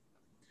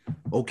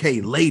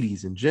Okay,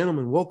 ladies and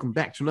gentlemen, welcome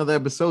back to another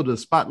episode of the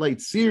Spotlight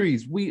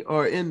series. We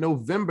are in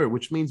November,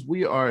 which means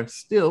we are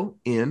still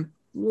in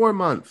War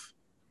Month.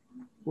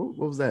 What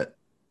was that?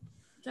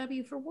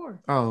 W for war.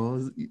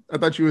 Oh, I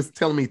thought you was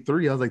telling me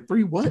 3. I was like,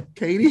 3 what,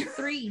 Katie?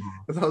 3.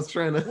 Because I was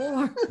trying to.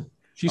 War.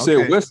 She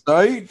said West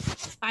Side.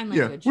 Sign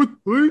language. Yeah.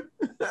 What?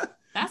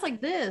 That's like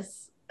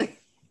this.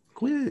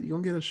 Quit. You're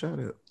going to get a shot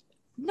at.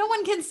 No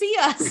one can see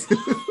us.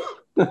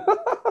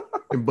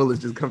 And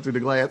bullets just come through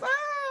the glass.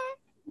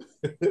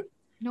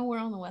 No, we're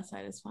on the west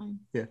side. It's fine.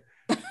 Yeah.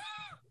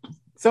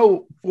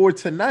 So for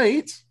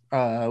tonight,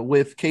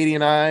 with Katie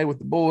and I, with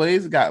the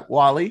boys, got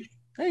Wally.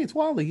 Hey, it's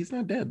Wally. He's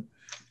not dead.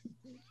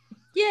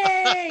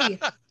 Yay!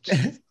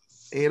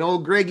 And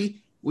old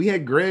Greggy. We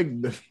had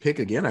Greg pick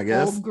again, I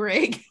guess. Old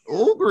Greg.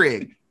 Old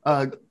Greg.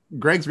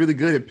 Greg's really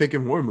good at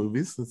picking war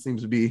movies. That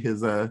seems to be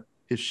his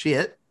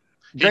shit.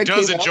 Greg he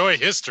does enjoy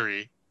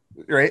history.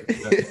 Right?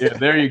 Yeah,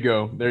 there you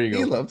go. There you go.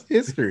 He loves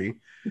history.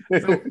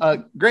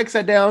 So Greg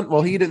sat down.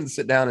 Well, he didn't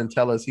sit down and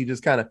tell us. He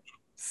just kind of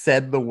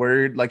said the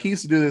word. Like he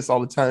used to do this all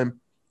the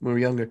time when we were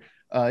younger.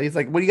 He's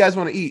like, "What do you guys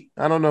want to eat?"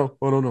 I don't know.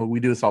 We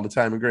do this all the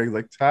time. And Greg's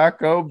like,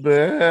 "Taco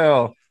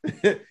Bell."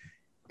 And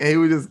he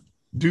would just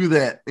do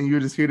that. And you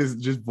would just hear this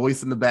just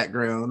voice in the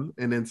background.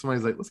 And then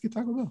somebody's like, "Let's get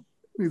Taco Bell."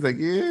 And he's like,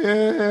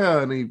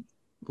 "Yeah." And he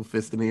will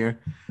fist in the air.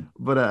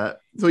 But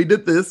so he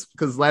did this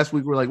because last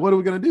week we were like, "What are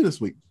we going to do this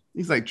week?"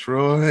 He's like,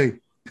 "Troy."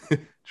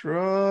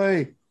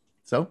 Troy.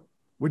 So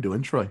we're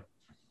doing Troy.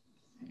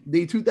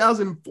 The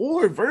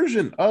 2004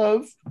 version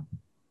of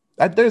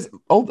there's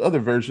old other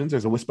versions.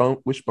 There's a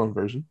wishbone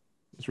version.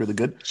 It's really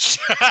good.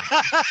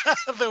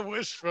 The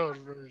wishbone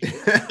version.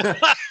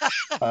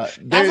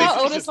 That's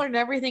how Otis learned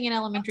everything in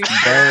elementary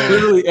school.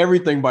 Literally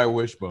everything by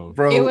Wishbone.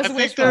 Bro, it was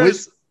Wishbone.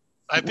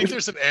 I think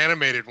there's an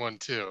animated one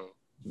too.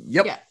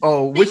 Yep. Yeah.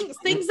 Oh,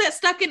 things that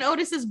stuck in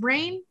Otis's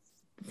brain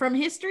from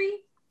history.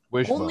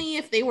 Wishbone. Only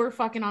if they were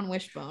fucking on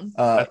Wishbone.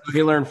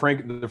 He learned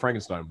the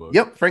Frankenstein book.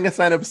 Yep,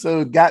 Frankenstein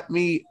episode got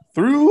me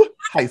through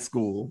high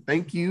school.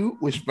 Thank you,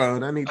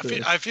 Wishbone.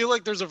 I feel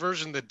like there's a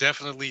version that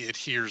definitely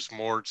adheres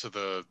more to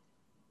the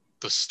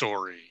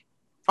story.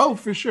 Oh,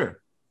 for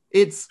sure.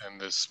 It's than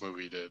this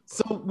movie did.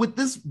 So with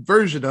this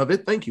version of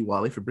it, thank you,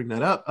 Wally, for bringing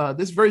that up.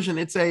 This version,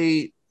 it's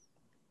a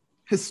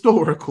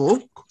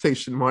historical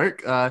quotation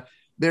mark.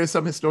 There's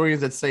some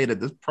historians that say that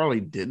this probably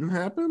didn't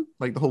happen,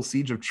 like the whole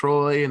siege of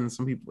Troy, and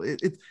some people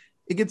it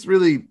gets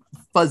really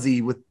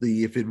fuzzy with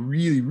the if it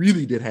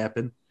really did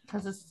happen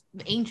because it's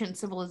ancient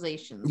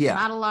civilizations. Yeah,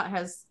 not a lot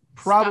has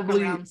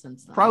probably stuck around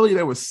since then. Probably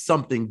there was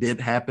something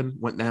did happen,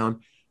 went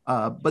down.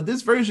 But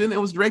this version, it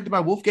was directed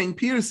by Wolfgang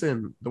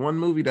Peterson. The one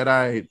movie that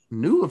I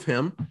knew of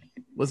him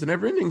was A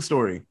Neverending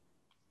Story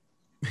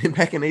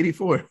back in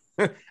 '84.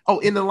 Oh,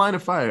 In the Line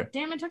of Fire.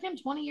 Damn, it took him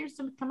 20 years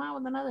to come out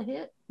with another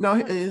hit.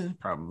 No,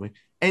 probably.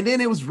 And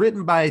then it was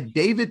written by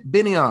David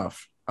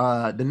Benioff.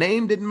 The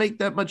name didn't make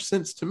that much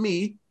sense to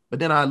me, but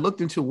then I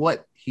looked into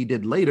what he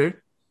did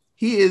later.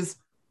 He is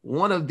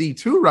one of the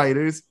 2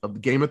 writers of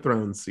the Game of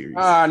Thrones series.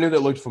 I knew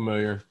that looked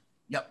familiar.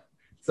 Yep.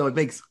 So it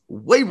makes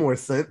way more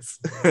sense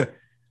with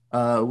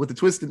the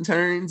twists and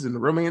turns and the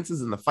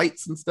romances and the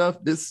fights and stuff.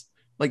 This,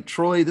 like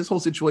Troy, this whole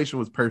situation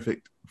was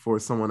perfect for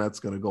someone that's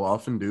going to go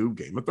off and do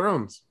Game of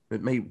Thrones.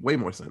 It made way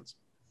more sense.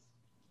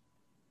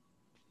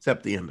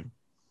 Except the ending.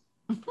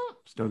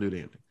 Just don't do the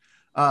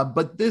ending.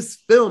 But this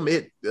film,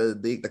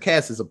 the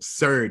cast is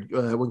absurd.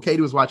 When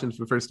Katie was watching it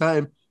for the first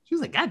time, she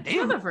was like, "God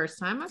damn!" Not the first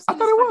time. I thought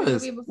it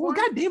was. Well,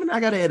 God damn it!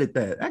 I gotta edit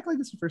that. Act like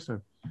it's the first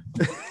time.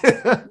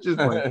 Just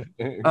like,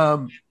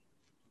 but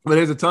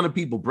there's a ton of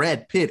people: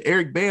 Brad Pitt,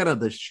 Eric Bana,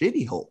 the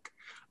Shitty Hulk,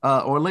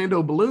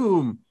 Orlando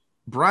Bloom,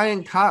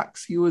 Brian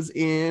Cox. He was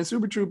in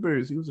Super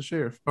Troopers. He was a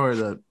sheriff,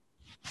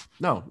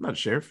 no, not a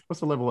sheriff. What's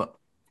the level up?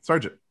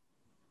 Sergeant.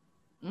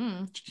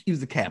 He was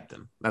the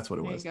captain. That's what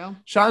it was. There you go.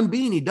 Sean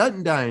Bean, he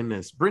doesn't die in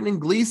this. Brendan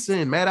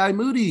Gleeson, Mad Eye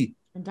Moody,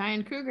 and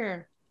Diane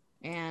Kruger,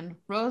 and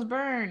Rose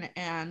Byrne,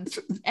 and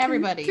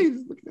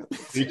everybody.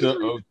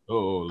 That's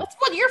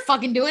what you're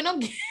fucking doing.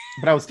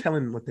 But I was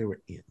telling what they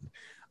were in.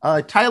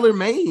 Tyler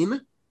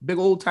Mane, big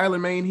old Tyler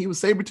Mane. He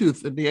was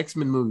Sabretooth in the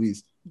X-Men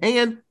movies.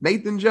 And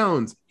Nathan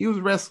Jones. He was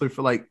a wrestler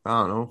for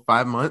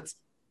 5 months.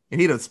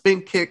 And he had a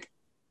spin kick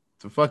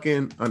to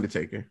fucking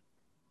Undertaker.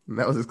 And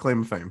that was his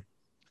claim of fame.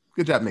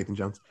 Good job, Nathan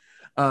Jones.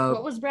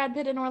 What was Brad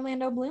Pitt and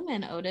Orlando Bloom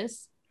in,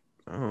 Otis?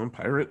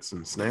 Pirates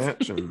and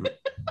Snatch and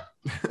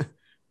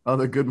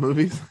other good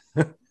movies.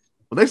 Well,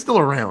 they're still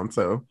around,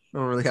 so I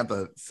don't really have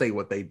to say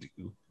what they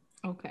do.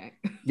 Okay.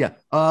 Yeah.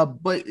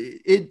 But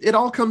it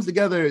all comes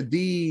together.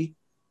 You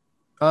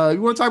want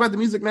to talk about the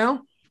music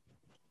now?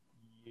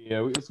 Yeah,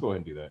 let's go ahead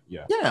and do that.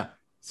 Yeah. Yeah.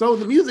 So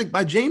the music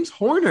by James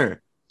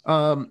Horner,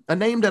 a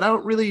name that I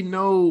don't really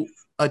know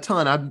a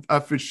ton.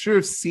 I've for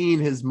sure seen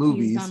his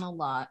movies. He's done a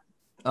lot.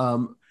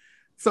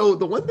 So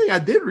the one thing I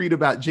did read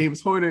about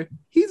James Horner,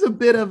 he's a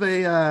bit of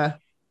a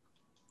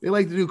they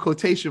like to do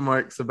quotation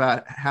marks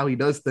about how he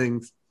does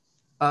things.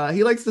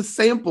 He likes to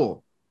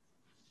sample.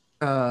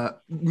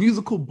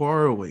 Musical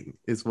borrowing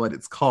is what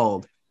it's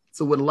called.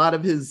 So with a lot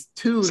of his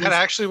tunes, is that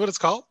actually what it's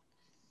called?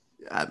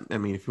 I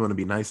mean, if you want to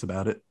be nice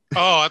about it.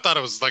 Oh, I thought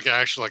it was like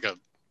actually like a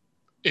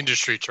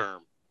industry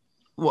term.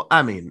 Well,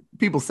 I mean,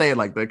 people say it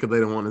like that because they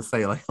don't want to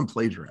say like I'm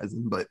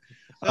plagiarizing. But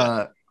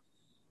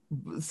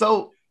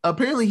so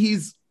apparently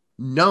he's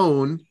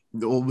known.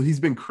 Well, he's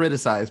been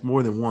criticized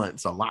more than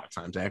once, a lot of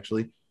times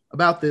actually,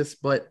 about this.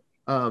 But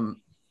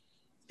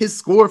his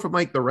score from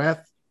like the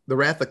Wrath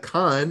of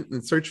Khan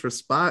and Search for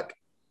Spock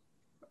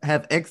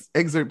have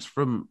excerpts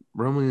from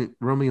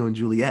Romeo and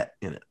Juliet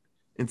in it,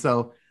 and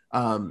so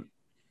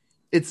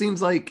it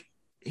seems like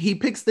he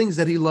picks things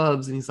that he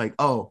loves, and he's like,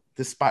 "Oh,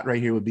 this spot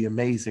right here would be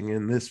amazing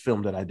in this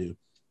film that I do."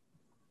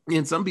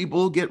 And some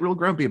people get real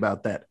grumpy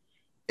about that.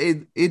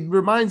 It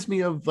reminds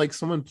me of like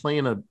someone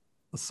playing a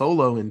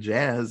solo in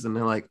jazz, and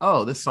they're like,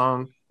 "Oh, this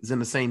song is in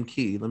the same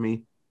key. Let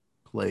me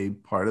play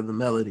part of the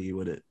melody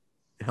with it.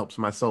 It helps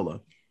my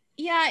solo."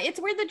 Yeah, it's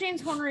weird that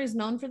James Horner is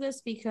known for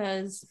this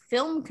because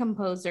film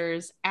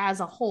composers as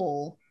a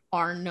whole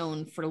are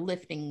known for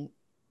lifting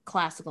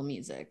classical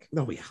music.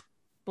 Oh yeah,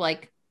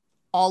 like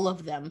all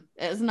of them.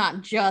 It's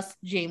not just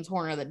James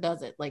Horner that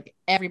does it. Like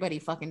everybody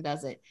fucking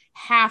does it.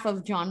 Half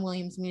of John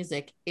Williams'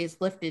 music is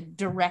lifted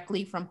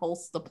directly from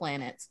Pulse the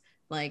Planets.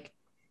 Like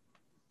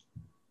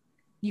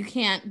you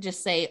can't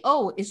just say,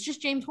 "Oh, it's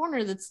just James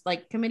Horner that's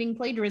like committing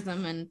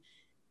plagiarism and,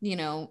 you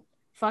know,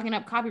 fucking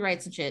up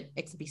copyrights and shit."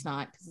 Except he's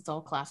not, because it's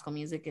all classical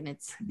music and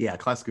it's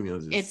classical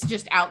music. It's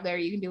just out there.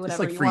 You can do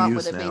whatever like you want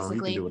with now. it,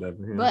 basically. You can do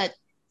whatever, yeah. But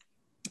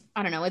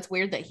I don't know. It's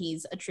weird that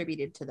he's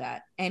attributed to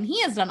that, and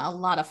he has done a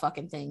lot of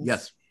fucking things.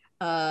 Yes.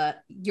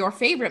 Your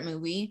favorite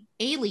movie,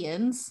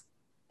 Aliens,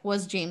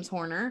 was James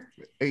Horner.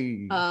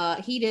 Hey.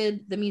 He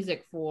did the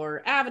music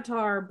for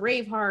Avatar,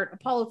 Braveheart,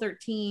 Apollo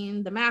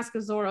 13, The Mask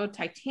of Zorro,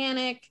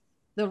 Titanic,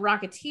 The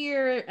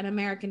Rocketeer, An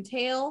American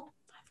Tail.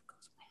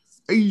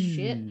 Hey.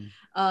 Shit.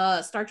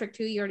 Star Trek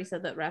 2, you already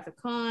said that. Wrath of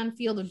Khan,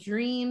 Field of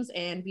Dreams,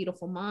 and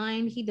Beautiful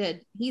Mind.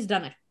 He's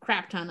done a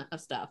crap ton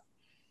of stuff.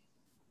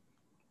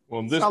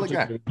 Well,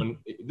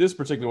 this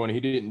particular one, he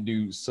didn't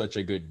do such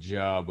a good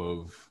job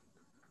of,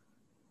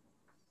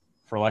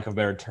 for lack of a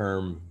better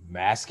term,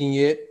 masking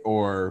it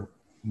or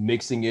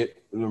mixing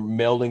it, or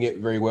melding it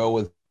very well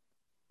with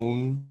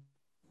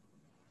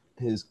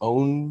his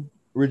own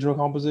original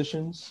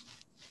compositions.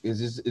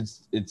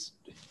 It's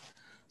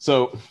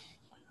so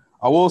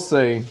I will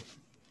say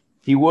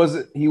he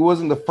wasn't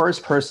the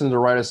first person to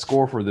write a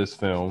score for this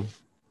film.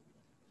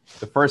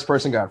 The first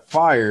person got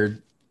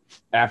fired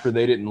after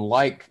they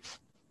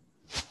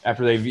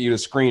viewed a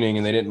screening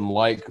and they didn't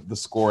like the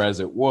score as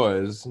it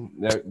was.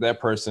 That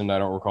person, I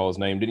don't recall his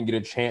name, didn't get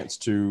a chance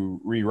to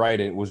rewrite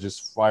it, was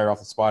just fired off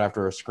the spot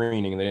after a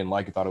screening, and they didn't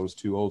like it, thought it was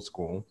too old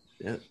school.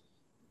 Yeah.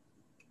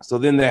 So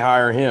then they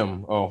hire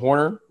him.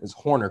 Horner? It's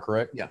Horner,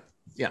 correct? Yeah.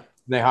 Yeah.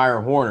 They hire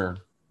Horner,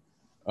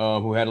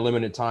 who had a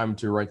limited time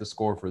to write the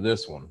score for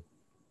this one.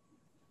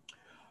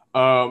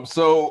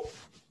 So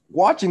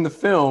watching the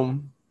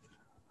film,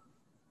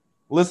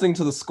 listening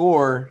to the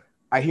score,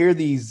 I hear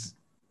these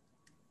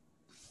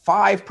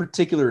 5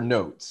 particular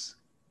notes,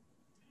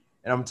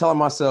 and I'm telling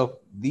myself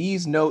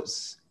these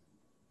notes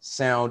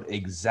sound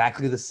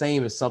exactly the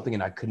same as something,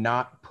 and I could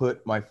not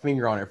put my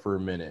finger on it for a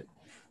minute.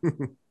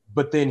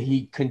 But then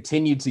he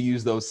continued to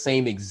use those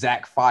same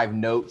exact 5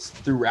 notes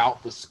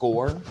throughout the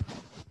score,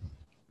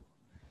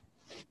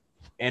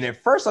 and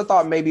at first I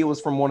thought maybe it was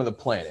from one of the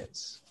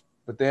planets,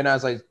 but then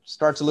as I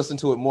start to listen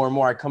to it more and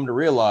more, I come to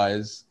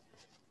realize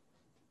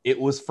it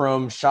was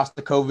from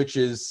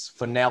Shostakovich's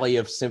finale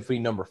of Symphony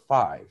No.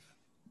 5.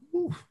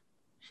 Ooh.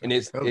 And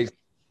it's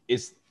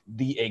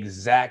the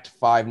exact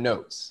 5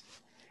 notes.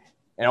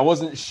 And I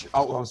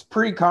was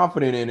pretty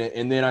confident in it.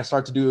 And then I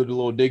start to do a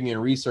little digging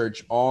and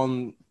research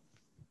on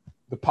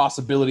the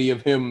possibility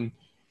of him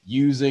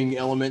using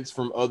elements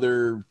from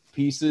other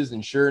pieces.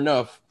 And sure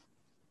enough,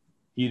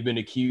 he'd been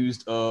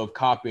accused of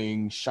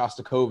copying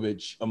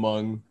Shostakovich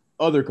among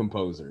other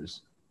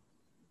composers.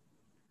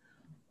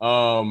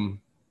 But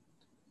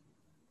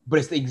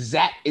it's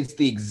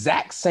the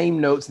exact same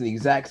notes and the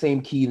exact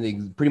same key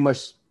and pretty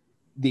much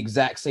the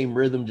exact same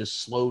rhythm,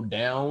 just slowed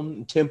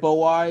down tempo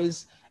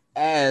wise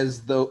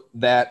as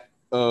that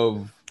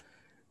of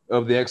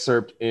the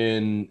excerpt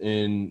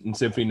in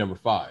Symphony No.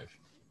 5.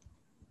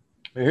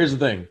 And here's the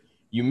thing: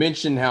 you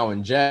mentioned how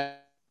in jazz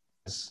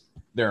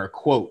there are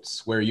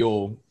quotes where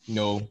you'll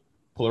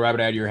pull a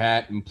rabbit out of your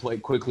hat and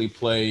quickly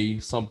play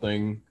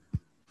something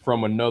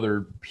from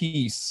another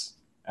piece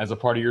as a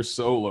part of your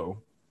solo.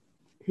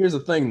 Here's the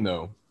thing,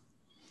 though.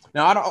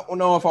 Now, I don't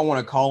know if I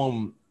want to call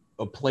him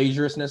a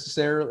plagiarist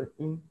necessarily.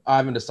 I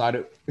haven't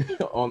decided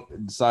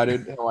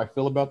how I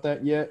feel about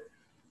that yet.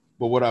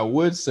 But what I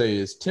would say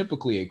is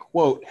typically a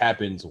quote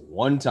happens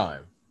one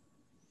time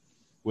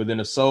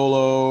within a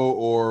solo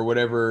or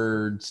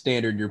whatever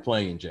standard you're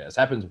playing in jazz.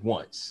 Happens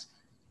once.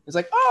 It's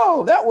like,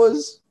 oh, that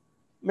was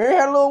Mary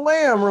Had a Little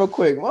Lamb real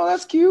quick. Well,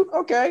 that's cute.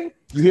 Okay.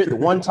 You hear it the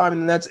one time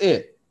and that's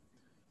it.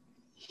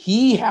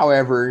 He,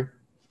 however,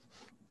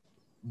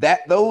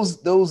 that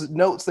those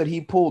notes that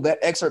he pulled, that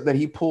excerpt that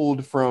he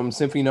pulled from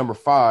Symphony No.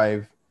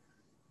 5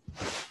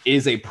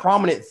 is a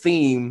prominent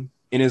theme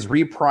and is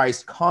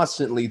reprised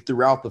constantly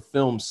throughout the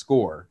film's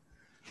score.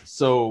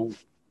 So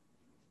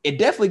it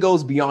definitely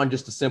goes beyond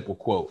just a simple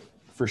quote,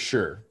 for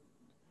sure.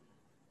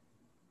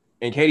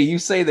 And Katie, you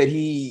say that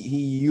he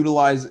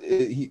utilized.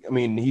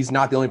 He's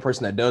not the only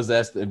person that does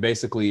that.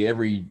 Basically,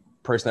 every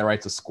person that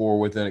writes a score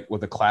with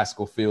a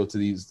classical feel to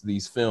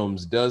these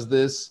films does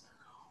this.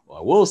 What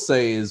I will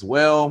say is,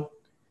 well,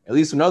 at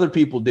least when other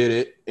people did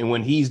it, and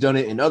when he's done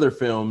it in other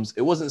films,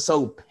 it wasn't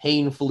so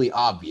painfully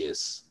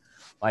obvious.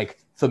 Like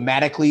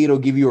thematically, it'll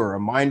give you a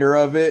reminder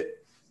of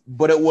it,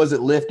 but it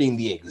wasn't lifting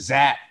the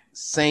exact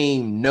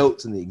same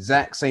notes and the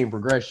exact same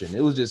progression.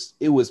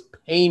 It was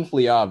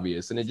painfully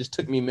obvious, and it just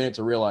took me a minute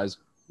to realize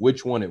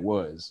which one it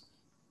was.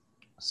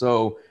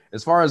 So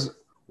as far as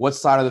what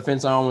side of the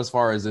fence I'm on, as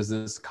far as is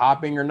this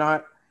copying or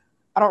not,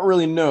 I don't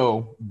really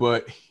know,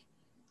 but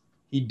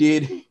he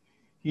did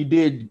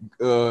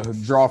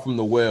draw from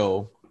the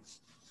well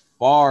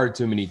far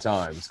too many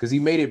times, because he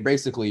made it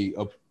basically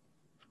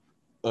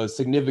a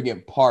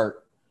significant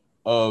part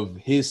of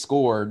his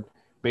score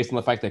based on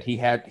the fact that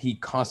he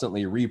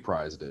constantly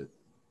reprised it.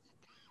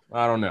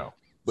 I don't know,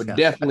 but Yeah.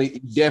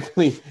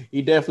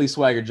 definitely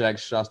swagger Jack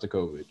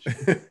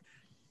Shostakovich.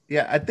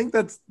 Yeah, I think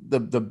that's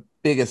the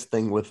biggest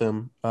thing with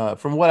him.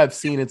 From what I've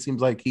seen, it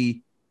seems like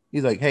he's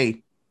like,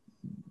 hey,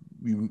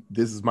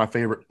 this is my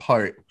favorite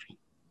part,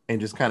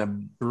 and just kind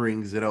of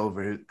brings it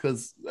over.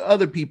 Because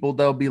other people,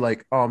 they'll be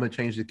like, oh, I'm gonna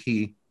change the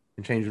key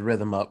and change the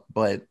rhythm up.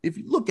 But if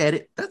you look at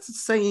it, that's the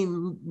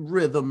same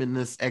rhythm in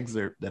this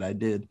excerpt that I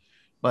did.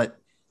 But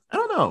I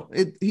don't know.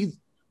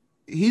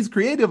 He's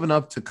creative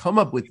enough to come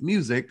up with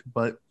music,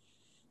 but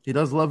he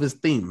does love his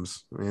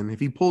themes. And if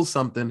he pulls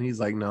something, he's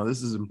like, no,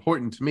 this is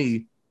important to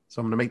me,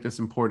 so I'm going to make this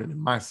important in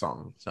my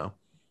song. So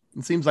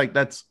it seems like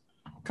that's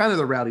kind of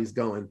the route he's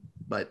going.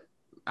 But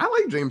I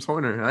like James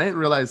Horner. I didn't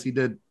realize he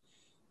did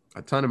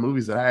a ton of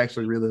movies that I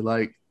actually really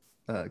like,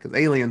 because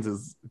Aliens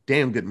is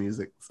damn good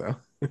music. So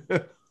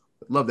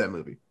love that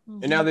movie.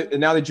 And now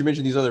that you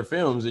mentioned these other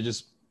films, it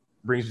just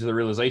brings me to the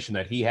realization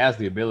that he has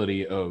the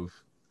ability of,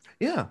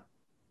 Yeah.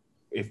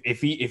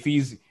 If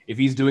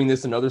he's doing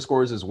this in other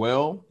scores as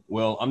well,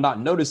 I'm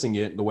not noticing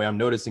it the way I'm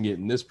noticing it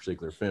in this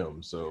particular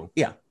film. So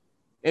Yeah.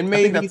 and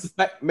maybe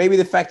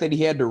the fact that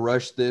he had to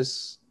rush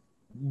this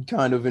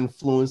kind of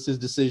influenced his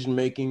decision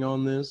making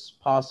on this,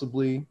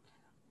 possibly,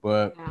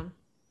 but Yeah.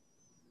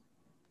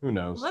 who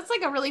knows? Well, that's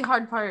like a really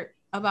hard part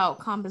about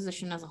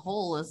composition as a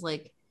whole, is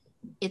like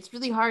it's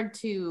really hard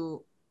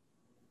to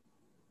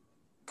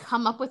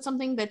come up with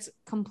something that's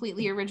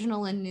completely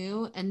original and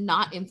new and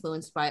not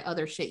influenced by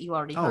other shit you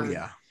already heard. Oh,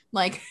 yeah.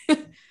 Like,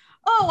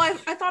 oh,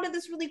 I thought of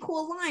this really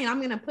cool line.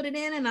 I'm gonna put it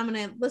in and I'm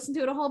gonna listen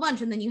to it a whole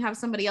bunch. And then you have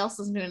somebody else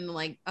listen to it and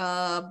like,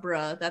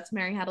 bruh, that's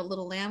Mary Had a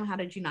Little Lamb. How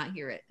did you not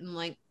hear it? And I'm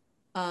like,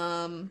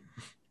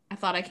 I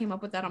thought I came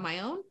up with that on my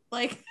own.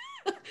 Like,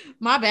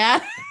 my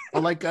bad.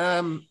 Or like,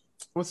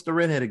 what's the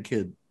redheaded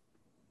kid?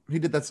 He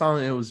did that song.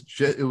 And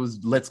it was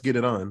 "Let's Get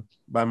It On"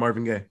 by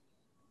Marvin Gaye.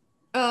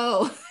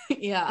 Oh,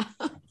 yeah.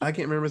 I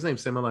can't remember his name.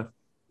 Saved my life.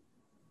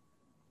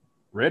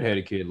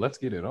 Redheaded kid, let's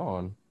get it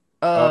on.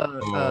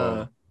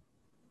 Ed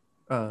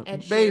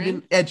Baby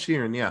Sheeran? Ed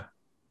Sheeran. Yeah.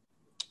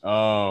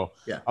 Oh,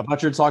 Yeah. I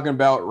thought you were talking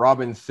about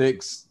Robin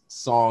Thicke's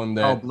song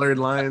Oh, that Blurred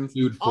Lines.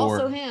 sued for.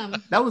 Also him.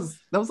 That was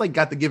like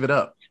 "Got to Give It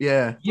Up."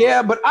 Yeah.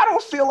 Yeah, but I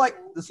don't feel like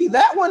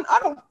that one. I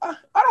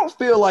don't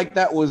feel like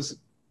that was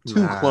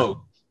too Nah. close.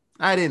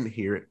 I didn't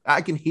hear it.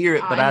 I can hear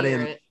it, but I hear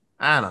didn't. it.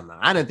 I don't know.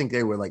 I didn't think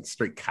they were like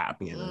straight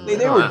copying it.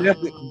 They were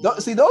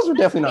definitely those were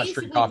definitely not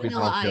straight Basically copies.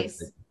 Vanilla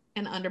Ice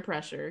and Under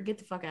Pressure. Get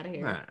the fuck out of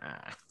here. Nah.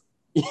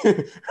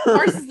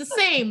 Ours is the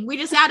same. We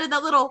just added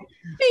that little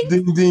bing.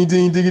 Ding, ding,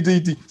 ding, ding,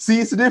 ding, ding. See,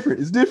 it's different.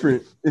 It's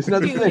different. It's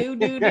not the Do, same.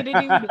 do, do, do, do,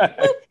 do,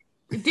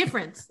 do.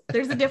 Difference.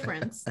 There's a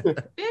difference.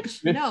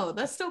 Bitch, no,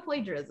 that's still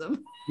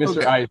plagiarism. Mr.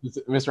 Okay. Ice,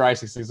 Mr.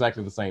 Ice is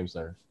exactly the same,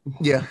 sir.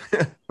 Yeah.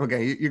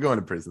 Okay, you're going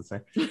to prison,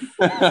 sir.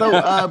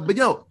 So, but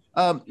yo,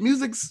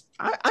 music's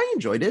I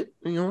enjoyed it.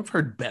 You know, I've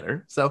heard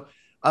better. So,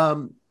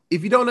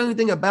 if you don't know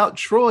anything about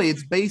Troy,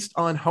 it's based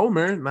on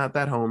Homer, not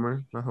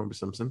Homer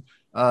Simpson.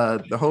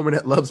 The Homer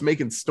that loves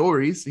making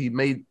stories. He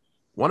made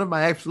one of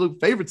my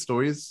absolute favorite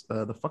stories,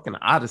 the fucking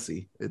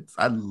Odyssey.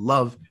 I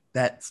love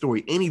that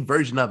story, any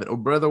version of it. Oh,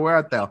 brother, where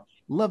art thou?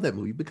 Love that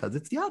movie because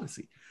it's the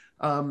Odyssey.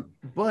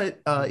 But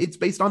it's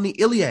based on the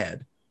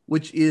Iliad,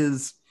 which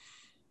is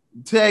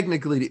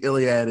technically the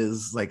Iliad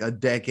is like a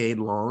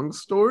decade-long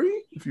story.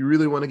 If you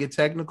really want to get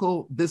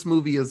technical, this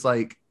movie is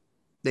like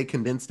they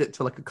condensed it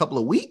to like a couple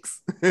of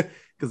weeks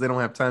because they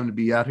don't have time to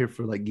be out here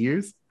for like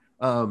years.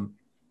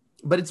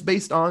 But it's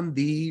based on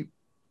the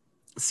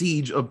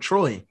siege of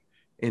Troy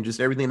and just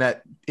everything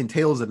that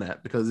entails in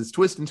that, because it's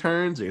twists and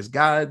turns. There's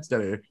gods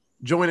that are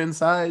joining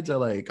sides. They're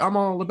like, I'm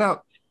all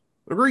about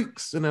the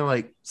Greeks, and they're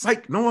like,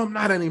 psych, no, I'm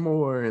not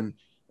anymore. And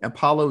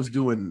Apollo's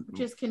doing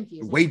Just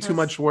confused. way too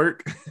much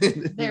work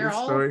in They're this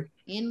all story.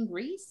 in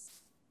Greece.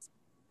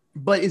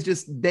 But it's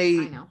just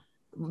I know.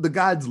 the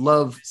gods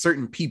love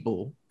certain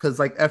people, because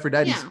like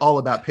Aphrodite's Yeah. all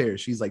about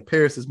Paris. She's like,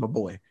 Paris is my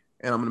boy,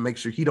 and I'm gonna make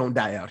sure he don't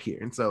die out here.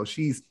 And so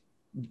she's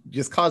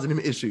just causing him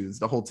issues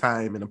the whole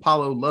time. And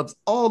Apollo loves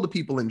all the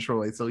people in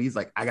Troy, so he's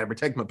like, I gotta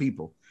protect my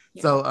people.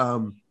 Yeah.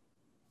 So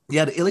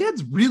yeah, the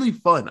Iliad's really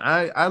fun.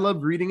 I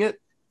love reading it.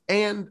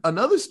 And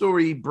another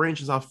story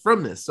branches off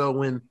from this. So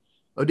when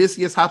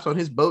Odysseus hops on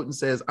his boat and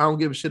says, I don't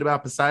give a shit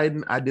about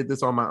Poseidon, I did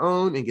this on my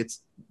own, and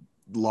gets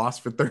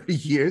lost for 30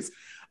 years,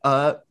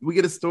 we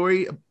get a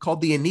story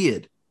called the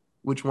Aeneid,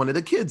 which one of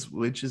the kids,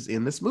 which is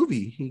in this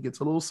movie, he gets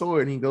a little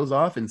sword and he goes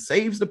off and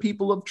saves the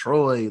people of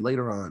Troy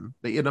later on.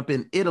 They end up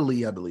in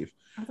Italy, I believe.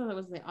 I thought that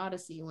was the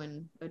Odyssey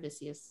when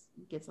Odysseus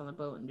gets on the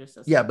boat and just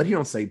says, Yeah, but he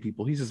don't save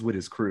people. He's just with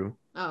his crew.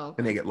 Oh, okay.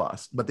 And they get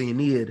lost. But the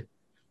Aeneid,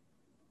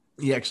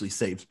 he actually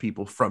saves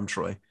people from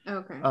Troy.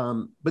 Okay.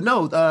 But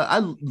no,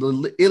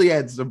 the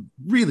Iliad's a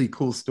really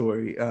cool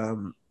story.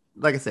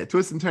 Like I said,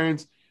 twists and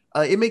turns.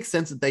 It makes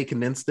sense that they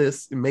condensed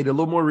this and made it a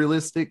little more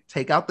realistic.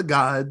 Take out the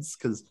gods,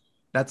 because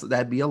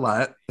that'd be a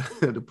lot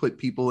to put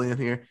people in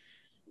here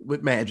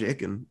with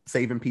magic and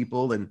saving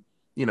people, and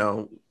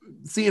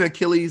seeing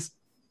Achilles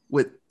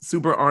with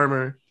super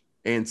armor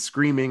and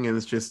screaming, and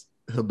it's just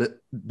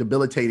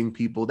debilitating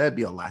people. That'd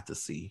be a lot to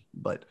see.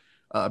 But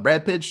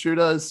Brad Pitt sure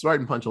does start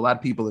and punch a lot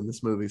of people in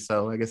this movie,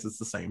 so I guess it's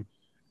the same.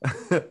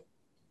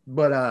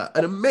 But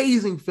an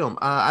amazing film.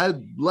 I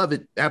love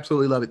it,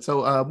 absolutely love it.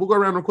 So we'll go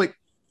around real quick.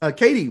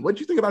 Katie, what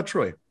do you think about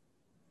Troy?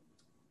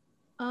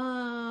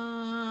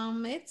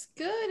 It's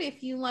good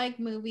if you like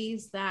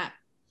movies that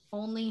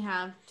only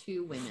have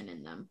 2 women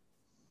in them.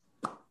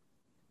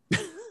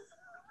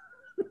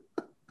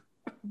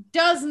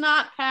 Does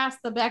not pass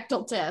the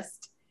Bechdel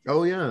test.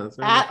 Oh yeah,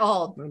 at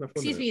all.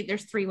 Excuse me,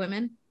 there's 3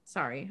 women.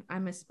 Sorry, I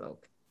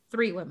misspoke.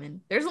 3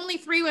 women. There's only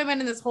 3 women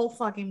in this whole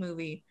fucking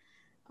movie.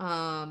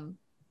 And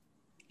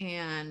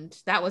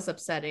that was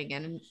upsetting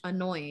and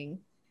annoying,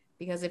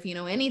 because if you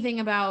know anything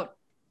about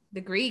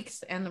the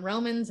Greeks and the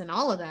Romans and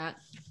all of that,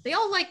 they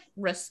all like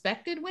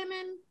respected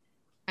women,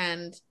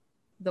 and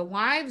the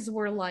wives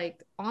were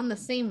like on the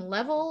same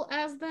level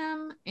as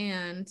them.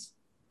 And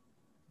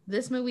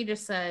this movie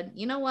just said,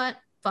 you know what?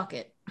 Fuck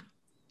it.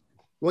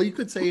 Well, you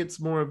could say it's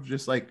more of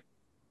just like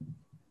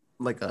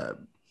a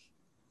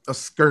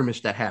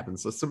skirmish that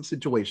happens. So some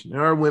situation,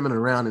 there are women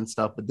around and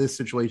stuff, but this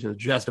situation is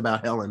just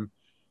about Helen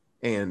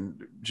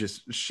and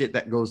just shit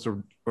that goes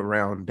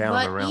around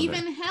around. But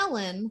even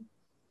Helen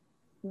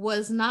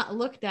was not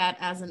looked at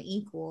as an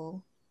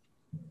equal.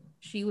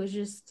 She was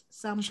just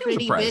some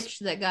pretty bitch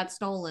that got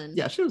stolen.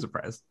 Yeah, she was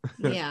oppressed.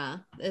 Yeah,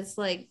 it's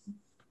like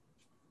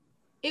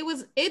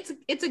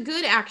it's a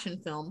good action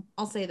film.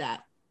 I'll say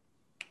that.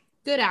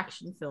 Good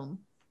action film.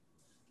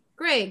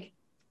 Greg,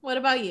 what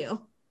about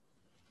you?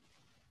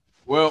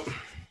 Well,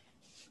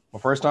 my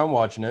first time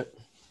watching it.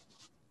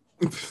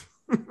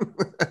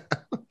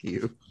 Fuck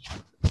you.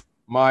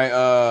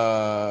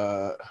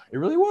 It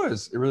really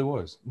was.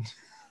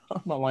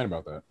 I'm not lying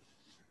about that.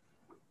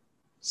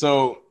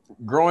 So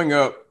growing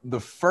up, the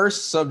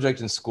first subject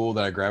in school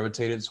that I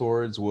gravitated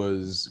towards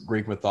was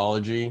Greek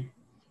mythology.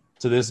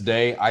 To this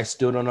day, I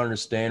still don't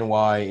understand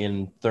why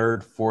in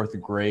 3rd, 4th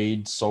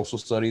grade social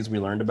studies we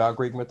learned about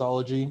Greek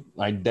mythology.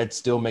 That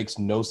still makes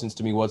no sense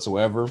to me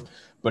whatsoever.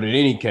 But in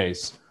any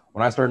case,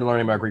 when I started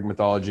learning about Greek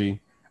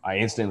mythology, I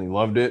instantly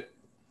loved it,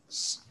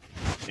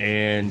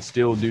 and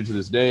still do to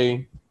this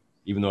day,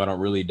 even though I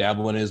don't really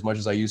dabble in it as much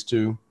as I used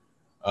to.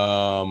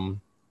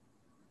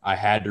 I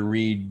had to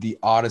read the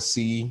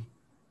Odyssey.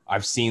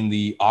 I've seen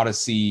the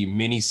Odyssey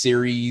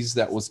miniseries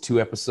that was 2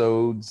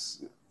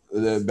 episodes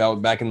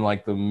about back in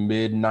like the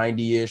mid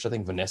 90-ish. I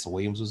think Vanessa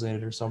Williams was in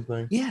it or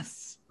something.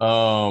 Yes.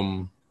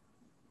 I'm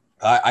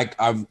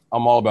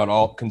all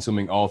about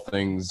consuming all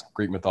things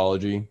Greek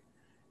mythology.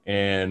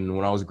 And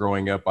when I was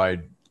growing up, I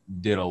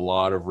did a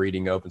lot of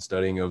reading up and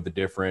studying of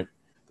the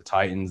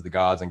Titans, the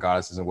gods and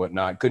goddesses and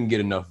whatnot. Couldn't get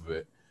enough of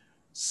it.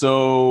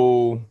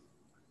 So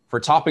for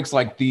topics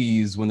like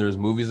these, when there's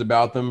movies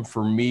about them,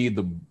 for me,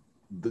 the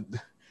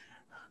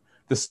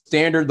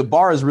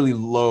bar is really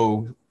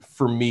low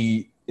for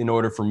me in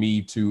order for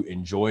me to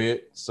enjoy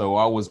it. So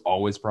I was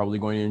always probably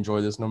going to enjoy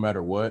this no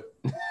matter what.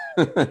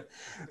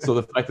 So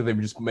the fact that they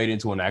just made it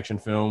into an action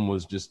film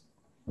was just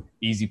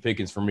easy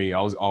pickings for me.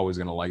 I was always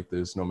going to like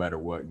this no matter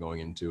what going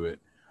into it.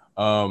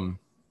 I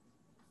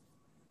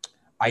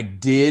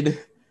did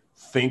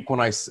think when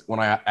I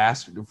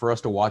asked for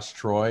us to watch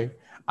Troy,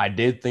 I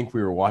did think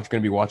we were going to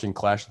be watching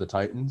Clash of the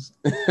Titans.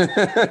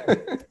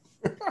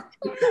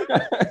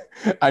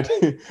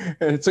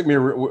 It took me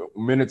a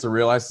minute to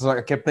realize. So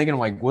I kept thinking,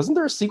 like, wasn't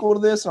there a sequel to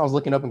this? And I was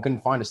looking up and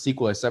couldn't find a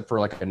sequel except for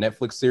like a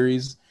Netflix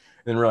series.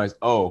 And then realized,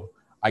 oh,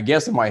 I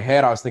guess in my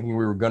head I was thinking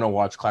we were gonna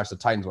watch Clash of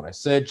the Titans when I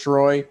said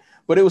Troy,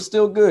 but it was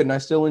still good and I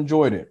still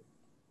enjoyed it.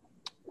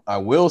 I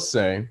will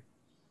say,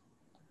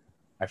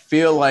 I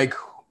feel like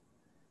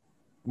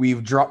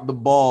we've dropped the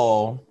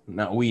ball.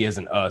 Not we as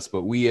in us,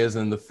 but we as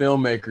in the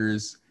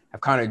filmmakers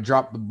have kind of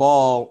dropped the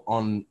ball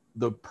on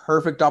the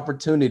perfect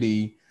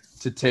opportunity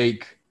to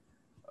take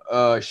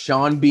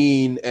Sean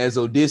Bean as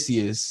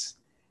Odysseus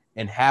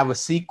and have a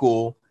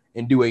sequel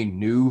and do a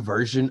new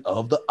version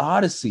of the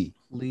Odyssey.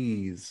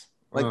 Please.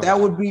 Like that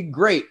would be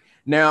great.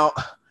 Now,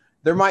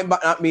 there might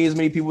not be as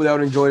many people that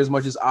would enjoy it as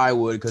much as I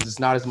would, because it's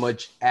not as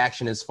much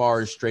action as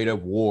far as straight up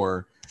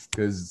war.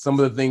 Because some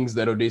of the things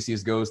that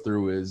Odysseus goes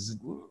through is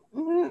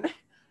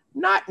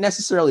not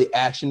necessarily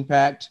action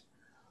packed.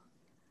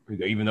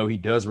 Even though he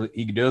does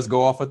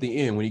go off at the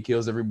end when he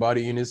kills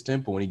everybody in his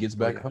temple when he gets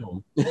back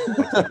home.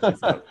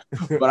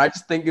 But I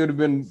just think it would have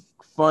been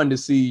fun to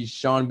see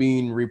Sean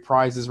Bean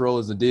reprise his role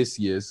as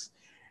Odysseus,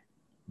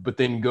 but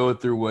then go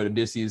through what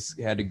Odysseus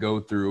had to go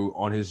through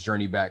on his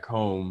journey back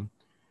home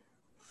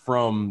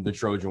from the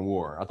Trojan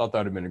War. I thought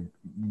that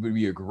would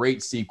be a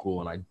great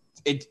sequel, and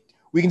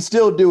we can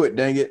still do it.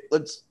 Dang it,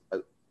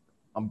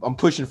 I'm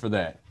pushing for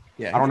that.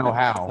 Yeah, I don't know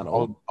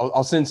how.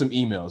 I'll send some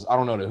emails. I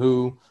don't know to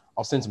who.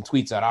 I'll send some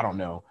tweets out. I don't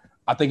know.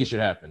 I think it should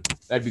happen.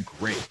 That'd be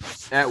great.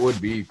 That would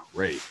be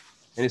great.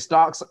 And his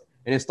stock's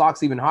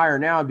even higher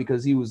now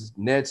because he was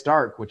Ned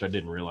Stark, which I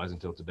didn't realize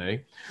until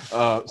today.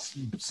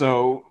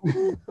 So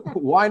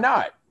why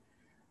not?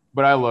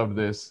 But I love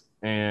this,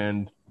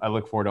 and I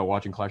look forward to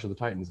watching Clash of the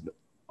Titans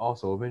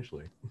also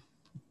eventually.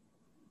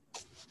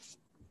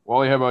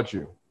 Wally, how about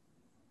you?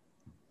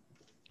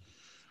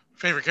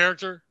 Favorite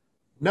character?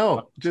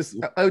 No, just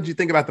how would you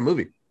think about the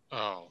movie?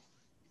 Oh.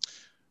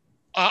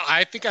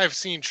 I think I've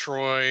seen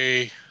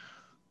Troy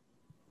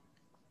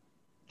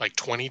like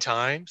 20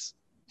 times.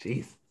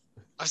 Jeez.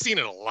 I've seen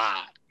it a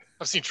lot.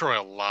 I've seen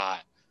Troy a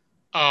lot.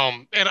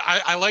 And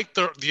I like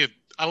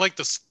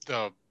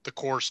the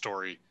core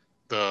story,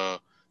 the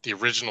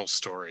original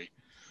story.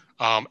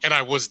 And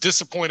I was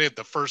disappointed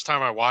the first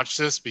time I watched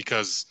this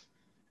because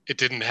it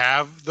didn't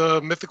have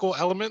the mythical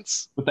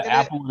elements with the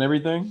apple and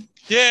everything.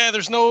 Yeah,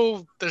 there's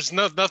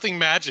nothing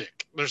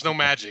magic. There's no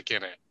magic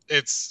in it.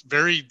 It's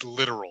very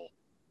literal.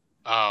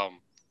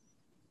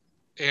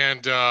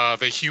 And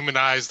they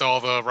humanized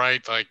all the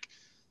right, like,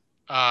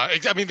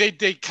 I mean,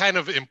 they kind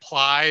of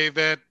imply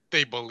that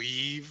they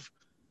believe,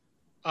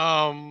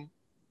 that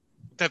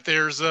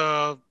there's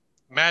a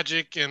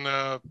magic and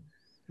a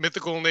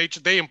mythical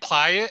nature. They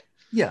imply it.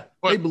 Yeah,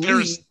 they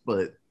believe,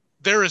 but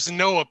there is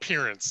no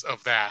appearance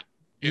of that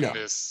in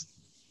this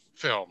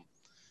film.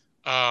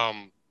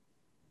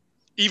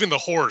 Even the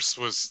horse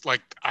was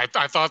like,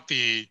 I thought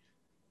the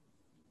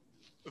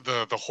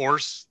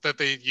horse that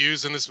they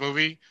use in this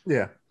movie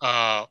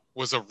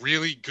was a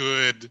really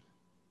good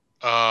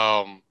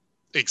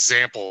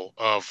example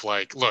of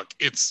like, look,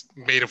 it's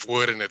made of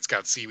wood and it's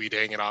got seaweed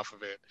hanging off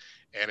of it,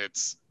 and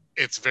it's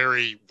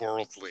very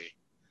worldly.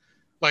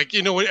 Like,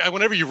 you know,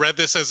 whenever you read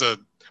this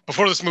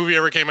before this movie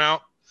ever came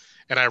out,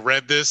 and I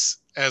read this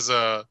as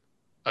a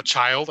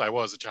child, I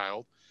was a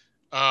child,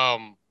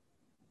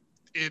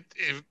 it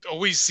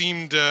always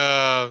seemed,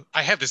 I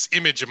had this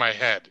image in my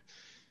head,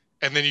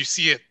 and then you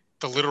see it,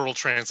 the literal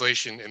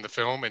translation in the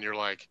film, and you're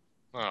like,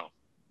 oh,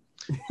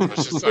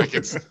 it's just like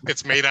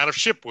it's made out of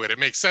shipwood. It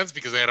makes sense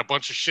because they had a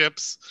bunch of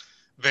ships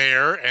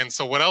there, and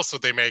so what else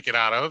would they make it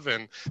out of?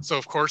 And so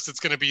of course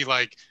it's going to be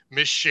like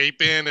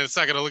misshapen, and it's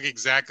not going to look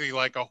exactly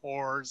like a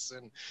horse,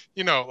 and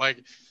you know,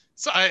 like,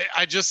 so I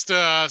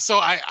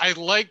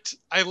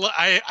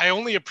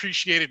only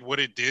appreciated what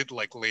it did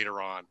like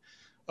later on.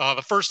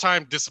 The first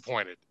time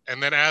disappointed,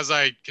 and then as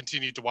I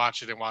continued to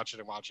watch it,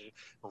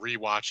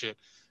 rewatch it,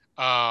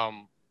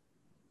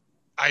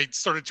 I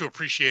started to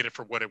appreciate it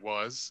for what it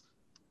was,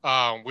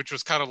 which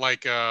was kind of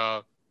like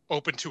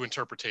open to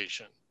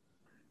interpretation.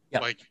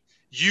 Yep. Like,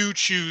 you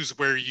choose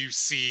where you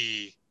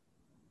see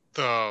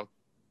the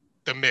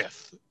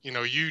myth. You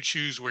know, you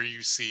choose where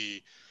you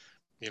see,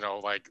 you know,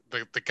 like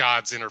the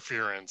god's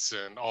interference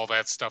and all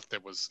that stuff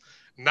that was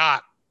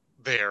not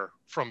there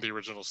from the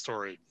original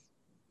story.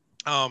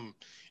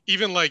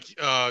 Even like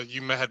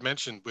you had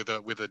mentioned with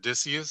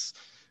Odysseus,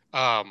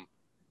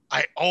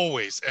 I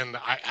always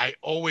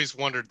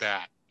wondered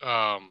that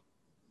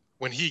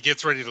when he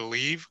gets ready to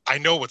leave, I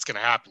know what's going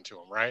to happen to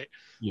him, right?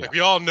 Yeah. Like,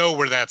 we all know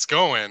where that's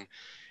going.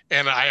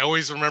 And I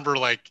always remember,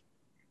 like,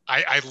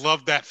 I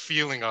love that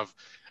feeling of,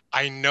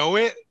 I know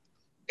it,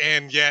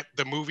 and yet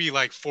the movie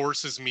like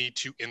forces me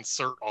to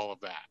insert all of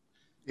that.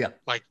 Yeah.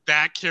 Like,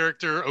 that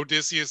character,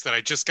 Odysseus, that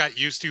I just got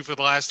used to for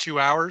the last 2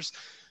 hours,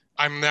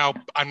 I'm now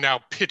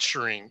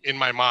picturing in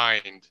my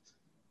mind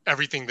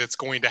everything that's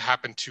going to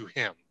happen to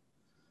him.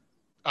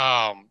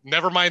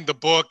 Never mind the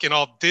book and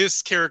all,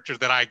 this character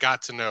that I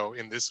got to know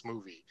in this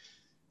movie,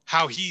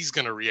 how he's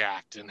going to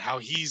react and how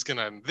he's going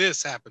to,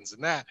 this happens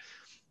and that.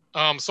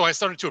 So I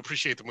started to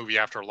appreciate the movie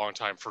after a long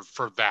time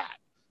for that,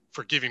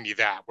 for giving me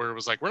that, where it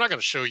was like, we're not going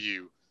to show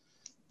you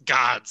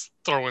gods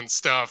throwing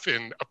stuff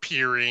and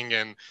appearing,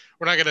 and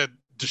we're not going to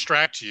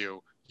distract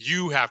you.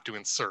 You have to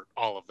insert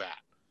all of that.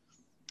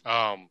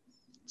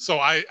 So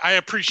I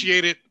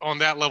appreciate it on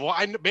that level.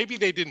 Maybe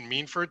they didn't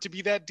mean for it to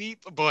be that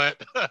deep,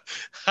 but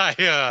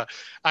I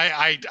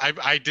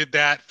did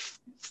that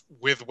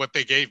with what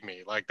they gave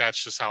me. Like,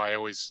 that's just how I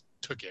always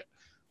took it,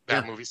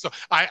 that movie. So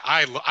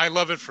I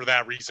love it for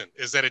that reason,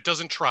 is that it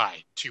doesn't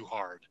try too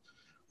hard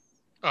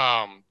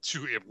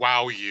to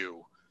wow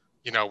you,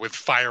 you know, with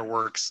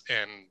fireworks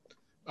and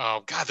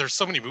God, there's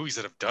so many movies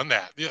that have done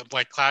that. Yeah,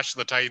 like Clash of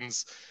the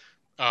Titans.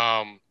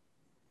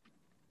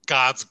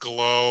 God's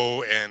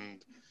glow,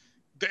 and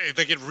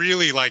like it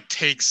really like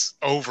takes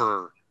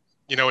over.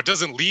 You know, it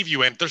doesn't leave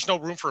you, and there's no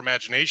room for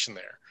imagination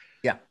there.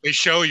 Yeah. They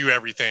show you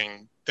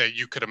everything that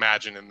you could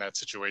imagine in that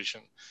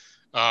situation.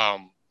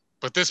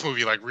 But this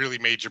movie like really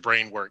made your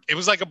brain work. It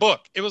was like a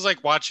book. It was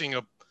like watching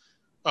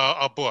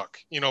a book.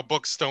 You know,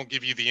 books don't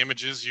give you the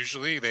images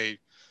usually. They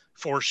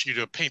force you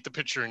to paint the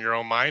picture in your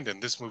own mind,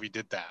 and this movie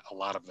did that, a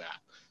lot of that.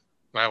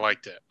 And I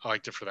liked it. I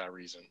liked it for that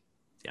reason.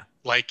 Yeah.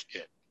 Like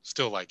it.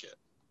 Still like it.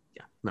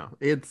 Yeah. No,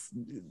 it's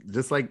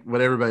just like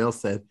what everybody else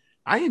said.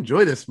 I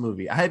enjoy this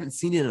movie. I haven't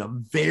seen it in a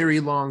very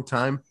long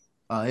time.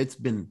 It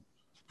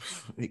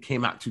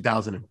came out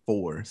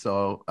 2004.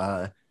 So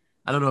I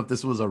don't know if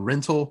this was a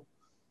rental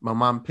my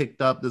mom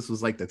picked up. This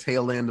was like the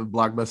tail end of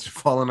Blockbuster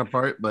falling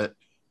apart, but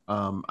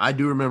I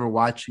do remember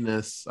watching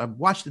this. I've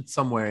watched it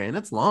somewhere, and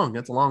it's long.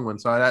 It's a long one,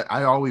 so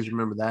I always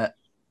remember that.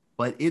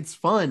 But it's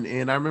fun,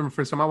 and I remember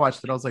first time I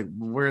watched it, I was like,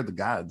 "Where are the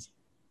gods?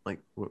 Like,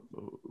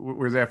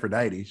 where's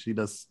Aphrodite? She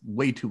does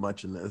way too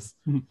much in this."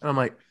 And I'm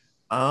like,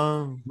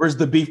 Where's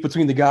the beef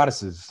between the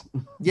goddesses?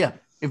 yeah."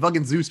 And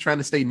fucking Zeus trying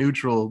to stay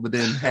neutral, but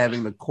then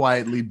having to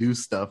quietly do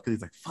stuff because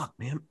he's like, "Fuck,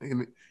 man,"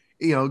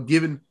 and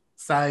giving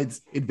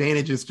sides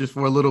advantages just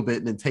for a little bit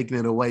and then taking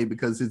it away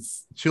because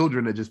his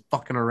children are just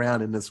fucking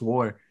around in this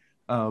war.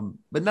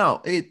 But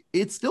no,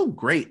 it's still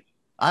great.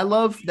 I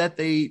love that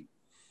they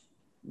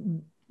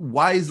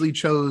wisely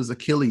chose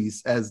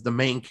Achilles as the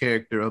main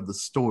character of the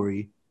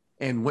story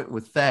and went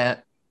with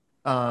that.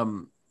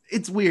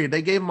 It's weird.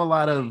 They gave him a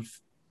lot of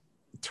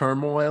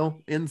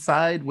turmoil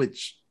inside,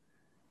 which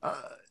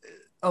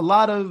a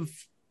lot of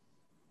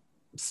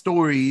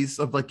stories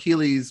of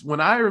Achilles,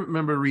 when I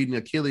remember reading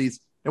Achilles,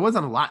 there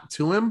wasn't a lot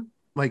to him.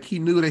 Like he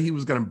knew that he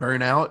was going to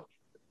burn out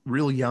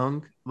real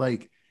young.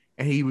 And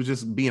he was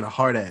just being a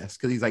hard ass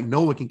because he's like,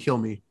 no one can kill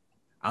me.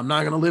 I'm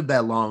not going to live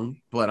that long,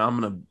 but I'm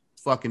going to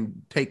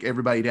fucking take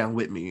everybody down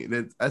with me.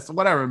 That's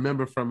what I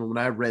remember from him when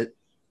I read,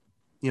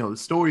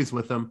 stories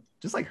with him.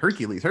 Just like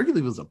Hercules.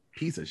 Hercules was a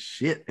piece of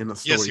shit in the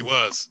story. Yes, he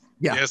was.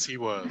 Yeah. Yes, he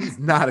was. He's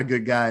not a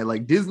good guy.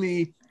 Like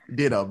Disney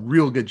did a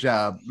real good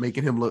job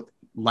making him look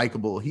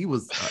likable. He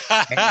was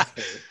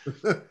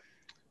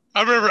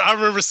I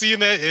remember seeing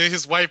that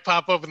his wife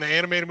pop up in the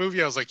animated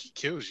movie. I was like, he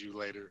kills you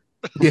later.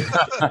 Yeah.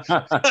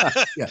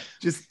 Yeah.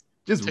 Just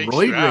Takes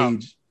roid you out.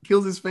 rage,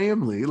 kills his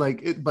family.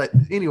 But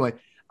anyway,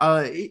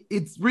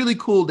 it's really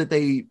cool that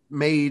they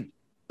made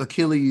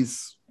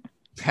Achilles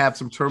have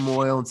some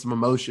turmoil and some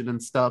emotion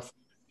and stuff.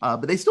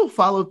 But they still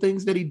follow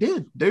things that he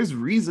did. There's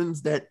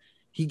reasons that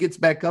he gets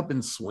back up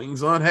and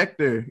swings on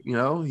Hector.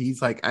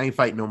 He's like, I ain't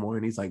fighting no more.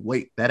 And he's like,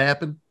 wait, that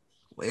happened?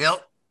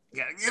 Well,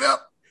 you gotta get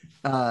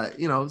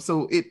up.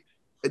 So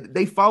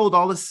they followed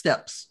all the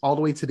steps all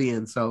the way to the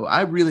end. So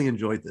I really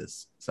enjoyed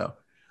this. So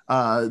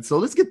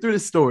let's get through the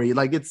story.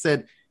 Like it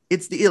said,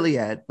 it's the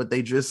Iliad, but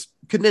they just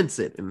condense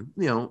it and,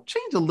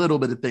 change a little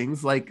bit of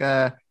things like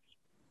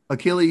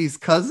Achilles'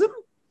 cousin,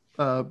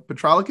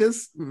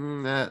 Patroclus.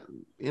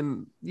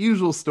 In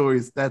usual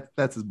stories,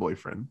 that's his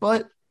boyfriend,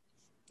 but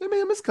they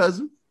made him his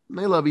cousin. And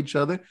they love each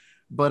other.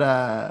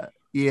 But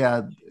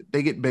yeah,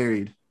 they get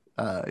buried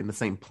in the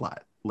same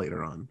plot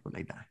later on when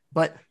they die.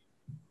 But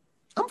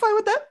I'm fine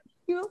with that.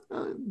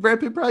 Brad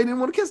Pitt probably didn't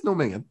want to kiss no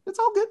man. It's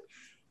all good.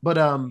 But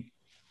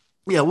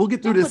yeah, we'll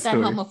get through Don't this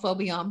put that story.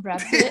 homophobia on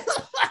Brad Pitt.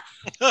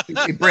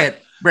 Hey,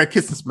 Brad,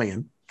 kiss this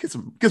man. Kiss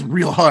him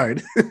real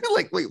hard.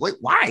 Like, wait,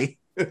 why?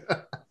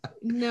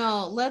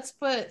 No, let's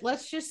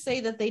just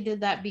say that they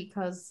did that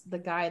because the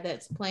guy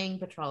that's playing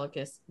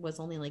Patroclus was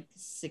only like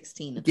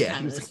 16 at the Yeah, time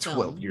he was of this like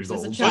film. 12 years He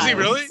was a old. Was he child.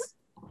 really?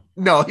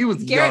 No, he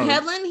was Garrett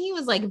young. Hedlund, he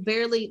was like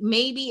barely,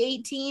 maybe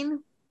 18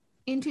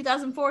 in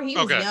 2004. He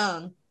was Okay.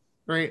 young.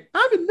 Right?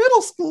 I'm in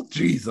middle school.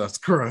 Jesus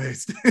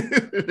Christ.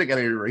 They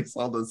gotta erase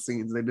all those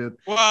scenes they did.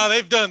 Well,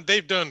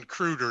 they've done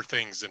cruder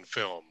things in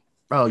film.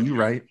 Oh, you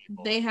right.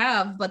 They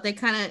have, but they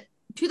kind of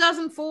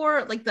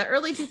 2004, like the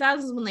early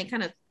 2000s when they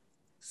kind of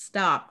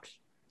stopped.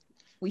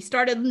 We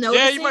started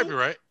noticing. Yeah, you might be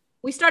right.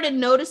 We started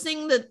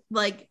noticing that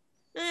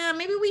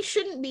maybe we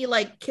shouldn't be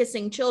like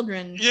kissing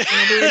children Yeah, in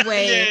a weird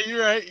way. yeah, you're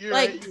right. You're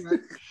Like, right. You're right.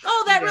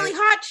 Oh, that You're really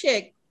hot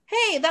chick.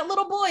 Hey, that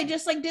little boy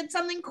just like did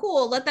something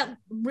cool. Let that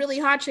really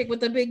hot chick with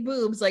the big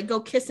boobs like go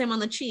kiss him on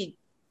the cheek.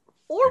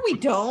 Or we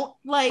don't.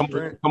 Like,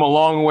 Come a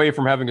long way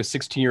from having a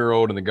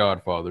 16-year-old in The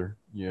Godfather.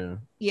 Yeah.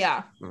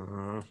 yeah.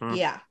 Mhm.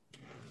 Yeah.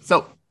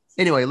 So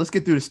anyway, let's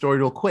get through the story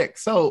real quick.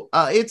 So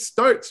it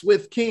starts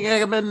with King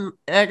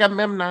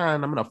Agamemnon.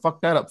 I'm gonna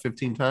fuck that up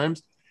 15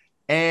 times.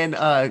 And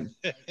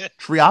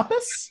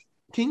Triopas?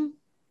 King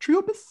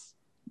Triopas?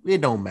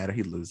 It don't matter,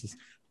 he loses.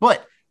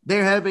 But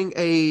they're having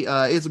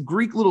it's a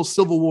Greek little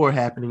civil war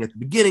happening at the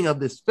beginning of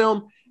this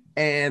film.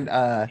 And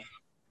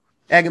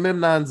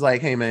Agamemnon's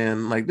like, hey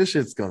man, like this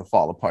shit's gonna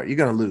fall apart. You're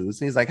gonna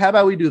lose. And he's like, how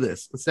about we do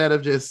this? Instead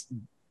of just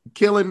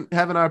having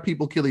our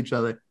people kill each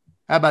other,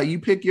 how about you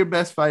pick your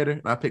best fighter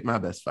and I pick my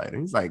best fighter?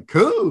 He's like,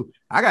 cool.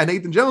 I got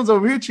Nathan Jones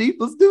over here, chief.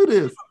 Let's do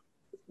this.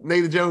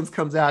 Nathan Jones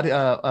comes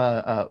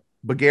out,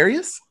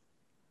 Bulgarius.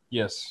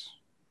 Yes.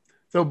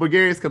 So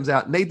Bulgarius comes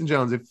out. Nathan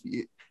Jones,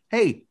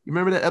 hey, you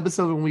remember that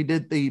episode when we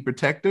did the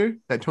Protector,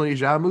 that Tony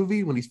Jaa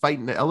movie when he's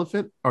fighting the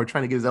elephant or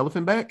trying to get his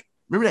elephant back?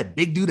 Remember that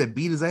big dude that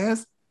beat his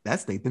ass?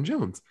 That's Nathan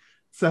Jones.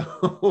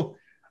 So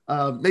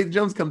Nathan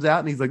Jones comes out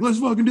and he's like, let's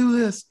fucking do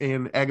this.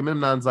 And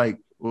Agamemnon's like,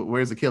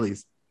 where's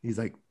Achilles? He's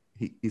like,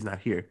 he's not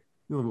here.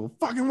 We'll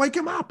fucking wake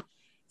him up.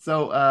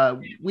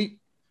 So we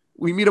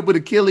meet up with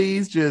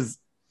Achilles, just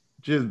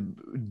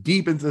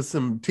deep into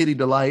some titty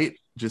delight,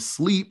 just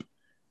sleep.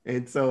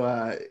 And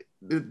so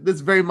this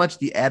is very much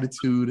the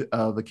attitude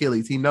of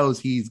Achilles. He knows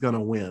he's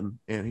gonna win,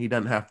 and he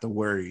doesn't have to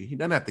worry. He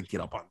doesn't have to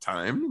get up on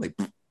time. Like,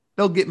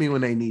 they'll get me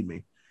when they need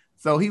me.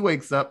 So he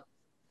wakes up,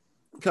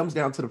 comes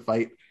down to the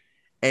fight,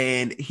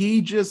 and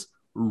he just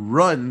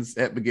runs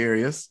at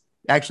Megareus,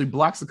 actually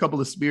blocks a couple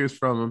of spears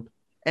from him,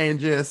 and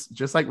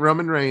just like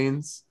Roman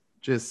Reigns,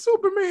 just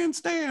Superman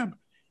stab,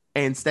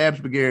 and stabs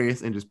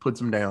Megareus and just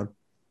puts him down.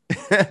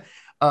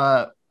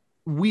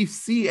 We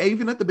see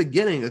even at the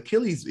beginning,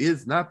 Achilles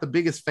is not the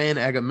biggest fan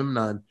of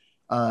Agamemnon.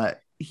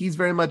 He's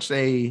very much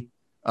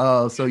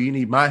so you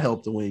need my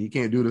help to win. You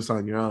can't do this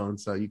on your own.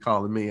 So you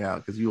calling me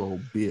out because you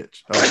old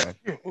bitch.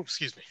 Okay. Oh,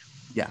 excuse me.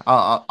 Yeah,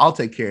 I'll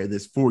take care of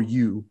this for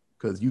you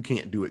because you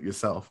can't do it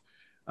yourself.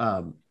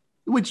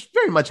 Which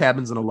very much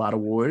happens in a lot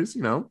of wars.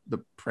 You know, the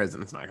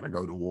president's not going to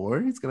go to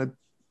war. He's going to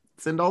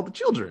send all the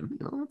children.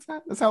 You know,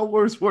 that's how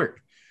wars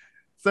work.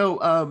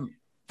 So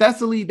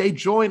Thessaly, they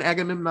join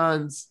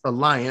Agamemnon's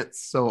alliance.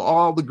 So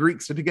all the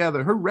Greeks are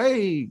together.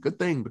 Hooray! Good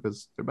thing,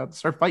 because they're about to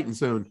start fighting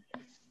soon.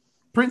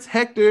 Prince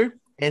Hector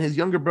and his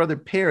younger brother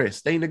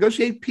Paris, they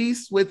negotiate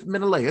peace with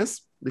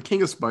Menelaus, the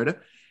king of Sparta.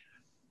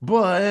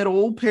 But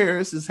old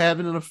Paris is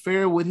having an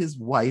affair with his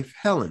wife,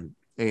 Helen.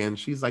 And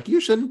she's like,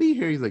 you shouldn't be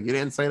here. He's like, you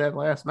didn't say that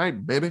last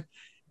night, baby.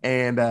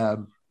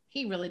 And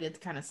he really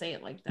did kind of say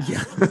it like that.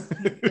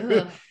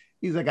 Yeah.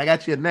 He's like, I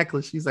got you a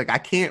necklace. She's like, I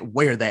can't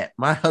wear that.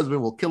 My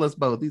husband will kill us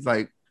both. He's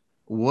like,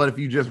 what if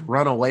you just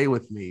run away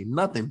with me?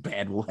 Nothing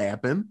bad will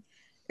happen.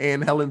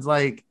 And Helen's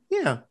like,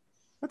 yeah,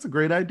 that's a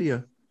great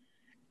idea.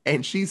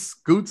 And she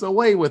scoots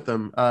away with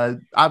him.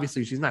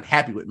 Obviously, she's not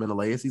happy with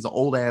Menelaus. He's an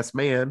old ass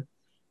man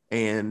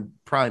and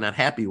probably not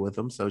happy with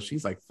him. So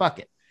she's like, fuck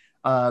it.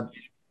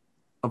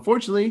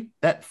 Unfortunately,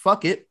 that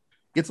fuck it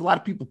gets a lot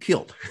of people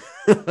killed.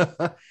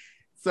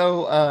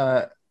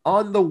 So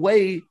on the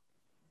way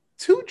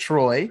to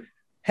Troy,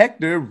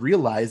 Hector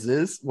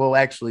realizes, well,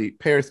 actually,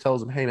 Paris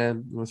tells him, hey,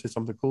 man, you want to say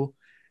something cool?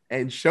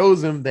 And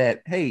shows him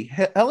that, hey,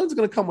 Helen's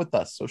going to come with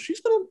us. So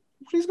she's going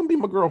to be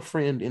my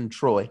girlfriend in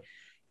Troy.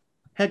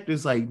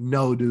 Hector's like,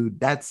 no,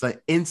 dude, that's an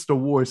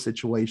insta-war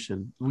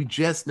situation. We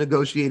just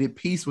negotiated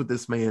peace with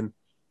this man.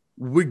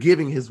 We're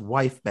giving his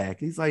wife back.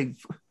 He's like,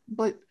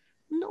 but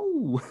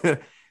no.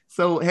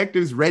 So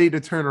Hector's ready to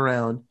turn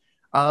around.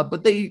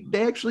 But they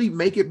actually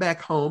make it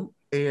back home.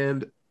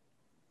 And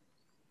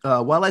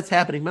while that's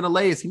happening,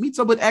 Menelaus, he meets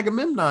up with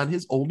Agamemnon,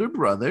 his older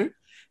brother.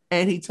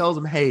 And he tells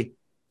him, hey,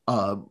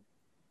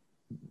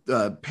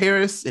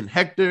 Paris and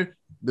Hector,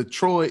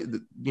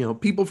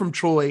 people from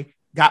Troy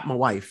got my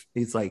wife.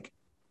 He's like,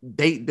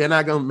 they're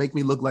not gonna make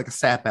me look like a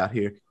sap out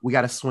here. We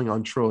got to swing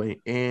on Troy.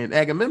 And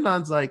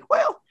Agamemnon's like,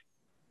 well,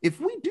 if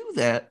we do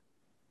that,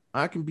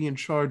 I can be in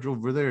charge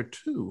over there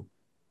too.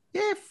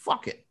 Yeah,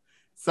 fuck it.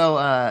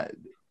 So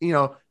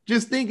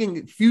just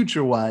thinking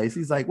future wise,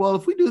 he's like, well,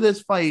 if we do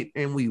this fight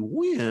and we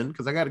win,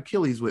 because I got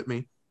Achilles with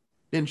me,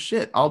 then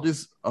shit, I'll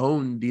just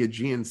own the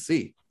Aegean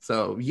Sea.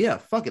 So yeah,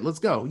 fuck it, let's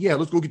go. Yeah,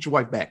 let's go get your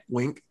wife back.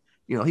 Wink.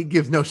 He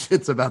gives no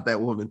shits about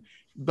that woman,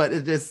 but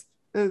it just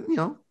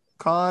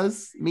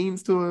cause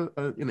means to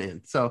an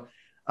end. So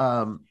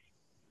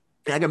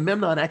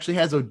Agamemnon actually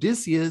has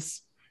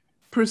Odysseus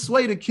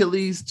persuade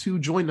Achilles to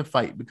join the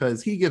fight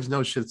because he gives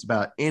no shits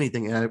about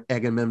anything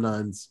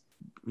Agamemnon's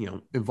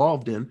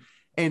involved in.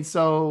 And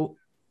so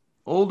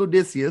old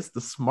Odysseus,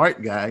 the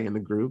smart guy in the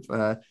group,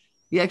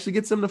 he actually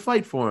gets him to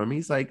fight for him.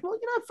 He's like, well,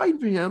 you're not fighting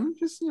for him,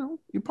 just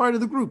you're part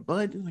of the group,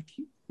 bud. Like,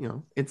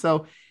 and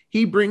so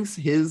he brings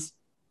his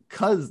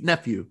cousin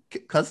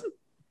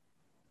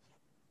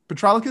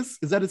Patroclus,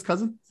 is that his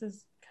cousin? It's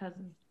his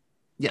cousin.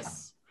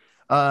 Yes.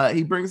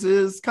 He brings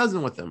his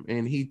cousin with him,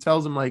 and he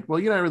tells him, like, well,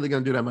 you're not really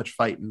going to do that much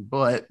fighting,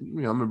 but I'm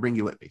going to bring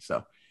you with me.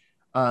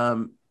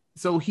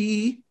 So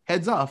he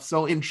heads off.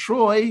 So in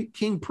Troy,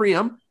 King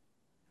Priam,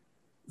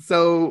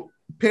 so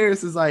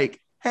Paris is like,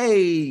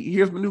 hey,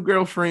 here's my new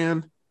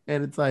girlfriend.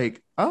 And it's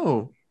like,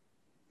 oh,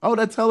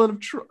 that's Helen of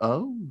Troy.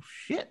 Oh,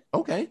 shit.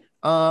 Okay.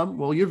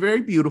 Well, you're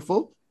very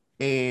beautiful.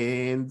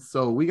 And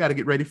so we got to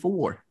get ready for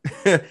war.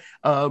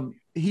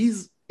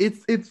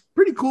 It's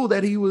pretty cool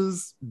that he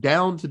was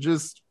down to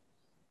just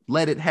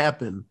let it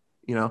happen.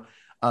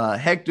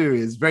 Hector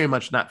is very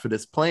much not for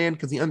this plan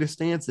because he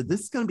understands that this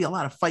is going to be a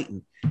lot of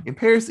fighting. And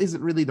Paris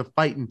isn't really the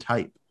fighting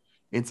type.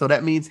 And so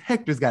that means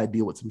Hector's got to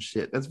deal with some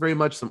shit. That's very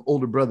much some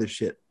older brother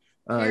shit.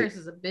 Paris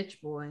is a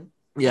bitch boy.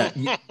 Yeah.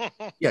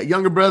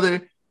 Younger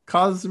brother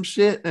causes some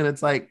shit and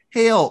it's like,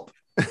 help.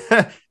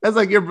 That's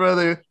like your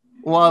brother,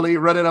 Wally,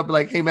 running up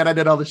like, hey, man, I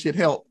did all the shit,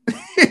 help.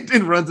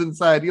 And runs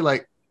inside. You're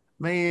like,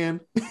 man.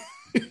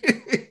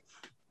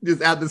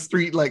 Just out the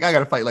street, like, I got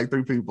to fight like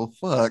 3 people.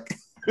 Fuck.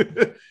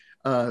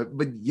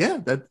 But yeah,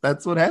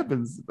 that's what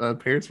happens.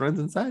 Paris runs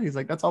inside. He's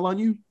like, that's all on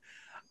you.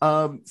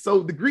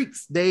 So the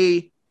Greeks,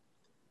 they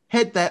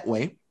head that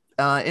way,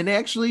 and they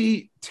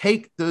actually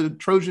take the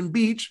Trojan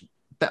beach,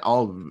 that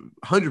all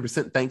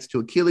 100% thanks to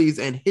Achilles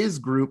and his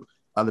group,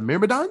 the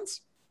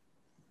Myrmidons.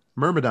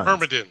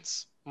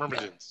 Myrmidons.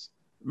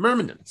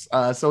 Myrmidons.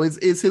 So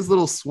it's his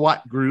little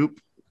SWAT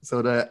group.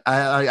 So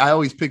I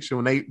always picture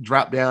when they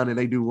drop down and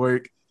they do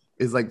work,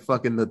 is like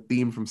fucking the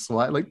theme from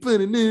SWAT, like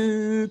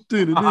and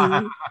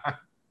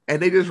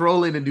they just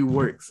roll in and do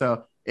work.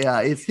 So yeah,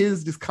 it's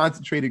his just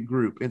concentrated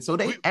group, and so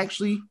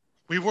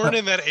we weren't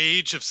in that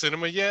age of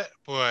cinema yet,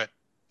 but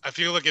I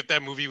feel like if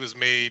that movie was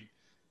made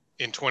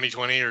in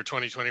 2020 or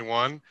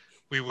 2021,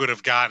 we would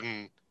have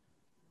gotten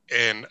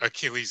an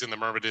Achilles and the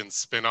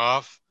Myrmidons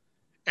spinoff.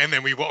 And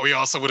then we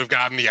also would have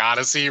gotten the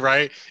Odyssey,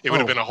 right? It would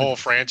have been a whole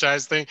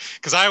franchise thing.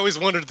 Because I always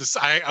wondered this.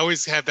 I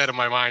always had that in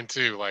my mind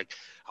too. Like,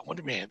 I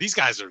wonder, man, these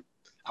guys are.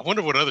 I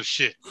wonder what other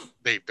shit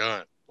they've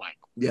done. Like,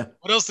 yeah,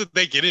 what else did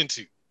they get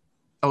into?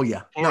 Oh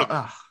yeah,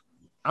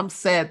 I'm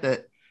sad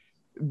that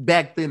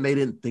back then they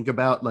didn't think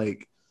about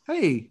like,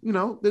 hey,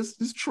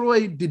 this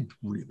Troy did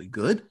really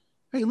good.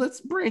 Hey,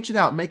 let's branch it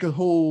out, make a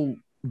whole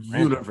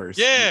universe.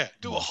 Yeah,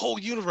 do a whole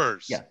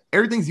universe. Yeah,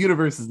 everything's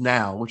universes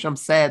now, which I'm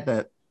sad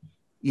that.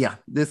 Yeah,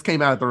 this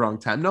came out at the wrong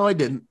time. No, I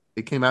didn't.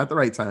 It came out at the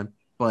right time,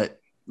 but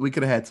we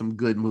could have had some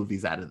good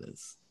movies out of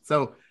this.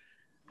 So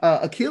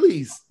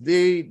Achilles,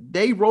 they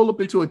roll up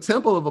into a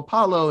temple of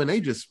Apollo and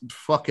they just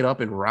fuck it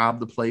up and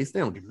rob the place. They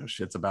don't give no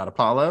shits about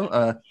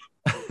Apollo.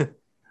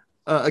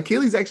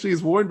 Achilles actually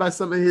is warned by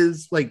some of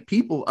his like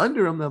people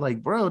under him. They're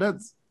like, bro,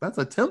 that's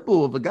a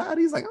temple of a god.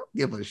 He's like, I don't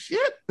give a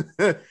shit.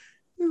 He's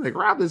like,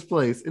 rob this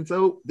place. And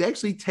so they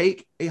actually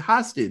take a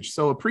hostage.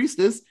 So a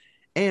priestess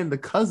and the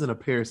cousin of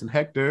Paris and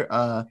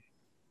Hector,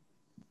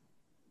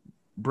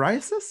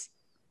 Briasus?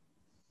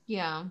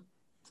 Yeah,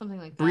 something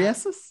like that.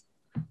 Briasus?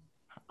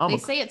 They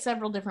say it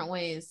several different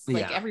ways.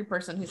 Like every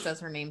person who says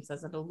her name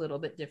says it a little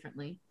bit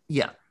differently.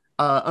 Yeah.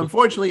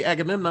 Unfortunately,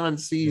 Agamemnon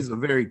sees a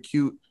very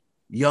cute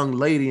young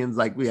lady and is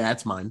like, yeah,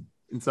 that's mine.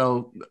 And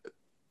so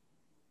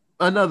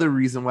another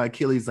reason why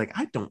Achilles is like,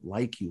 I don't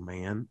like you,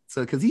 man.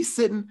 So because he's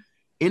sitting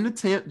in the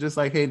tent, just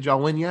like, hey, did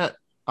y'all win yet?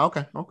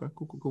 Okay,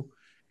 cool.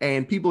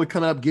 And people are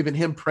coming up giving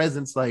him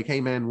presents like,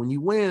 hey, man, when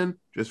you win,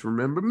 just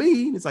remember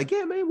me. And it's like,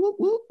 yeah, man,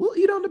 we'll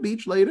eat on the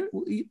beach later.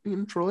 We'll eat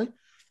in Troy.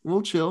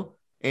 We'll chill.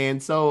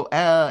 And so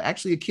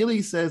actually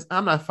Achilles says,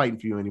 I'm not fighting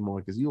for you anymore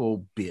because you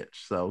old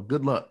bitch. So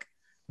good luck.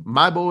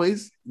 My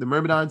boys, the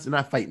Myrmidons, are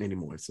not fighting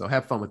anymore. So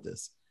have fun with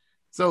this.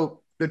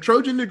 So the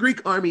Trojan and the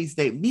Greek armies,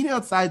 they meet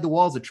outside the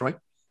walls of Troy.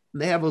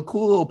 And they have a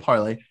cool little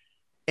parlay.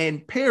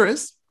 And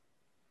Paris,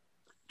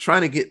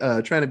 trying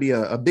to be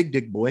a big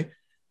dick boy,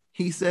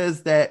 he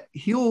says that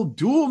he'll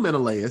duel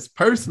Menelaus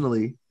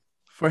personally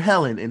for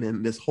Helen, and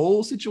then this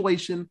whole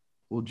situation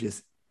will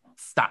just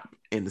stop,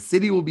 and the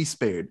city will be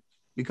spared.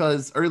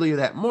 Because earlier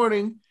that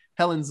morning,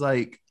 Helen's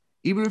like,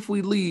 even if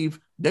we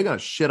leave, they're going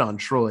to shit on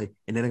Troy,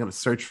 and then they're going to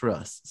search for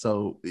us.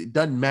 So it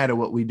doesn't matter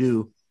what we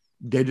do.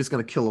 They're just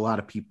going to kill a lot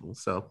of people.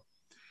 So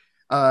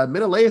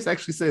Menelaus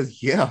actually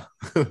says, yeah,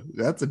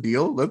 that's a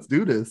deal. Let's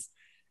do this.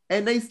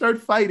 And they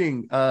start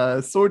fighting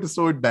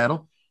sword-to-sword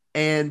battle.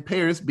 And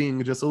Paris,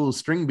 being just a little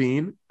string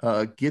bean,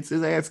 gets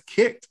his ass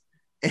kicked.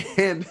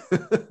 And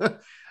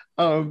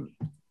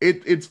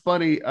it's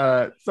funny.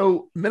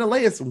 So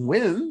Menelaus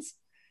wins,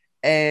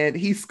 and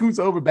he scoots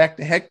over back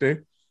to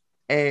Hector.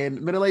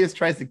 And Menelaus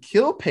tries to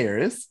kill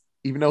Paris,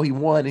 even though he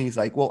won. And he's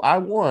like, well, I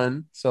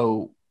won,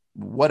 so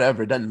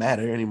whatever, it doesn't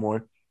matter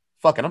anymore.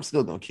 Fuck it, I'm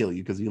still going to kill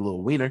you because you're a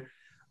little wiener.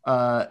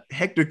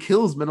 Hector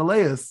kills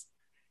Menelaus,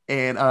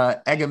 and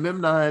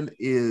Agamemnon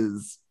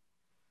is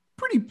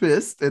pretty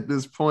pissed at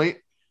this point.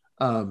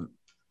 And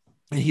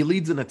he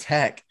leads an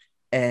attack,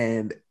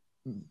 and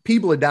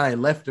people are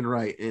dying left and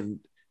right. And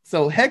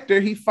so Hector,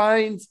 he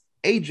finds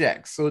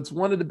Ajax. So it's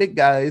one of the big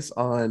guys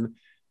on,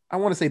 I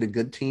want to say the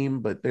good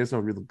team, but there's no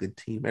real good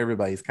team.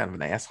 Everybody's kind of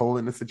an asshole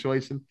in the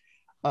situation.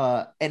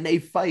 And they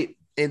fight.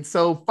 And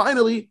so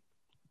finally,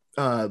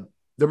 the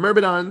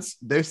Myrmidons,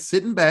 they're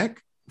sitting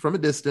back from a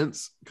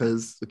distance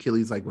because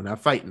Achilles like, we're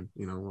not fighting.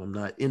 I'm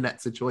not in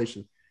that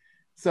situation.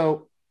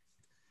 So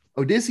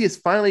Odysseus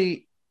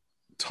finally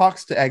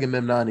talks to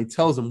Agamemnon. He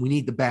tells him we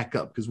need to back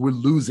up because we're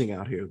losing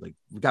out here. Like,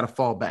 we got to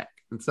fall back.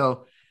 And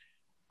so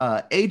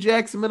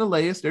Ajax and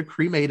Menelaus, they're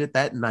cremated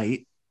that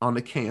night on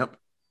the camp.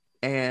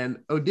 And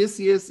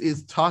Odysseus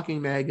is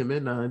talking to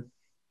Agamemnon,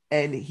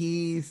 and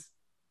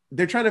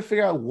they're trying to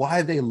figure out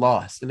why they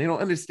lost. And they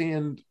don't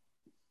understand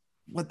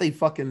what they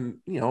fucking,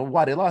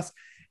 why they lost.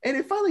 And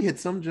it finally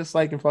hits him, just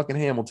like in fucking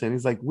Hamilton.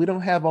 He's like, we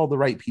don't have all the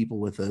right people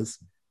with us.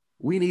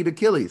 We need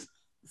Achilles.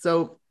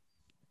 So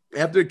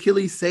after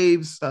Achilles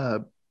saves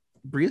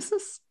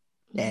Briasus,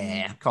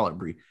 call it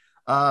Bree,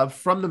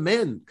 from the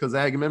men, because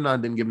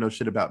Agamemnon didn't give no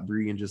shit about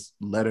Bree and just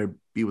let her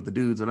be with the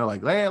dudes. And they're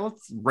like, hey,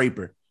 let's rape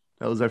her.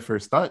 That was their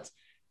first thoughts.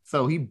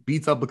 So he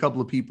beats up a couple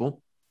of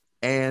people,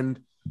 and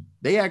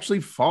they actually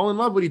fall in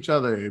love with each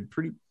other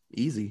pretty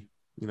easy.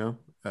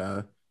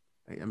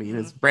 I mean,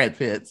 it's Brad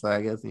Pitt, so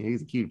I guess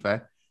he's a cute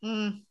guy.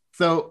 Mm.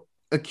 So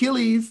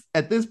Achilles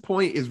at this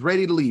point is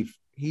ready to leave.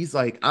 He's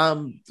like,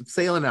 I'm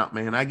sailing out,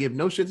 man. I give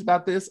no shits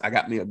about this. I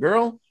got me a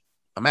girl.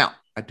 I'm out.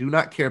 I do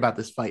not care about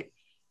this fight.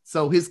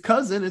 So his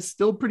cousin is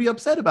still pretty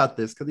upset about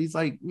this because he's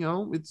like,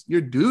 it's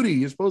your duty.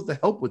 You're supposed to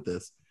help with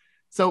this.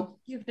 So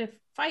You have to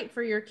fight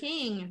for your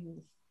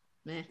king.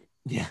 Meh.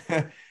 yeah.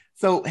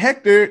 So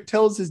Hector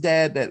tells his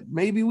dad that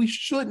maybe we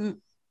shouldn't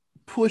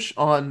push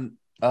on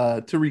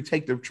to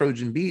retake the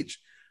Trojan beach.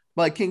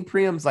 But King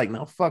Priam's like,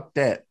 no, fuck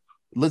that.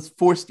 Let's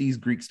force these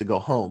Greeks to go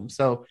home.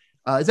 So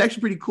it's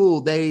actually pretty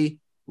cool. They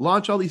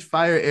launch all these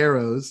fire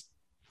arrows,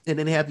 and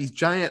then they have these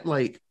giant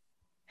like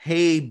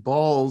hay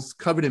balls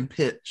covered in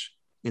pitch.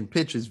 And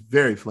pitch is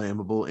very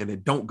flammable, and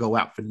it don't go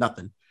out for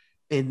nothing.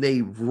 And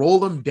they roll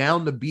them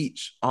down the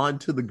beach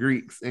onto the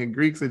Greeks, and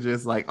Greeks are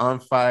just like on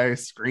fire,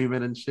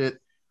 screaming and shit.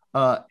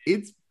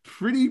 It's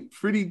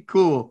pretty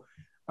cool.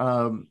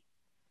 And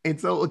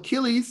so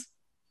Achilles,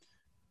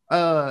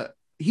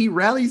 he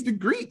rallies the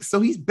Greeks, so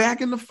he's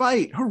back in the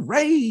fight.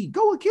 Hooray,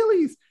 go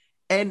Achilles!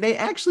 And they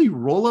actually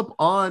roll up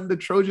on the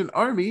Trojan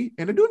army,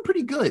 and they're doing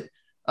pretty good.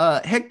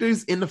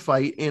 Hector's in the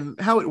fight,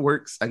 and how it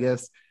works, I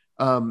guess,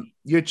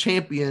 your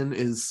champion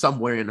is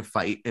somewhere in the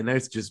fight, and they're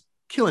just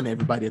killing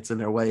everybody that's in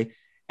their way.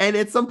 And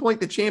at some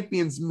point, the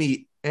champions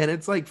meet, and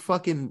it's like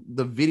fucking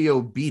the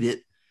video Beat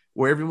It,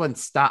 where everyone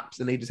stops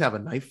and they just have a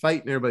knife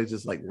fight, and everybody's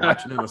just like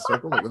watching in a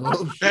circle. Like,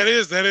 oh,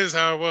 shit. That is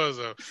how it was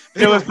though.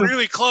 They were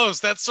really close.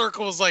 That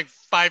circle was like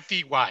 5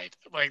 feet wide.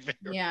 Like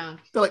Yeah.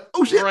 They're like,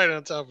 oh shit, right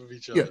on top of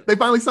each other. yeah, they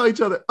finally saw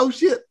each other. Oh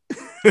shit.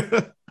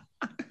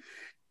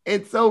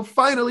 And so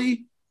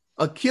finally,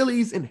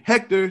 Achilles and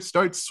Hector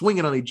start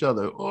swinging on each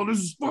other. Oh, this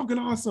is fucking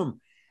awesome.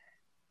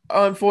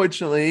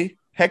 Unfortunately,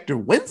 Hector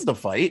wins the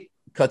fight,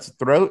 cuts his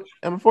throat,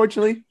 and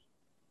unfortunately,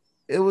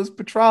 it was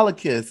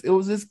Patroclus. It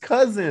was his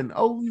cousin.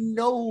 Oh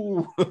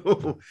no.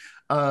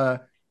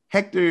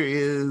 Hector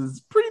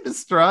is pretty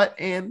distraught,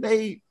 and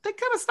they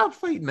kind of stop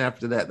fighting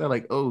after that. They're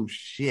like, oh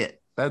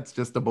shit, that's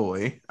just a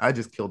boy. I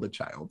just killed a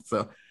child.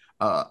 So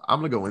I'm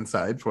gonna go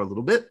inside for a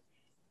little bit.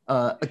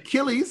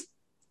 Achilles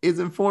is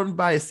informed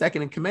by his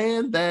second in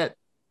command that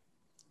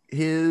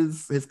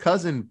his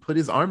cousin put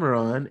his armor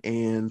on,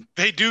 and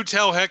They do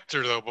tell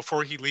Hector though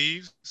before he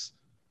leaves.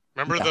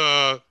 Remember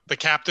the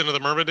captain of the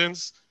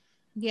Myrmidons?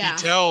 Yeah.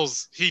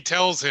 He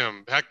tells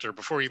him, Hector,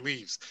 before he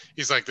leaves.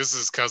 He's like, this is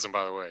his cousin,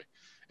 by the way.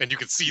 And you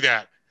can see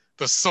that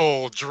the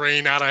soul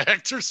drain out of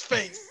Hector's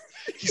face.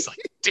 He's like,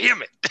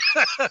 damn it.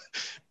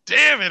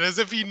 Damn it, as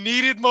if he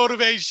needed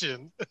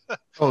motivation.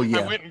 oh yeah,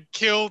 I went and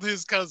killed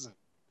his cousin.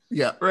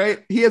 yeah,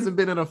 right. He hasn't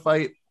been in a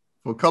fight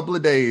for a couple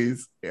of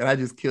days, and I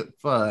just killed.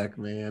 Fuck,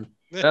 man.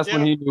 That's Yeah.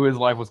 when he knew his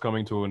life was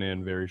coming to an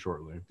end very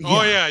shortly.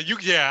 Oh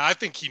yeah, I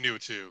think he knew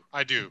too.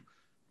 I do.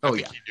 I Oh,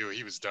 think yeah. he knew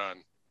he was done.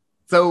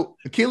 So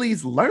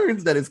Achilles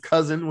learns that his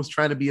cousin was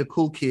trying to be a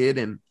cool kid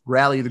and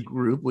rally the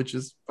group, which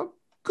is a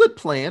good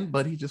plan,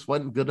 but he just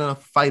wasn't good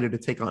enough fighter to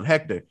take on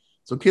Hector.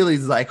 So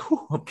Achilles is like,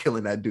 I'm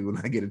killing that dude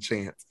when I get a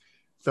chance.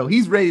 So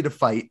he's ready to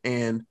fight.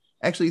 And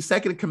actually,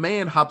 second in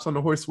command hops on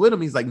the horse with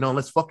him. He's like, no,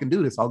 let's fucking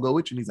do this. I'll go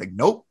with you. And he's like,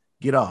 nope,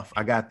 get off.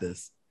 I got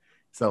this.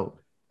 So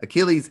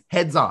Achilles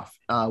heads off.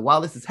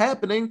 While this is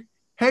happening,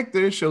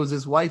 Hector shows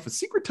his wife a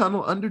secret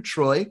tunnel under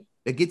Troy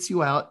that gets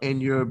you out, and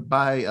you're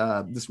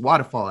by this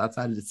waterfall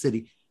outside of the city.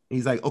 And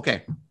he's like,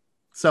 okay,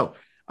 so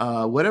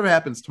whatever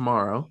happens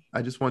tomorrow,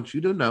 I just want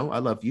you to know I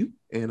love you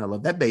and I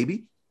love that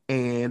baby.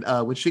 And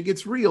when shit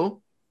gets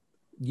real,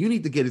 you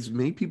need to get as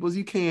many people as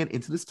you can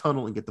into this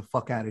tunnel and get the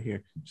fuck out of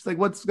here. She's like,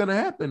 what's going to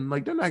happen?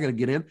 Like, they're not going to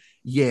get in.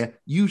 Yeah,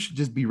 you should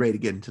just be ready to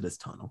get into this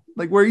tunnel.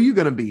 Like, where are you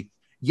going to be?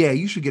 Yeah,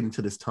 you should get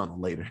into this tunnel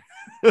later.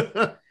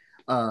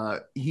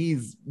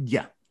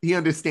 He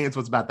understands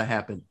what's about to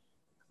happen.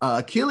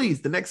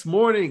 Achilles, the next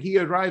morning, he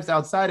arrives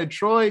outside of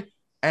Troy,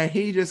 and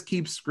he just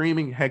keeps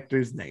screaming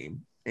Hector's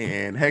name.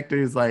 And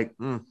Hector is like,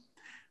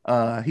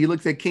 he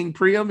looks at King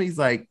Priam. He's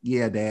like,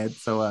 yeah, Dad.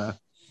 So,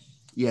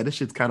 yeah, this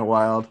shit's kind of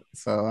wild.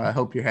 So I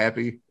hope you're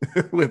happy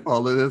with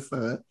all of this.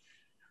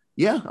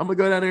 Yeah, I'm gonna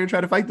go down there and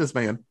try to fight this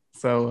man.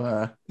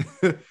 So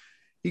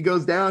he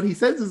goes down. He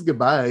says his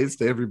goodbyes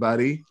to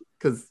everybody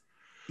because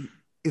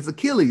it's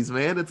Achilles,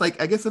 man. It's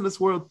like, I guess in this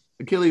world,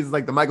 Achilles is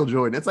like the Michael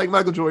Jordan. It's like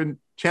Michael Jordan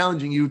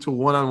challenging you to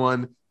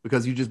one-on-one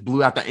because you just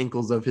blew out the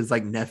ankles of his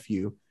like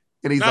nephew.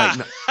 And he's like,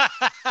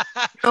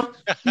 no.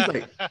 He's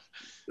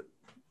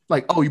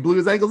like, oh, you blew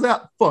his ankles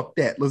out? Fuck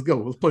that. Let's go.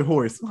 Let's play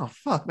horse. Oh,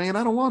 fuck, man.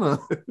 I don't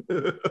want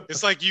to.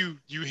 It's like you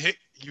hit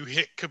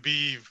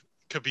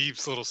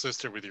Khabib's little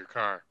sister with your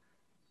car.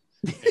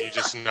 And you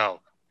just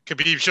know.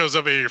 Khabib shows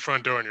up at your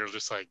front door and you're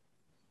just like,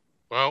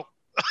 well.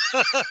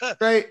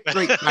 Right.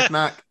 Knock,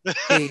 knock.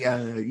 Hey,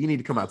 you need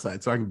to come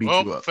outside so I can beat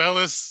you up.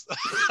 Fellas.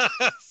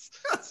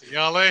 See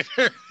y'all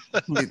later.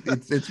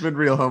 It's been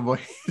real, homeboy.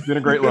 It's been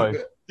a great life.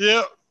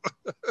 Yep.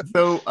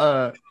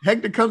 So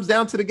Hector comes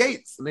down to the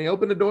gates and they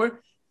open the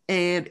door.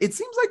 And it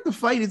seems like the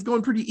fight is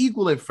going pretty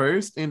equal at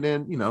first. And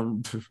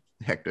then,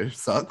 Hector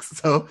sucks.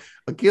 So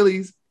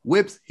Achilles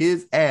whips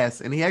his ass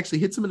and he actually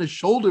hits him in the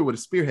shoulder with a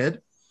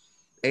spearhead.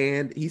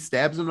 and he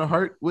stabs him in the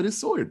heart with his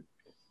sword.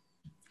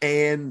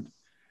 And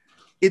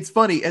it's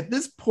funny, at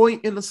this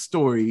point in the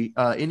story,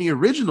 in the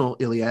original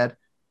Iliad,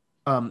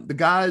 the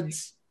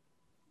gods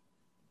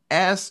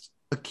asked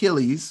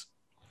Achilles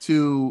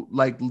to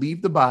like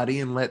leave the body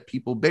and let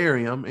people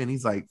bury him, and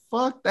he's like,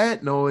 fuck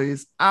that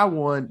noise, I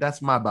won,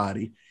 that's my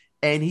body.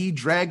 And he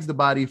drags the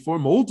body for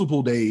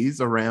multiple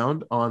days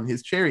around on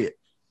his chariot.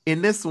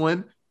 In this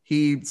one,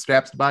 he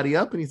straps the body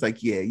up and he's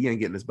like, yeah, you ain't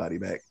getting this body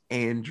back,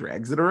 and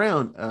drags it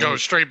around. He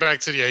goes straight back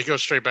to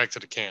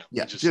the camp.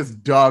 Yeah,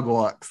 just dog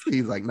walks.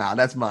 He's like, nah,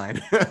 that's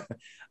mine.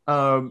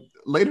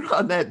 Later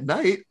on that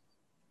night,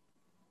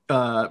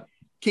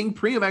 King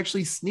Priam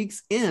actually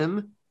sneaks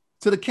in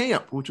to the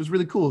camp, which was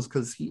really cool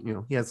because he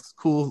has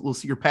cool little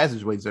secret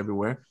passageways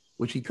everywhere,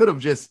 which he could have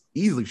just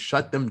easily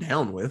shut them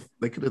down with.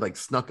 They could have like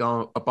snuck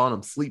up on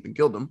him, sleep, and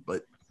killed him,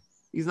 but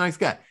he's a nice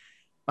guy.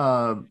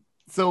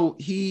 So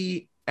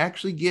he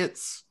actually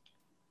gets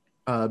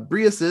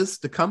Briasus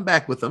to come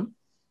back with him,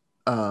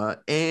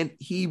 and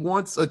he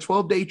wants a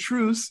 12-day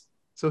truce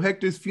so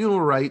Hector's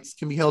funeral rites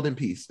can be held in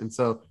peace, and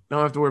so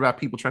don't have to worry about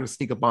people trying to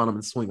sneak up on him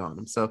and swing on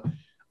him. So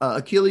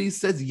Achilles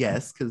says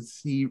yes because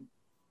he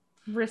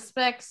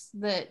respects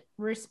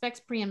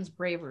Priam's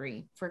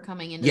bravery for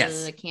coming into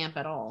the camp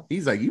at all.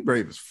 He's like, you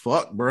brave as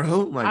fuck, bro.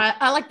 Like,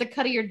 I like the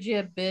cut of your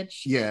jib,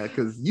 bitch. Yeah,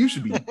 because you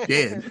should be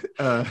dead.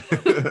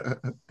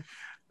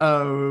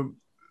 So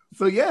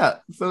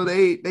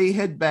they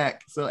head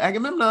back. So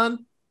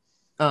Agamemnon,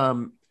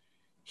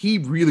 he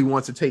really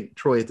wants to take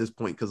Troy at this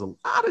point because a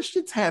lot of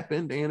shit's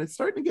happened and it's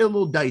starting to get a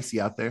little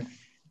dicey out there.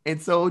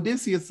 And so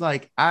Odysseus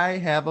like, I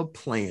have a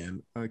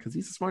plan because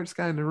he's the smartest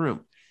guy in the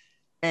room.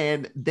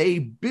 And they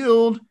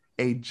build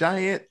a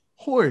giant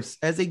horse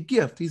as a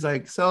gift. He's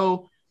like,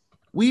 so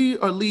we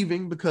are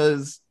leaving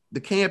because the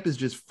camp is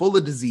just full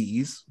of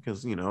disease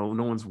because, no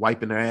one's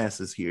wiping their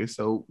asses here.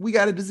 So we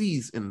got a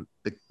disease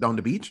on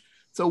the beach.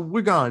 So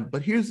we're gone.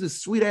 But here's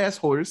this sweet ass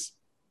horse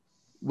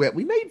that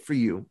we made for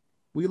you.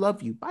 We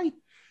love you. Bye.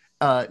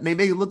 They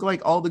make it look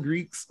like all the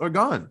Greeks are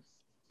gone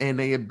and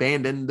they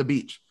abandoned the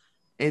beach.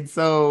 And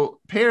so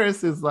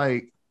Paris is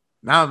like,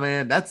 nah,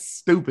 man, that's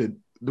stupid.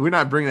 We're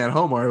not bringing that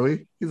home, are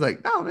we? He's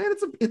like, no, man,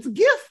 it's a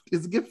gift.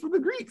 It's a gift from the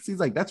Greeks. He's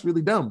like, that's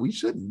really dumb. We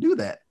shouldn't do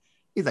that.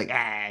 He's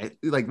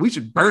like, we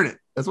should burn it.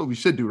 That's what we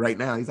should do right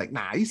now. He's like,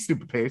 nah, you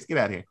stupid Paris, get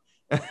out of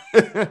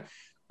here.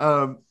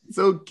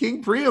 So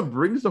King Priam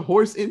brings the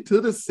horse into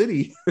the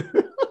city.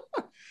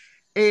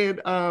 And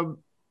oh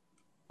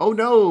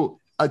no,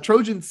 a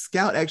Trojan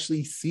scout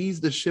actually sees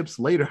the ships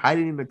later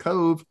hiding in the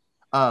cove,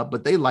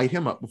 but they light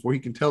him up before he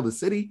can tell the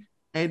city.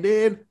 And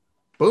then,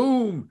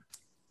 boom,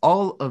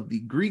 all of the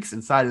Greeks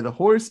inside of the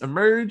horse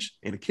emerge,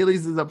 and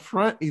Achilles is up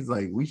front. He's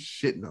like, we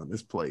shitting on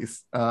this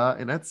place.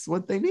 And that's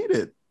what they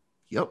needed.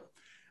 Yep.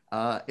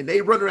 And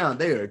they run around.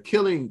 They are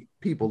killing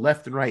people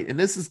left and right. And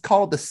this is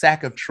called the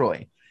Sack of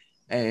Troy.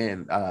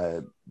 And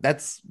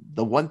that's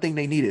the one thing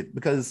they needed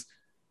because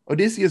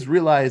Odysseus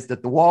realized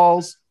that the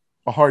walls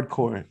are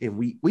hardcore and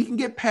we can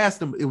get past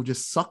them. It would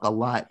just suck a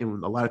lot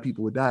and a lot of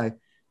people would die.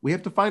 We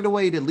have to find a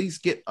way to at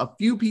least get a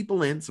few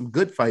people in, some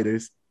good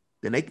fighters,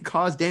 then they can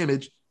cause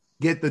damage,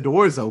 get the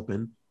doors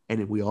open,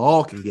 and then we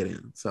all can get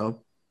in.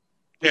 So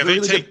yeah,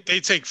 they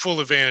take full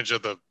advantage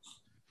of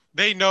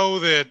they know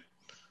that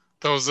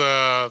those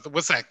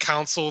what's that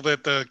council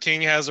that the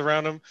king has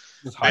around him?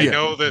 They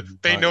know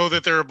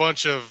that they're a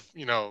bunch of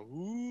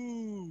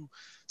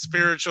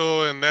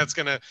spiritual, and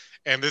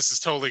this is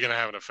totally gonna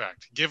have an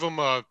effect. Give them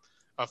a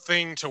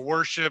thing to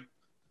worship,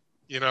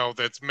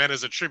 that's meant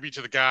as a tribute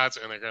to the gods,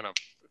 and they're gonna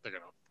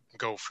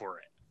go for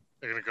it.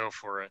 They're gonna go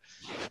for it.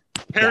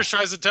 Paris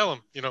tries to tell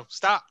him,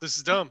 stop. This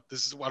is dumb.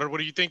 This is what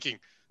are you thinking?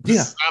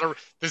 This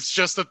is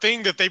just a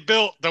thing that they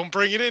built. Don't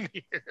bring it in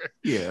here.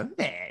 Yeah.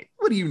 Hey,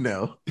 what do you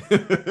know?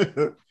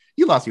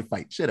 You lost your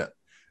fight. Shut up.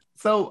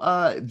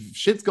 So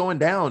shit's going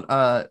down.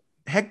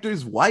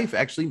 Hector's wife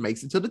actually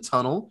makes it to the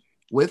tunnel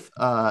with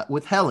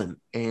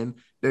Helen, and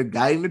they're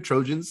guiding the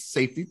Trojans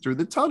safely through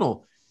the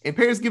tunnel. And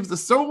Paris gives the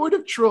sword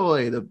of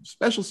Troy, the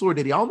special sword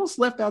that he almost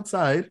left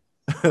outside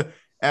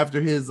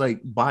after his like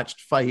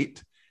botched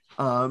fight.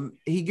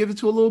 He gives it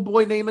to a little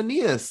boy named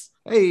Aeneas.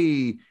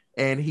 Hey,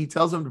 and he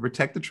tells him to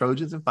protect the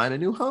Trojans and find a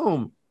new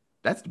home.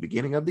 That's the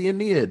beginning of the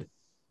Aeneid.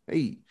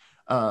 Hey,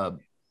 and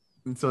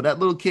so that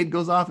little kid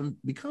goes off and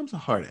becomes a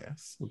hard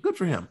ass. Well, good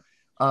for him.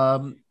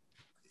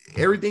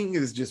 Everything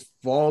is just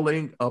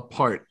falling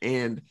apart,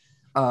 and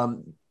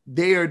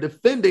they are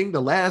defending.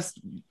 The last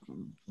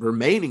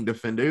remaining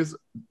defenders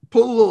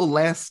pull a little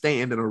last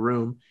stand in a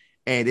room,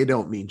 and it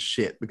don't mean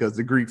shit because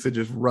the Greeks are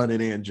just running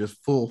in just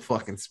full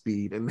fucking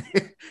speed, and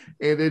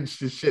it's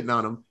just shitting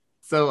on them.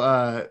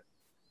 So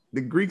the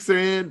Greeks are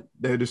in,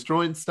 they're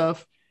destroying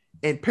stuff,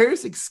 and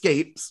Paris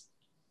escapes.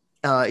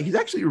 He's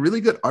actually a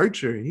really good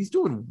archer. He's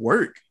doing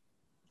work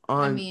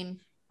on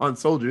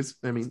soldiers.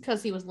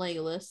 Because he was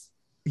Legolas.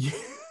 Yeah.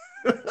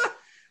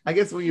 I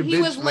guess when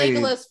he was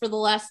Legolas for the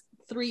last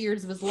 3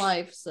 years of his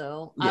life,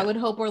 so yeah. I would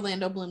hope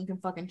Orlando Bloom can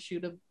fucking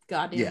shoot a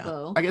goddamn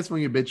bow. I guess when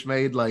you're bitch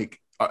made, like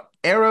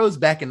arrows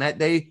back in that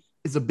day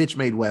is a bitch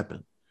made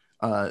weapon.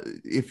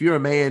 If you're a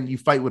man, you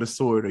fight with a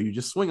sword or you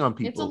just swing on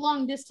people. It's a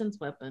long distance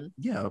weapon.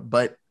 Yeah,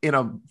 but in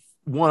a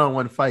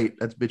one-on-one fight,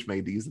 that's bitch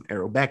made to use an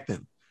arrow back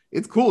then.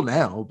 It's cool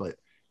now, but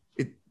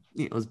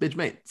it's bitch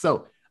made.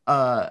 So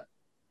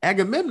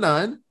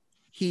Agamemnon,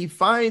 he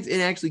finds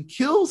and actually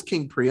kills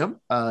King Priam,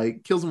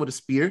 kills him with a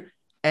spear,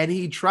 and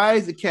he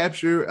tries to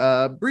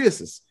capture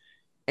Briasus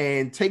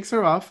and takes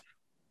her off.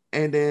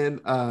 And then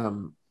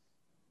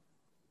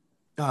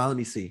let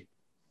me see.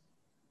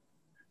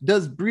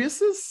 Does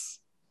Briasus?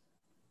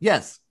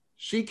 Yes,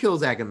 she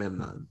kills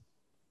Agamemnon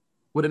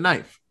with a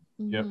knife.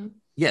 Yep.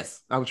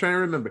 Yes, I was trying to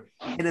remember.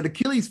 And then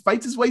Achilles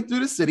fights his way through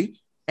the city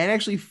and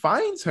actually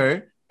finds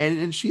her,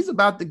 and she's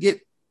about to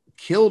get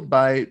killed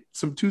by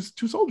two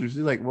soldiers.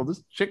 He's like, well,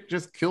 this chick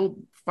just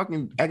killed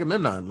fucking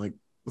Agamemnon. Like,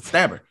 let's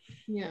stab her.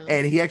 Yeah.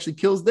 And he actually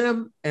kills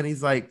them, and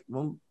he's like,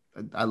 well,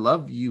 I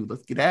love you.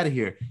 Let's get out of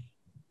here.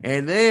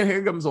 And then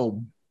here comes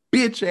old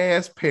bitch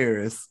ass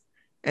Paris,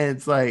 and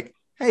it's like,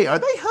 hey, are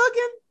they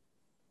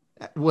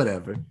hugging?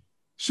 Whatever.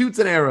 Shoots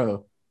an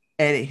arrow,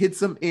 and it hits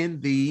him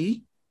in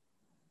the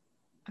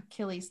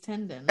Achilles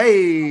tendon.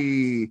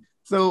 Hey,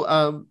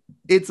 so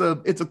it's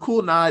a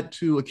cool nod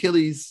to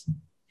Achilles,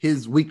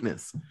 his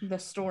weakness, the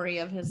story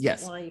of his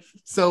life.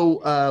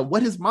 So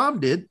what his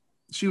mom did,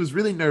 she was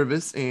really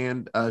nervous,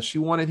 and she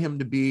wanted him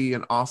to be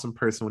an awesome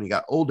person when he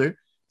got older.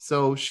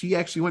 So she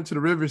actually went to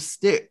the river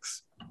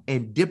Styx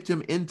and dipped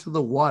him into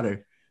the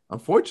water.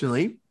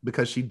 Unfortunately,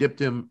 because she dipped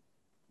him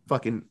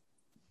fucking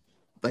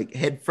like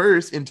head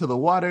first into the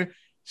water,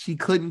 she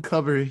couldn't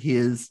cover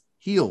his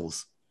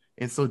heels.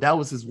 And so that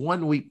was his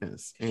one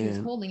weakness. She was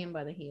holding him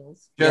by the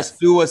heels.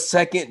 Just do a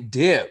second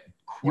dip.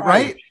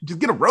 Right? Just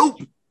get a rope.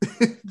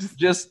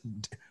 just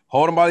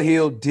hold him by the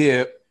heel,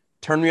 dip,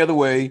 turn the other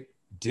way,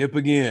 dip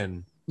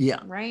again. Yeah.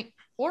 Right?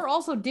 Or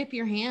also dip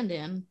your hand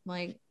in.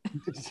 Like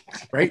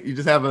right? You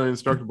just have an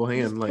indestructible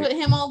hand. Like put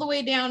him all the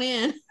way down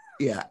in.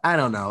 Yeah, I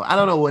don't know. I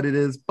don't know what it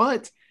is,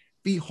 but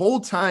the whole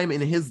time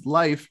in his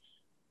life,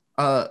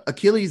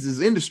 Achilles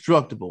is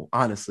indestructible,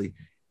 honestly.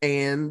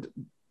 And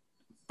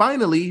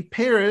finally,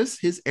 Paris,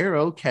 his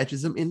arrow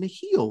catches him in the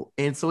heel.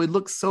 And so it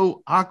looks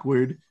so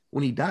awkward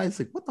when he dies.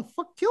 Like, what the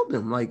fuck killed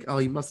him? Like,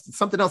 oh,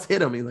 something else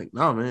hit him. He's like,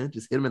 no, man,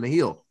 just hit him in the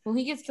heel. Well,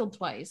 he gets killed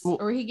twice,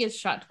 or he gets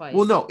shot twice.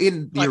 Well, no, I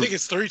think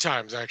it's 3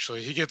 times,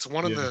 actually. He gets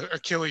one in the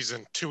Achilles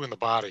and 2 in the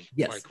body.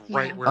 Yes. Like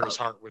right where his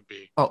heart would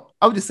be. Oh,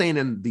 I was just saying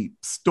in the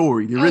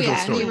story, the original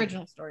story. In the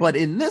original story. But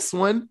in this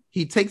one,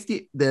 he takes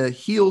the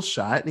heel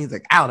shot and he's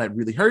like, ow, that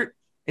really hurt.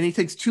 And he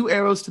takes 2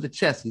 arrows to the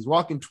chest. He's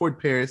walking toward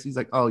Paris. He's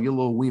like, oh, you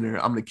little wiener.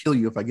 I'm going to kill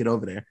you if I get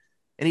over there.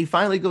 And he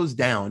finally goes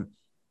down.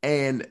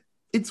 And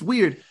it's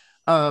weird.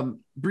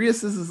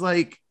 Briasus is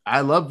like,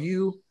 I love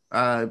you,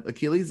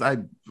 Achilles. I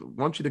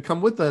want you to come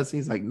with us. And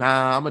he's like,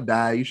 nah, I'm going to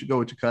die. You should go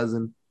with your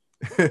cousin.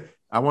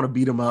 I want to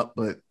beat him up,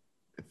 but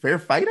fair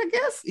fight, I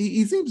guess.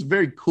 He seems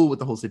very cool with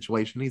the whole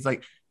situation. He's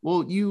like,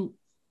 well, you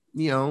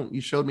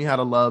showed me how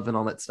to love and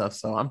all that stuff.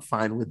 So I'm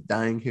fine with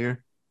dying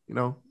here.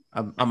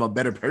 I'm a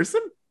better person.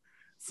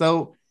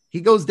 So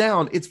he goes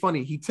down. It's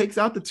funny. He takes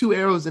out the 2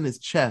 arrows in his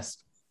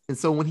chest. And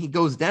so when he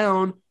goes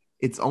down,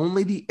 it's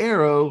only the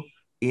arrow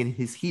in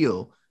his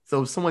heel.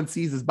 So if someone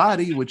sees his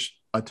body, which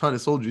a ton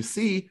of soldiers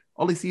see,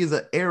 all they see is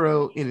an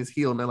arrow in his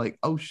heel. And they're like,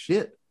 oh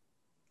shit.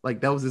 Like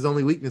that was his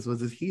only weakness,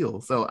 was his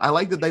heel. So I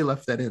like that they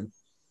left that in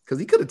because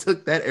he could have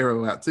took that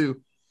arrow out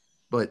too.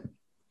 But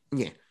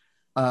yeah.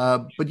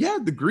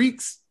 The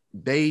Greeks,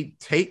 they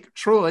take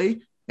Troy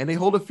and they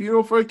hold a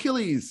funeral for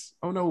Achilles.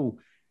 Oh no.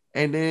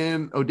 And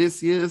then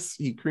Odysseus,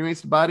 he cremates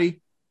the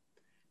body,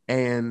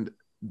 and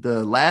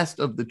the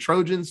last of the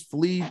Trojans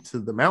flee to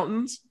the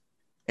mountains.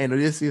 And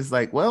Odysseus is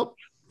like, well,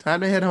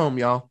 time to head home,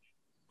 y'all.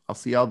 I'll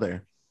see y'all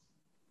there.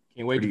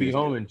 Can't wait to be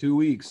home in 2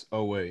 weeks.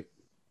 Oh, wait.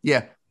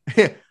 Yeah.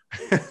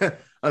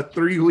 A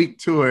 3-week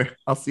tour.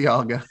 I'll see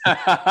y'all guys.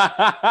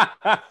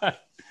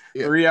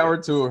 3-hour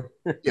tour.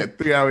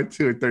 3-hour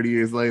tour 30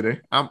 years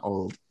later. I'm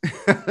old.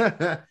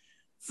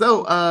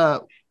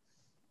 So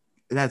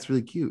that's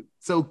really cute.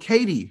 So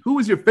Katie, who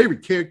was your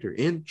favorite character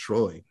in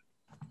Troy?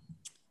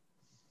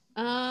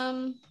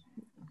 I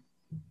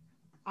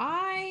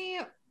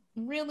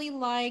really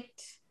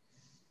liked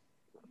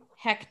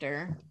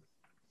Hector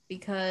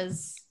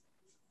because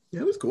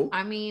it was cool.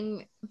 I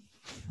mean,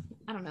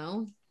 I don't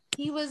know.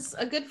 He was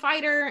a good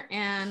fighter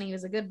and he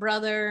was a good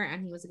brother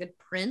and he was a good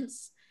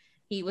prince.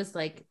 He was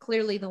like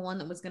clearly the one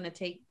that was going to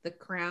take the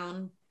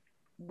crown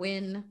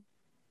when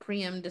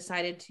Priam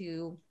decided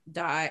to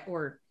die,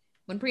 or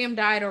when Priam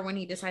died, or when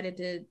he decided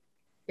to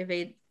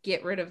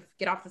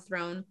get off the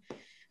throne.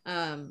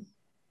 And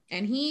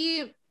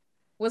he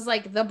was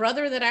like the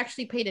brother that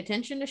actually paid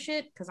attention to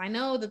shit, because I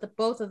know that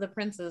both of the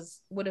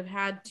princes would have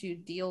had to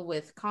deal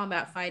with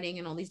combat fighting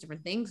and all these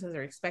different things because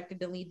they're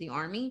expected to lead the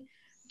army,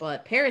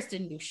 but Paris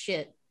didn't do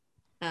shit.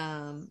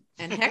 And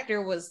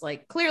Hector was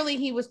like, clearly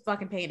he was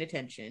fucking paying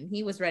attention.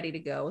 He was ready to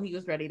go. He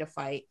was ready to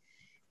fight.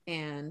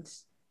 And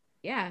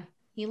yeah,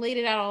 he laid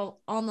it out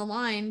all on the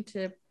line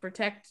to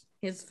protect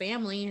his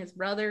family, his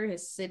brother,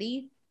 his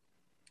city.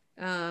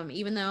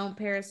 Even though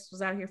Paris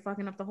was out here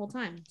fucking up the whole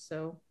time.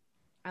 So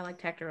I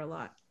liked Hector a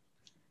lot.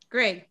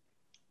 Greg.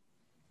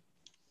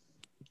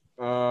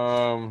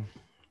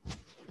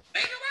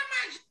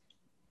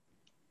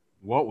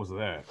 What was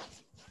that?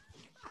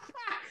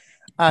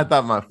 I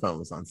thought my phone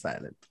was on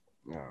silent.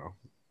 No.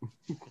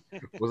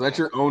 Was that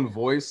your own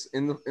voice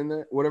in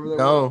that whatever that was?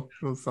 No,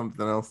 it was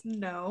something else.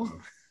 No.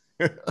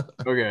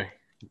 Okay.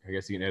 I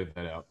guess you can edit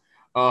that out.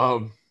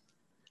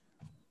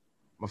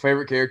 My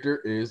favorite character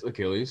is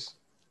Achilles.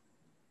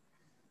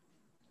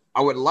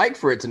 I would like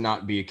for it to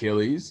not be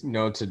Achilles,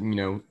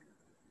 to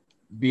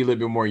be a little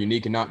bit more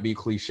unique and not be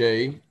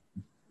cliche.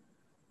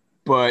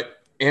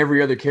 But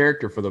every other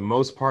character, for the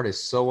most part,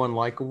 is so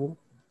unlikable.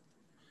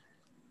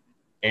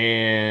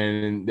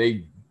 And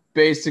they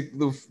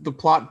basically, the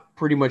plot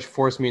pretty much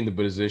forced me in the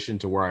position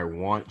to where I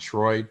want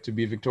Troy to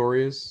be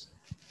victorious.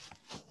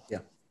 Yeah.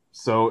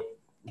 So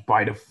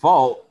by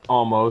default,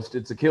 almost,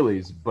 it's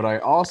Achilles. But I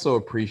also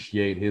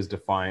appreciate his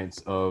defiance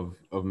of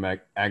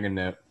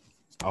Agamemnon.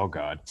 Oh,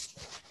 God.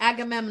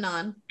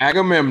 Agamemnon.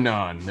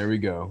 Agamemnon. There we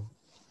go.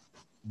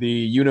 The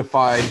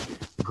unified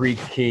Greek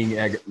king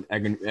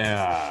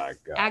Agamemnon.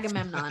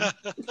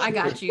 I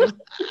got you.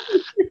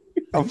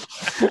 I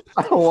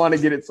don't want to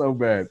get it so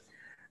bad.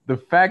 The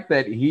fact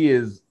that he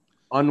is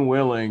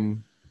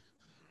unwilling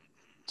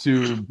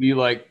to be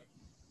like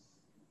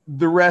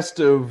the rest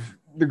of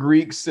the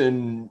Greeks,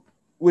 and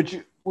which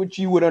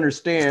you would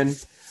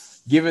understand,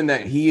 given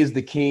that he is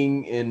the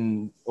king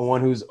and the one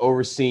who's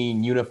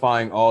overseeing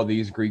unifying all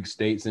these Greek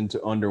states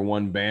into under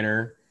one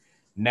banner.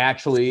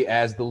 Naturally,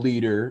 as the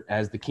leader,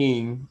 as the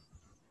king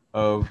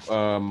of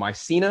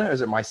Mycena,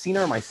 is it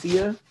Mycena or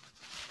Mycia?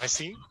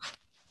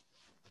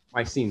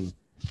 Mycene.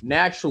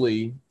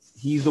 Naturally,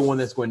 he's the one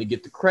that's going to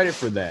get the credit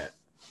for that.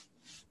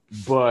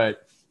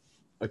 But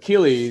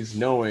Achilles,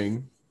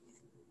 knowing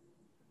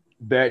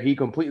that he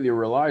completely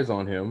relies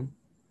on him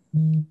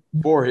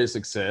for his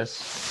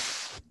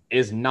success,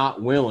 is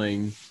not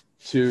willing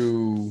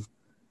to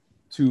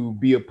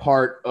be a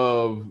part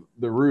of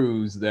the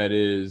ruse that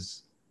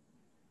is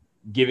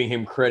giving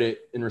him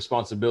credit and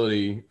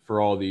responsibility for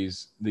all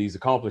these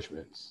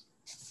accomplishments.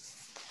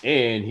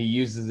 And he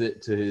uses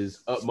it to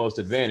his utmost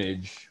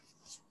advantage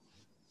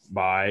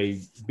by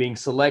being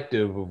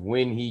selective of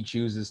when he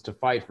chooses to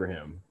fight for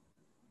him,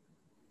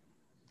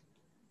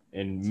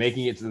 and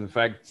making it to the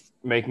fact,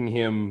 making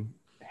him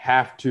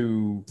have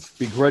to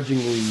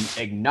begrudgingly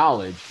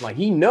acknowledge, like,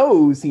 he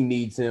knows he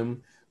needs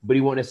him, but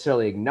he won't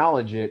necessarily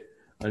acknowledge it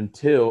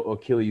until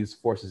Achilles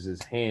forces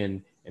his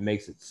hand and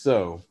makes it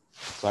so.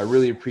 So I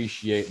really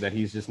appreciate that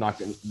he's just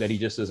not that he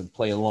just doesn't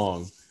play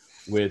along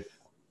with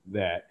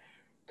that.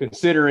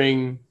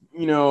 Considering,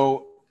 in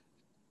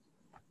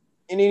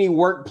any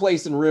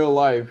workplace in real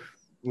life,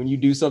 when you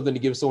do something to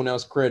give someone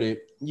else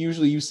credit,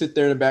 usually you sit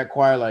there in the back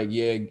quiet, like,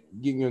 yeah,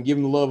 give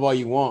him the love all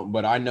you want,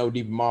 but I know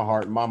deep in my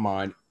heart, in my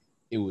mind,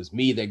 it was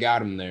me that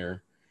got him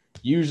there.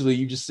 Usually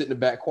you just sit in the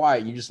back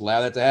quiet, you just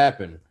allow that to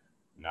happen.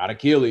 Not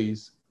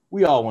Achilles.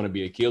 We all want to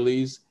be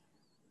Achilles,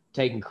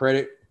 taking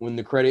credit when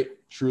the credit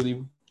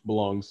truly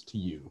belongs to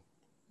you.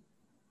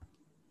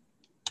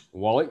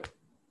 Wally?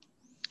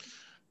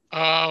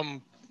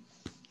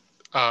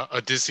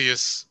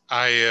 Odysseus.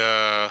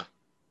 I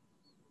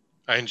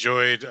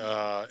enjoyed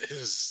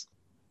his.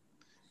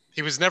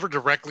 He was never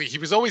directly. He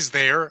was always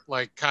there,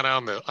 like kind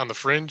of on the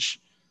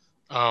fringe,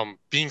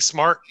 being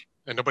smart,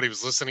 and nobody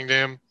was listening to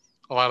him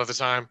a lot of the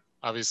time.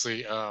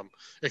 Obviously,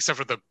 except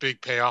for the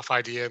big payoff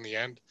idea in the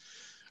end.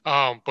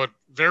 But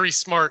very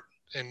smart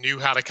and knew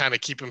how to kind of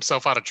keep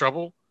himself out of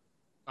trouble.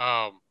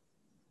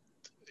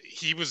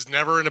 He was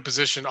never in a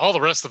position. All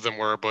the rest of them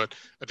were, but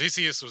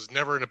Odysseus was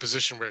never in a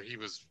position where he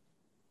was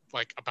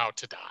like about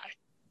to die.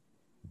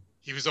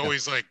 He was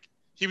always like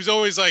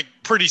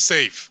pretty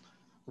safe.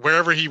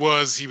 Wherever he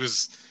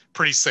was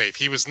pretty safe.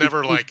 He was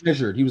never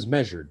measured. He was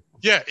measured.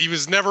 Yeah, he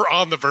was never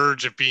on the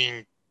verge of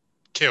being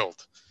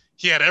killed.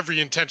 He had every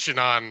intention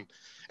on,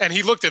 and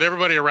he looked at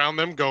everybody around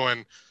them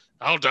going,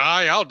 I'll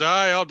die.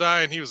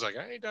 And he was like,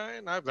 I ain't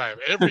dying. I have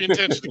every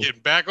intention to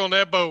get back on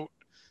that boat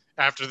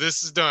after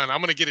this is done. I'm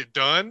going to get it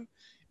done,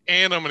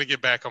 and I'm going to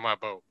get back on my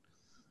boat.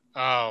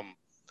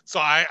 So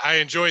I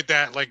enjoyed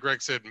that. Like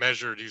Greg said,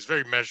 measured. He was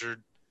very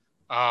measured,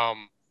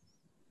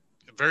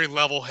 very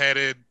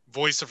level-headed,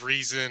 voice of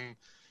reason.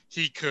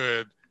 He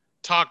could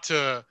talk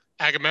to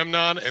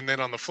Agamemnon, and then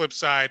on the flip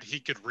side, he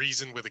could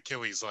reason with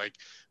Achilles. Like,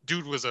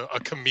 dude was a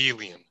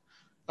chameleon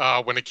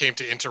when it came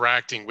to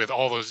interacting with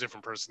all those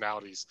different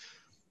personalities.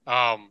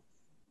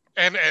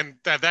 And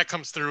that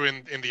comes through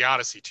in the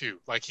Odyssey too.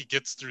 Like, he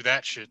gets through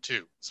that shit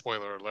too.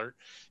 Spoiler alert.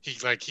 He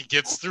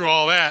gets through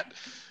all that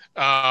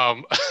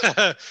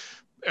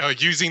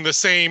using the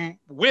same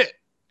wit.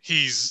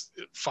 He's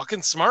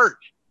fucking smart,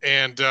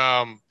 and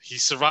he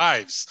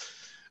survives.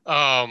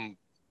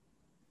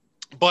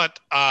 But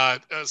a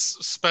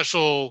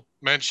special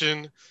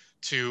mention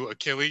to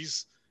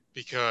Achilles,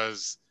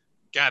 because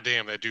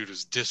goddamn, that dude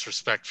was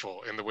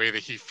disrespectful in the way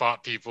that he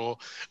fought people.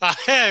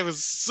 It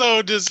was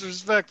so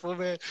disrespectful,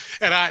 man.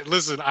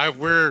 And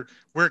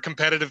we're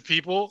competitive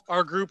people.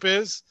 Our group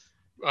is.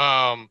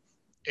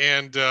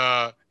 and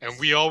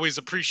we always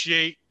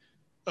appreciate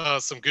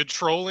some good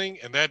trolling,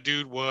 and that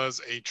dude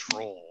was a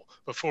troll.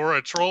 Before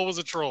a troll was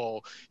a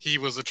troll, he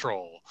was a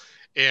troll.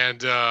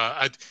 And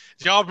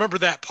y'all remember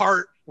that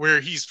part where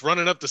he's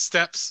running up the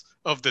steps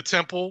of the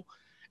temple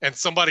and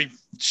somebody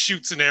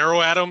shoots an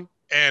arrow at him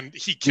and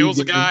he kills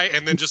a guy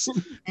and then just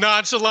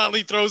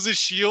nonchalantly throws his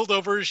shield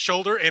over his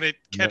shoulder and it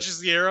catches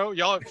the arrow?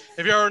 Y'all,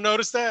 have you ever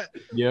noticed that?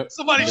 Yep.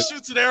 Somebody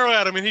shoots an arrow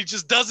at him and he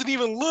just doesn't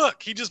even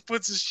look. He just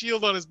puts his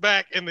shield on his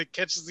back and then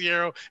catches the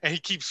arrow and he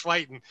keeps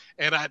fighting.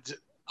 And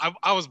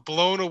I was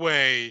blown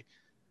away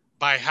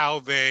by how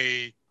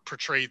they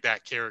portrayed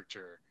that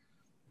character.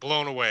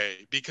 Blown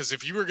away, because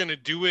if you were going to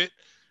do it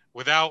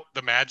without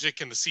the magic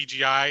and the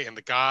CGI and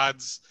the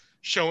gods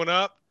showing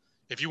up,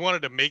 if you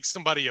wanted to make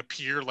somebody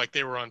appear like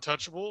they were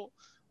untouchable,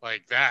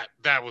 like that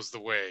was the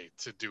way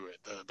to do it.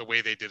 The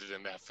way they did it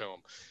in that film,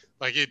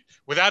 like it,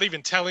 without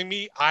even telling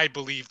me, I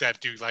believe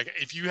that dude. Like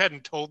if you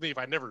hadn't told me, if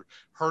I never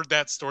heard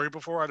that story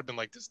before, I'd have been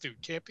like, this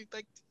dude can't be,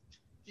 like,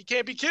 he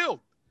can't be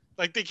killed.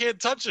 Like they can't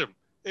touch him.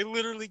 They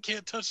literally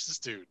can't touch this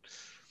dude.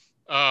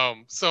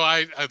 So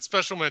I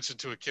special mention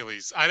to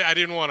Achilles. I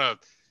didn't want to.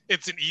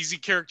 It's an easy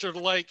character to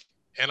like,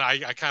 and I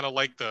kind of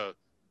like the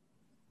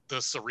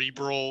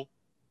cerebral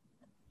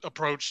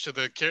approach to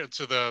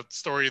the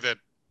story that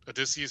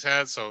Odysseus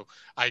had. So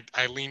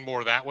I lean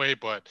more that way,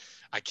 but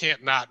I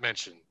can't not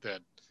mention that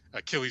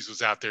Achilles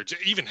was out there.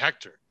 Even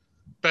Hector,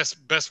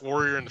 best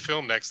warrior in the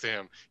film, next to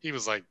him, he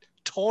was like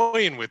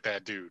toying with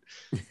that dude.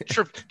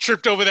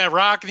 Tripped over that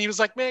rock, and he was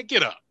like, "Man,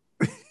 get up."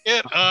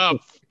 Get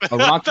up. A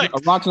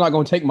rock's not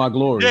going to take my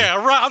glory. Yeah,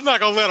 I'm not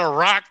going to let a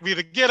rock be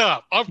the get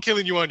up. I'm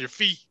killing you on your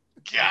feet.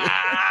 God.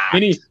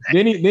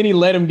 Then he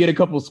let him get a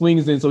couple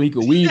swings in so he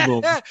could weave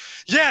them.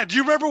 Yeah. Do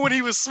you remember when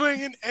he was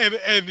swinging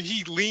and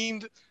he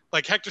leaned,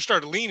 like Hector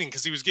started leaning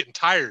because he was getting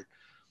tired,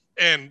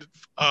 and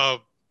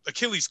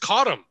Achilles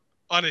caught him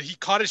on it. He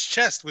caught his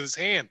chest with his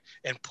hand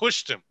and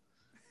pushed him.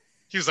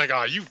 He was like,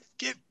 "Oh, you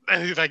get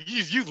like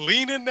you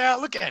leaning now?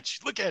 Look at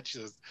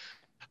you."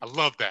 I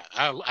love that.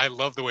 I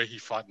love the way he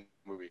fought in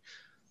the movie.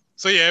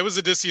 So yeah, it was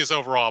Odysseus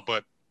overall,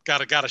 but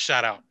gotta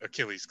shout out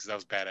Achilles because that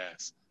was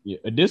badass. Yeah,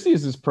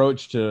 Odysseus'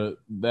 approach to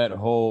that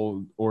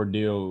whole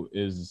ordeal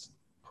is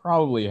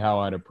probably how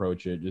I'd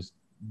approach it. Just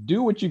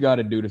do what you got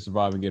to do to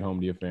survive and get home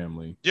to your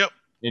family. Yep.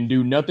 And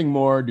do nothing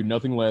more, do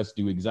nothing less.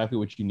 Do exactly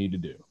what you need to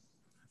do.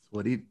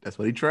 That's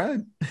what he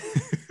tried.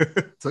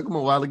 Took him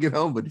a while to get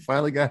home, but he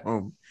finally got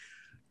home.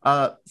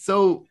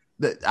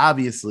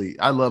 Obviously,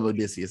 I love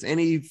Odysseus.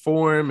 Any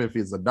form, if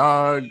he's a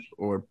dog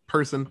or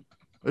person,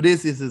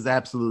 Odysseus is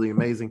absolutely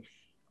amazing.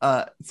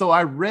 So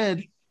I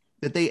read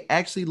that they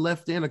actually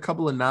left in a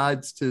couple of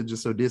nods to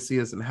just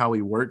Odysseus and how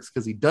he works,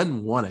 because he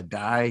doesn't want to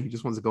die. He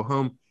just wants to go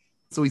home.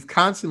 So he's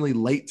constantly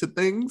late to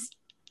things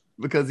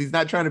because he's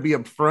not trying to be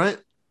up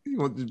front. He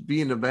wants to be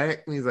in the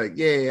back. And he's like,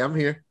 yeah, I'm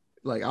here.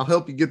 Like, I'll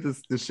help you get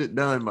this shit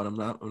done, but I'm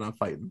not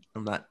fighting.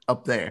 I'm not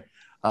up there.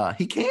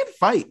 He can't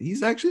fight.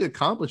 He's actually an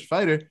accomplished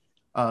fighter.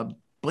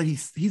 But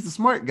he's a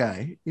smart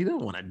guy. He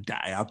don't want to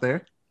die out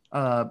there.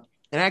 And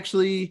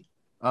actually,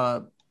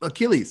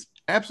 Achilles,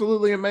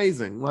 absolutely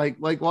amazing.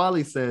 Like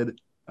Wally said,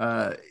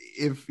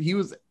 if he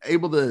was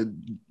able to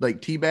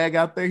like teabag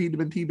out there, he'd have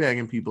been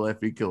teabagging people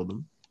after he killed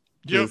them.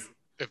 Yep.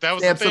 If that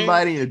was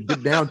somebody and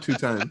dip down 2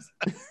 times,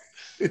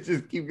 it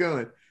just keep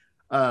going.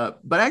 But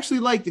I actually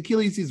liked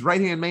Achilles, his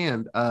right hand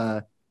man,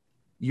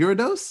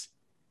 Eurydos.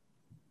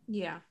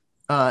 Yeah.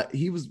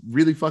 He was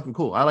really fucking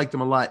cool. I liked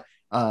him a lot.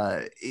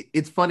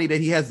 It's funny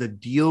that he has a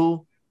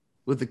deal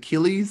with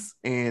Achilles,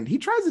 and he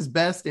tries his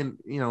best. And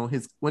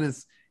when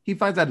he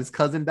finds out his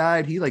cousin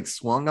died, he like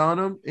swung on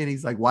him, and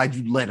he's like, "Why'd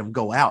you let him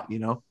go out?"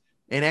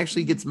 And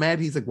actually gets mad.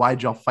 He's like,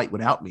 "Why'd y'all fight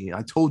without me?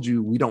 I told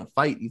you we don't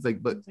fight." He's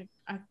like, "But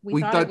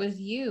we thought it was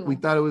you. We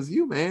thought it was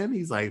you, man."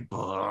 He's like,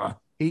 "Bah."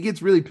 He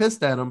gets really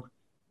pissed at him,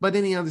 but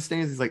then he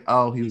understands. He's like,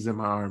 "Oh, he was in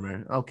my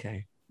armor.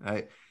 Okay, all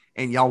right."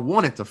 And y'all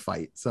wanted to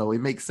fight, so it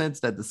makes sense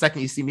that the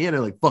second you see me in,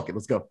 they're like, "Fuck it,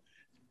 let's go."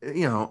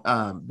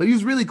 But he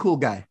was a really cool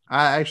guy.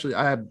 I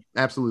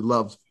absolutely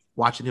loved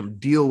watching him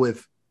deal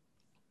with,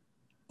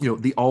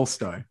 the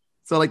all-star.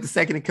 So like the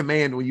second in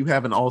command, when you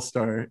have an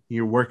all-star,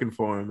 you're working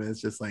for him.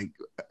 It's just like,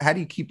 how do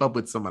you keep up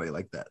with somebody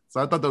like that?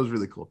 So I thought that was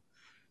really cool.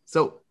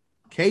 So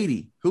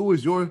Katie, who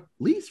was your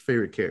least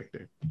favorite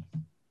character?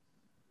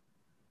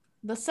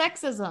 The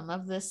sexism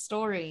of this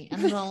story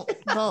and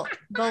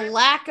the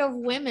lack of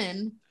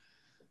women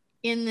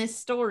in this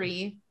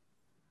story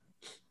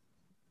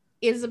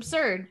is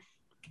absurd.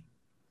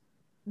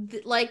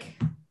 Like,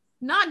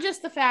 not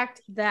just the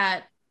fact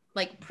that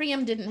like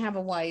Priam didn't have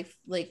a wife,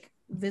 like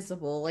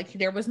visible, like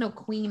there was no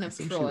queen of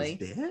Troy.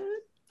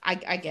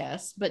 I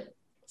guess, but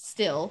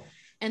still.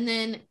 And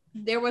then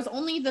there was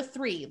only the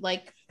 3,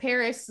 like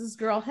Paris's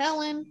girl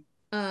Helen,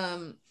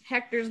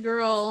 Hector's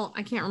girl,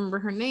 I can't remember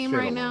her name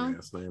right now,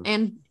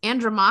 and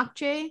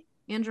Andromache,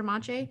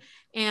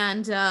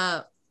 and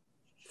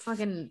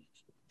fucking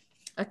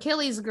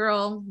Achilles'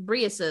 girl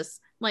Briseis.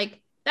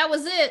 Like, that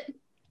was it.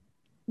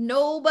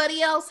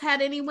 Nobody else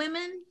had any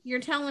women.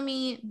 You're telling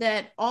me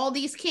that all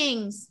these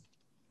kings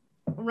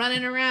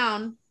running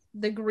around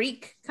the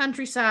Greek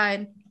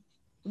countryside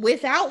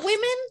without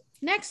women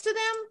next to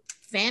them,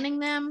 fanning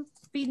them,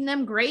 feeding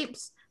them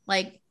grapes,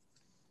 like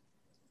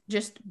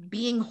just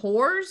being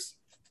whores.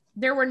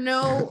 There were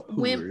no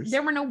women.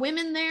 There were no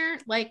women there,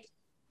 like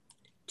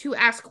to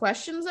ask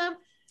questions of.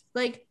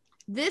 Like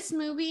this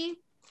movie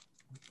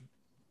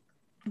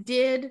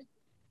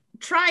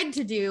tried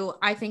to do,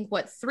 I think,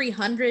 what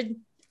 300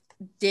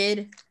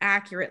 did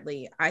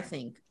accurately. I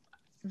think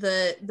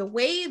the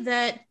way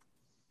that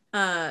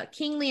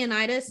King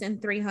Leonidas in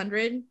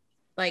 300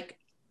 like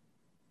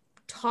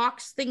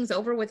talks things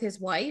over with his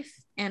wife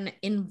and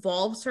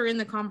involves her in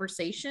the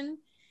conversation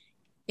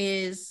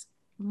is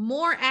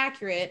more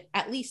accurate,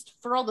 at least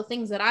for all the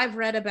things that I've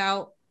read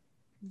about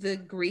the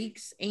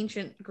Greeks,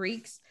 ancient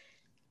Greeks,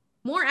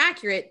 more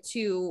accurate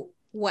to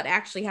what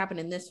actually happened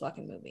in this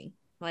fucking movie.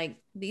 Like,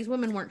 these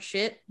women weren't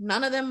shit.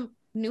 None of them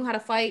knew how to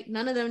fight.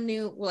 None of them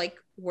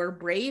were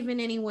brave in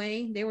any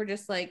way. They were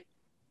just like,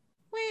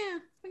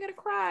 well, I gotta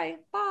cry.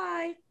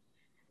 Bye.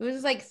 It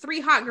was like 3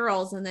 hot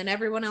girls and then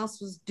everyone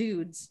else was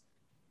dudes.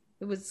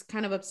 It was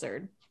kind of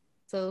absurd.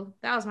 So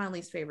that was my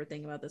least favorite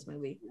thing about this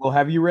movie. Well,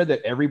 have you read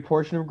that every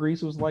portion of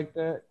Greece was like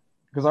that?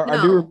 Because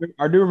No.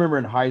 I do remember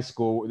in high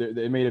school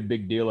they made a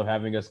big deal of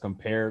having us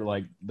compare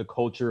like the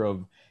culture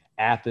of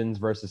Athens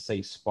versus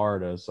say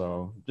Sparta.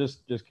 So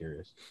just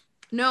curious.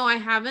 No, I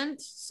haven't.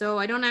 So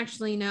I don't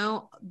actually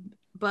know.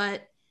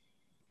 But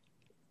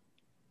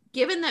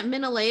given that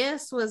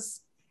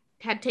Menelaus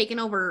had taken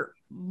over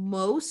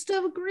most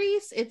of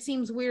Greece, it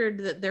seems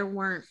weird that there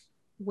weren't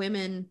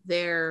women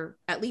there.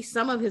 At least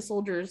some of his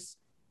soldiers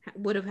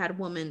would have had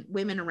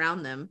women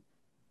around them,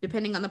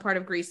 depending on the part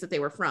of Greece that they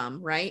were from,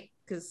 right?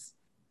 Because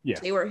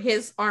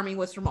his army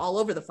was from all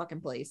over the fucking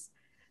place.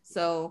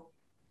 So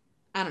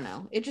I don't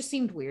know. It just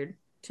seemed weird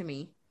to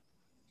me.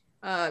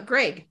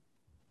 Greg.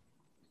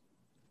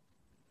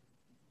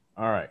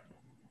 All right.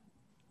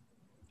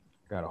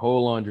 Got a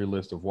whole laundry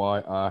list of why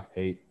I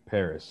hate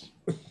Paris.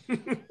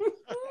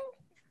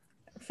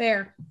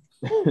 Fair.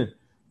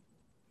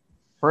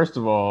 First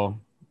of all,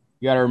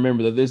 you got to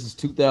remember that this is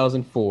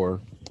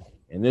 2004,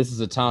 and this is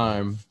a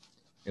time,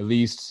 at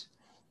least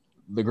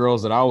the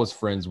girls that I was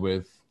friends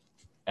with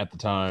at the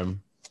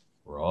time,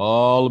 were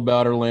all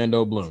about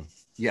Orlando Bloom.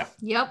 Yeah.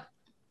 Yep.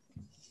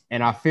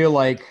 And I feel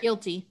like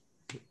guilty.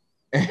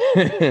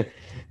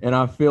 And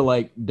I feel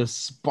like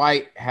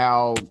despite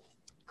how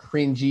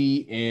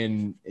cringy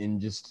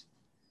and just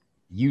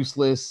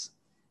useless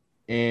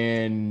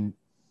and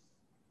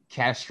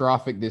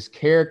catastrophic this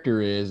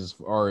character is as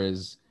far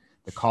as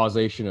the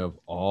causation of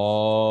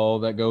all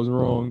that goes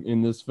wrong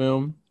in this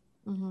film,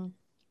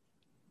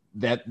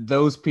 that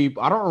those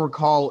people, I don't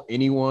recall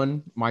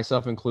anyone,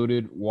 myself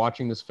included,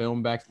 watching this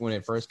film back when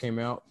it first came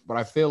out, but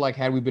I feel like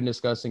had we been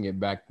discussing it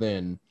back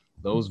then,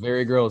 those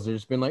very girls have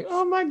just been like,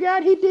 oh my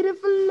God, he did it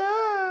for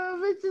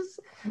love. It's just,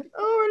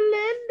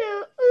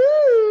 Orlando,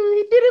 ooh,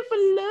 he did it for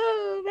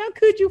love. How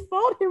could you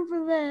fault him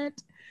for that?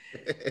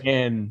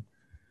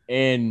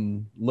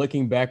 And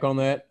looking back on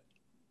that,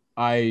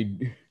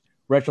 in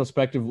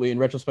retrospect,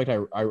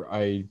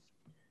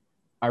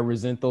 I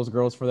resent those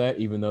girls for that,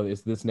 even though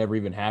this never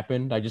even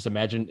happened. I just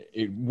imagined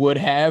it would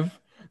have.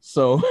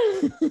 So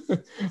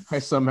I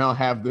somehow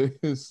have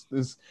this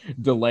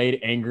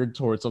delayed anger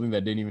towards something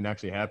that didn't even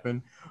actually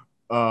happen.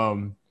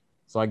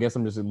 So I guess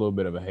I'm just a little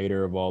bit of a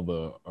hater of all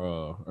the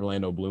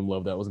Orlando Bloom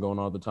love that was going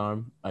on at the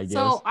time, I guess.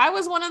 So I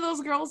was one of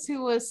those girls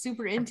who was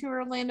super into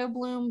Orlando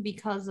Bloom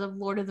because of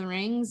Lord of the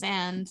Rings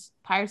and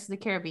Pirates of the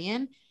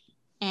Caribbean.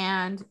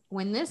 And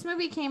when this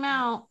movie came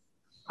out,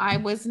 I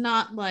was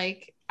not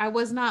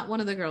one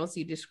of the girls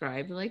you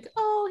described, like,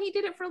 oh, he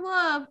did it for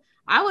love.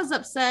 I was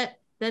upset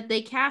that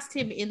they cast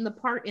him in the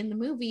part in the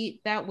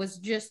movie that was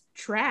just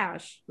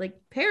trash. Like,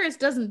 Paris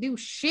doesn't do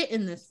shit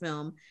in this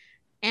film.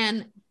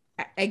 And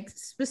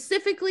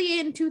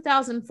specifically in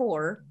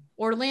 2004,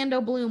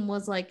 Orlando Bloom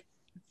was like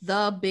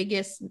the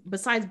biggest,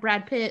 besides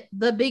Brad Pitt,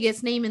 the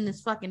biggest name in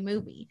this fucking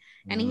movie.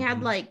 And he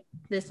had like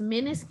this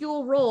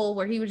minuscule role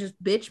where he was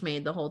just bitch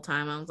made the whole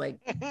time. I was like,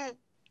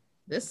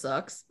 this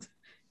sucks.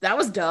 That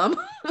was dumb.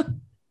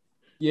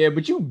 Yeah,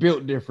 but you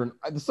built different.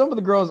 Some of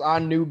the girls I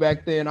knew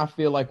back then, I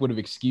feel like would have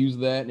excused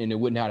that, and it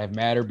would not have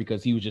mattered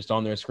because he was just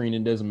on their screen.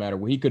 And it doesn't matter.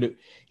 Well, he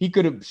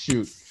could have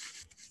shoot.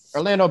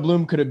 Orlando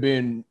Bloom could have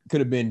been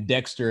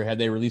Dexter had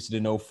they released it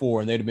in 2004,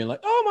 and they'd have been like,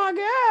 oh my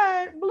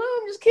God,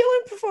 Bloom just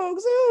killing for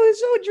folks. Oh,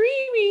 it's so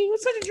dreamy.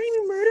 What's such a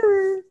dreamy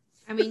murderer?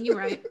 I mean, you're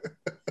right.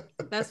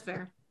 That's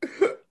fair.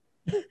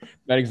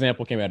 That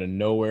example came out of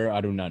nowhere.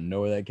 I do not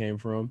know where that came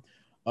from.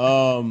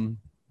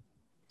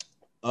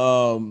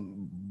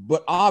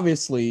 But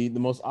obviously, the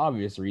most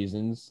obvious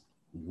reasons,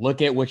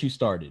 look at what you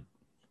started.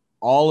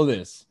 All of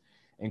this.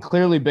 And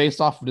clearly, based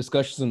off of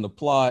discussions in the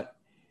plot,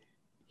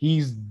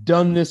 he's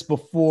done this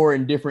before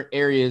in different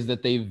areas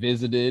that they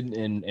visited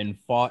and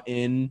fought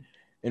in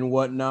and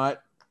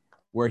whatnot,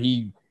 where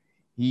he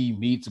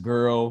meets a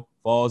girl,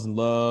 falls in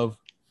love,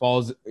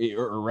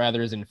 or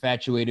rather is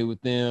infatuated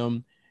with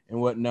them and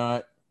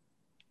whatnot.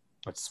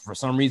 But for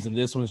some reason,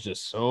 this one's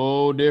just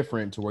so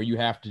different to where you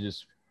have to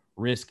just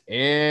risk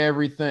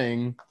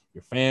everything,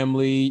 your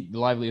family, the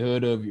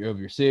livelihood of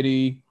your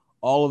city,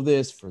 all of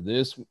this for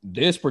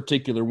this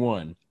particular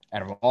one.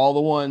 Out of all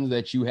the ones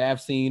that you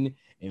have seen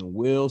and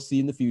will see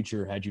in the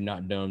future, had you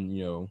not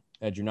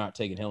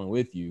taken Helen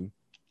with you,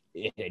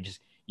 you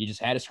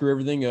just had to screw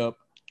everything up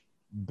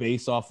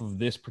based off of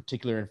this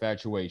particular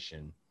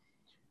infatuation.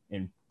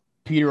 And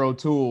Peter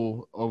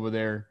O'Toole over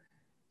there,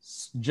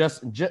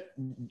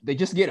 they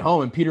just get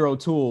home and Peter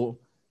O'Toole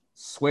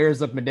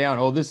swears up and down,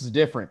 oh, this is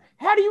different.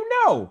 How do you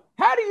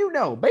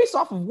know? Based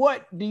off of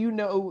what do you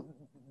know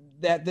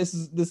that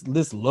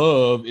this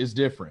love is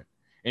different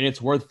and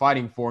it's worth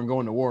fighting for and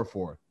going to war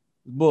for?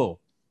 Bull.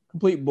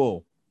 Complete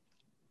bull.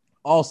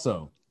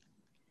 Also,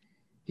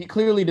 he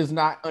clearly does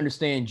not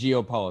understand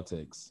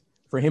geopolitics.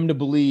 For him to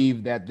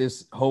believe that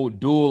this whole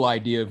duel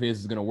idea of his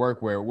is going to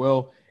work where,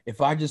 well,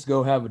 if I just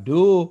go have a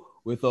duel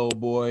with old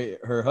boy,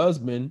 her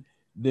husband,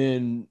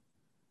 then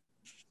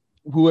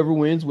whoever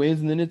wins,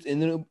 and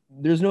then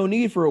there's no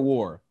need for a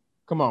war.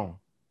 Come on.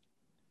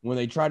 When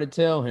they try to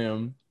tell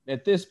him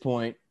at this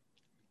point,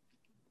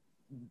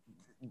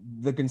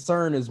 the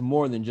concern is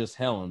more than just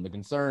Helen. The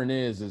concern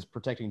is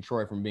protecting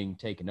Troy from being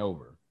taken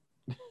over.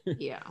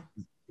 Yeah.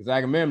 Because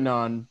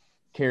Agamemnon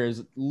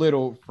cares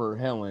little for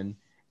Helen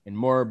and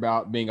more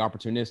about being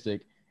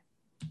opportunistic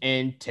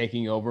and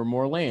taking over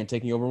more land,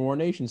 taking over more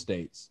nation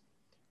states.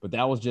 But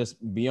that was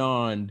just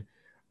beyond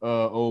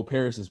old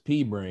Paris's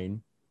pea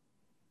brain.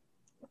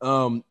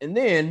 And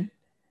then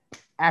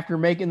after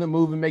making the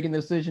move and making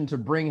the decision to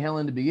bring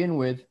Helen to begin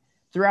with,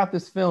 throughout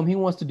this film, he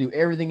wants to do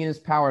everything in his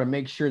power to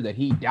make sure that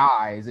he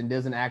dies and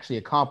doesn't actually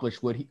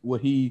accomplish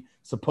what he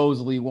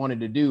supposedly wanted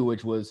to do,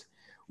 which was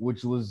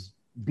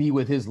be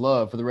with his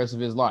love for the rest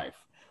of his life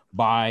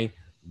by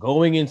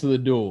going into the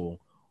duel.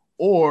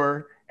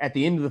 Or at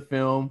the end of the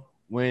film,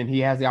 when he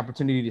has the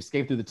opportunity to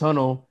escape through the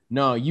tunnel,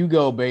 no, you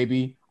go,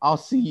 baby. I'll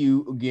see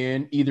you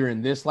again, either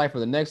in this life or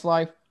the next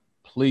life.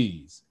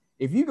 Please.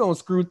 If you're going to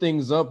screw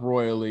things up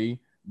royally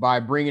by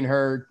bringing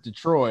her to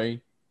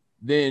Troy,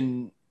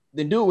 then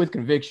do it with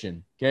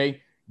conviction,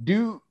 okay?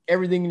 Do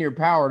everything in your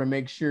power to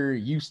make sure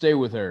you stay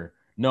with her.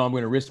 No, I'm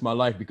going to risk my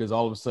life because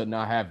all of a sudden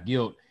I have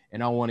guilt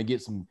and I want to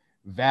get some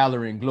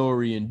valor and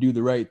glory and do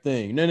the right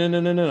thing. No.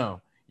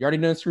 You already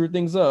done screwed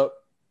things up.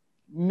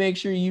 Make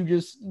sure you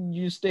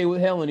stay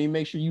with Helen and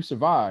make sure you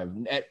survive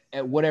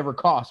at whatever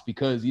cost,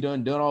 because you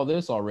done all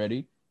this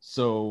already.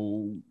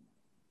 So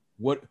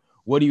what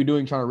are you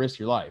doing trying to risk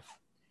your life?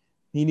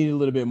 He needed a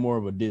little bit more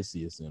of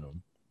Odysseus in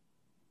him.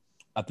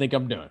 I think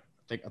I'm done.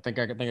 I think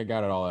I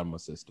got it all out of my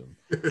system.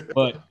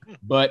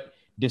 But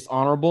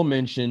dishonorable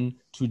mention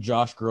to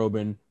Josh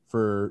Groban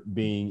for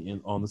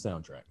being on the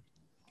soundtrack.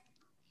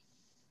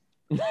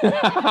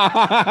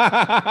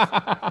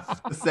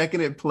 The second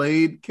it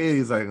played,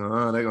 Katie's like,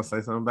 oh, they're gonna say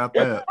something about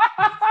that.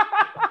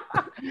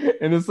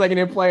 And the second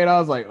it played, I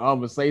was like, oh, I'm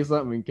gonna say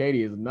something, and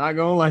Katie is not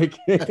gonna like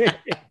it.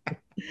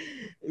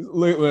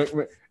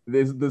 look,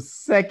 this the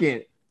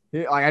second,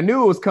 like, I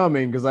knew it was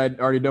coming because I'd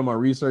already done my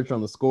research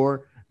on the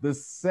score. The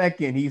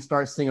second he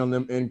starts singing on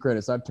them end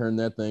credits, I turned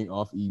that thing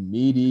off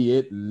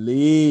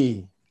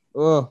immediately.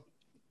 Oh.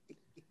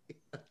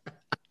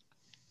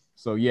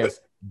 So yes,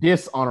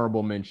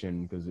 dishonorable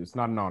mention, because it's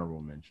not an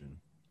honorable mention.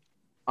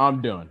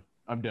 I'm done.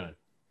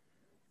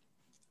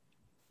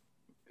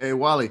 Hey,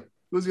 Wally,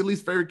 who's your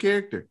least favorite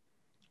character?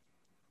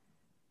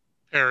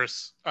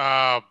 Paris.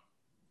 I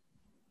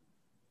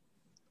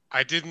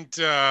didn't.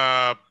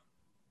 The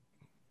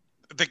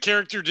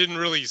character didn't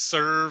really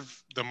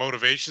serve the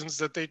motivations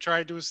that they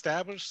tried to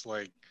establish.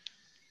 Like,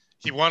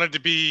 he wanted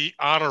to be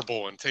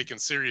honorable and taken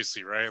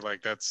seriously, right?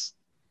 Like, that's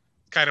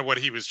kind of what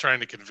he was trying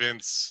to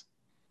convince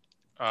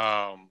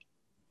her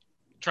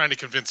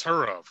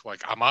of.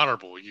 Like, I'm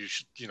honorable. You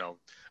should,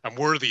 I'm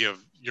worthy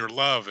of your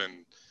love.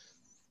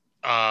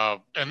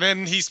 And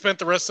then he spent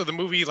the rest of the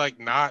movie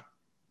like not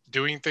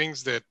doing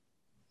things that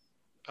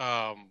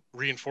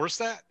reinforce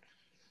that.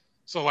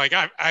 So like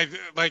I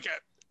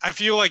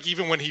feel like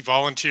even when he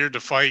volunteered to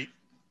fight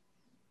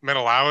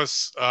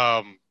Menelaus,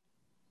 I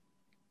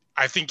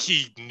think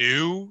he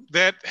knew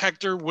that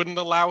Hector wouldn't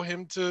allow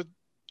him to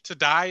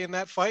die in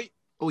that fight.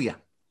 Oh yeah.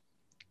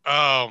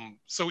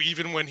 So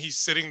even when he's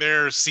sitting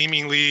there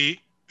seemingly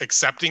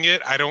accepting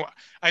it,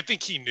 I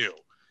think he knew.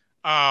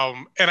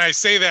 And I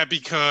say that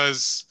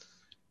because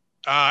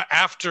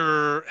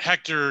after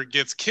Hector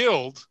gets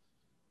killed,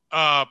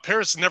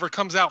 Paris never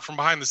comes out from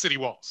behind the city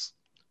walls.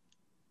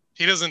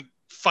 He doesn't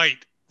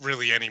fight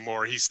really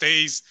anymore. He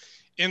stays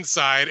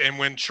inside, and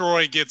when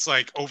Troy gets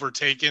like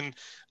overtaken,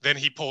 then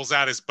he pulls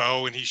out his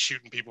bow and he's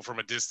shooting people from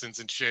a distance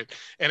and shit.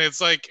 And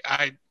it's like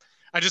I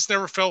just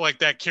never felt like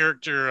that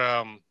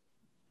character,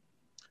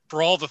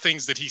 for all the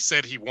things that he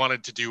said he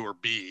wanted to do or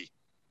be,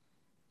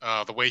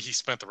 the way he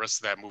spent the rest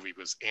of that movie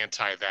was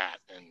anti that.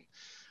 And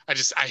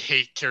I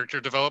hate character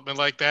development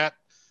like that.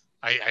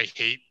 I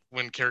hate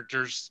when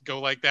characters go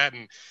like that.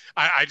 And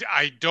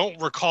I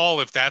don't recall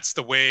if that's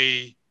the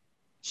way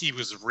he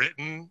was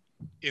written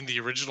in the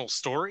original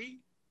story.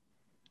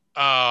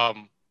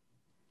 I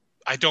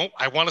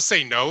want to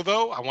say no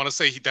though. I want to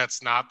say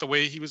that's not the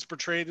way he was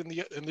portrayed in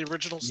the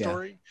original Yeah.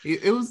 story.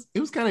 It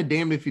was kind of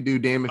damned if you do,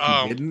 damned if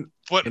you didn't.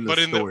 But in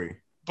the story.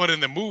 But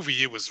in the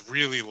movie, it was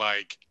really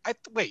like, I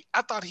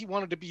thought he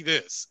wanted to be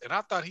this, and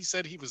I thought he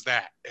said he was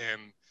that,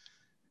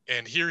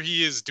 and here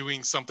he is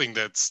doing something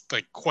that's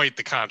like quite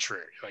the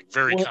contrary, like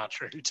very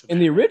contrary to that. In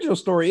the original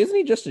story, isn't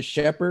he just a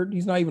shepherd?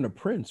 He's not even a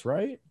prince,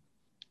 right?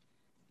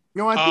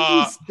 No, I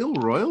think he's still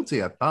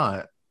royalty, I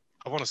thought.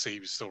 I want to say he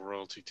was still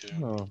royalty too.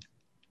 Oh.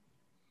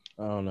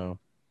 I don't know.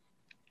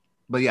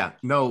 But yeah,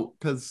 no,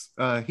 because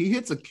he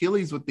hits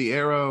Achilles with the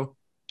arrow.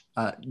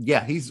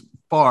 Yeah, he's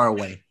far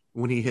away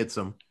when he hits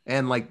him.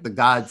 And like the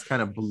gods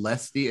kind of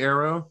bless the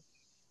arrow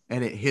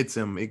and it hits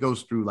him. It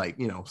goes through like,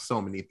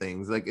 so many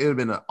things. Like it would have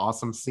been an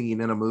awesome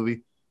scene in a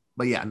movie.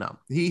 But yeah, no,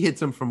 he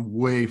hits him from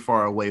way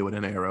far away with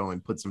an arrow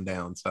and puts him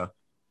down. So,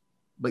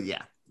 but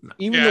yeah. No.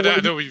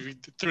 I know we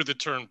threw the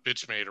term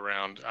bitch made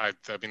around. I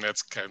mean,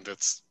 that's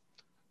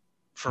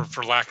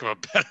for lack of a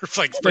better,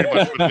 like pretty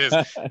much what it is.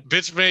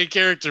 Bitch made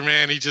character,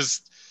 man. He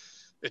just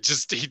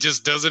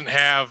doesn't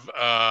have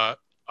a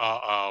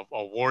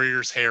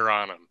warrior's hair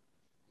on him.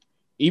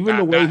 Even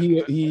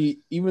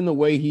the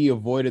way he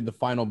avoided the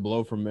final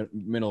blow from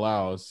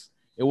Menelaus,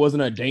 it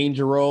wasn't a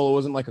danger roll. It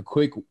wasn't like a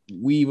quick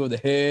weave of the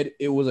head.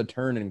 It was a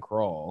turn and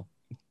crawl.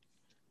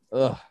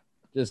 Ugh.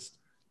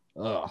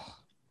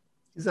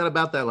 He's not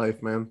about that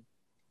life, man.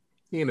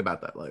 He ain't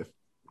about that life.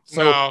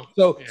 So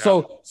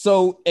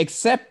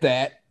accept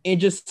that and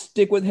just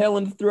stick with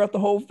Helen throughout the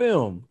whole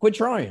film. Quit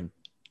trying.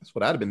 That's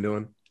what I'd have been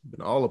doing.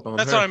 Been all up on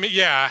That's her. what I mean.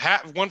 Yeah,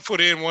 1 foot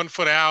in, 1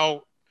 foot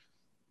out.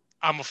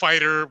 I'm a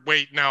fighter.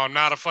 Wait, no, I'm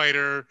not a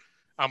fighter.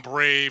 I'm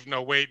brave.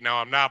 No, wait, no,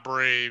 I'm not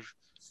brave.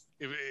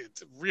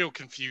 It's real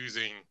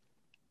confusing.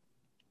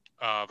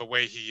 The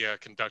way he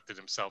conducted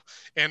himself,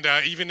 and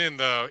even in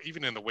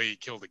the way he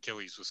killed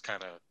Achilles was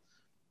kind of,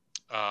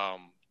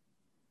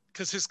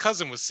 because his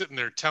cousin was sitting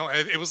there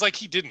telling. It was like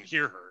he didn't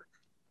hear her.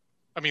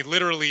 I mean,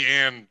 literally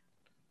and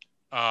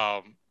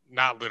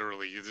not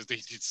literally. He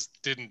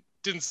just didn't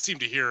seem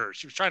to hear her.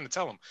 She was trying to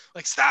tell him,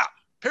 like, stop,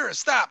 Paris,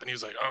 stop, and he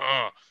was like,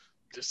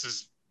 this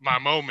is my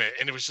moment.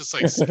 And it was just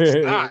like, it's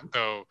not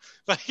though.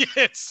 Like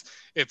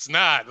it's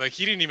not. Like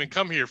he didn't even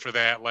come here for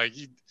that. Like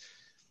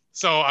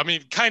so I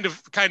mean, kind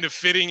of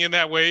fitting in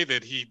that way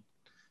that he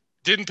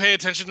didn't pay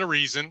attention to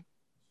reason,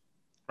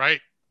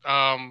 right?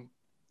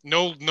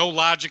 No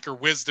logic or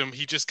wisdom.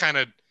 He just kind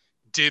of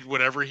did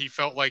whatever he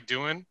felt like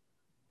doing.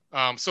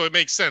 So it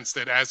makes sense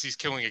that as he's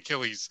killing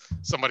Achilles,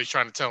 somebody's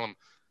trying to tell him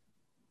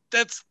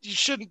you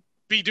shouldn't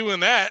be doing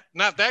that.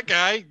 Not that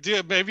guy.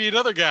 Maybe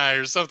another guy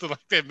or something like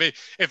that.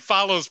 It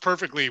follows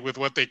perfectly with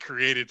what they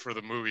created for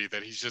the movie,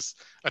 that he's just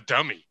a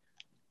dummy.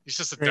 He's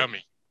just a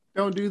dummy.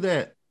 Don't do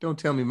that. Don't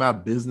tell me my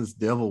business,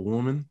 devil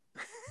woman.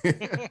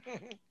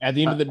 At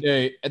the end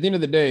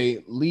of the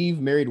day, leave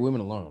married women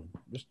alone.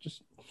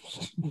 Just.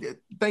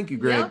 Thank you,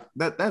 Greg.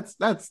 Yeah. That's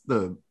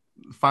the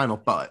final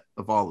thought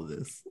of all of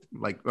this.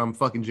 Like I'm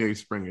fucking Jerry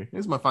Springer.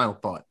 Here's my final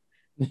thought.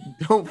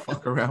 Don't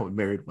fuck around with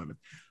married women.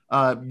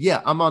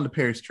 Yeah, I'm on the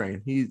Paris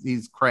train.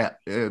 He's crap.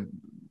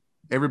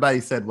 Everybody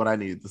said what I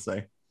needed to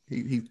say.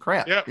 He's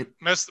crap. Yeah,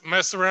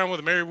 mess around with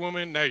a married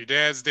woman. Now your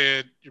dad's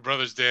dead. Your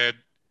brother's dead.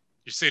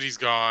 Your city's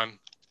gone.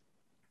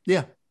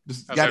 Yeah,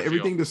 just got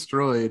everything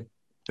destroyed.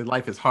 And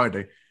life is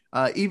harder.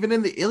 Even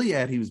in the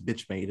Iliad, he was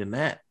bitch made in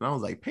that. And I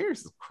was like,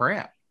 Paris is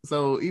crap.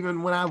 So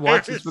even when I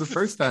watched this for the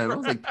first time, I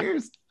was like,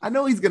 Paris, I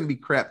know he's going to be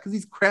crap because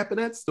he's crap in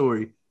that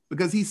story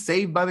because he's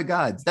saved by the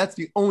gods. That's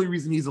the only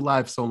reason he's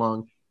alive so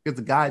long, because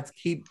the gods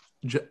keep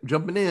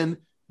jumping in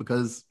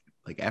because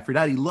like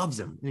Aphrodite loves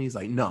him. And he's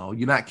like, no,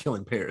 you're not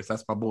killing Paris.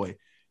 That's my boy.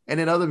 And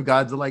then other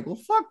gods are like, well,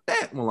 fuck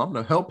that. Well, I'm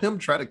going to help him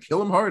try to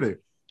kill him harder.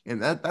 And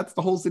that's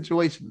the whole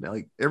situation.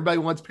 Like everybody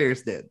wants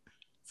Paris dead.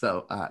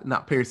 So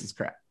not Paris is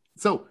crap.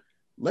 So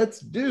let's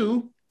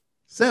do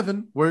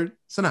 7-word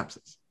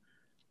synopsis.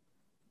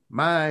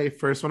 My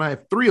first one, I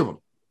have 3 of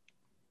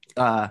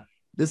them.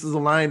 This is a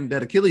line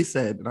that Achilles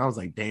said, and I was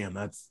like, damn,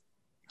 that's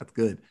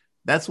good.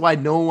 That's why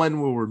no one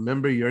will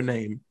remember your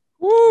name.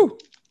 Woo!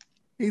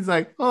 He's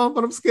like, oh,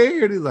 but I'm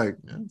scared. He's like,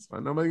 yeah, that's why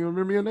nobody will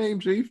remember your name,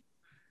 Chief.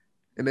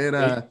 And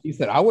then he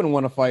said, I wouldn't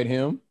want to fight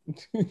him.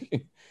 Yeah,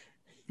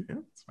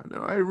 that's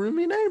why I remember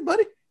your name,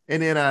 buddy.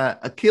 And then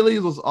Achilles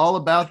was all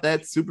about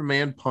that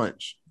Superman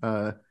punch.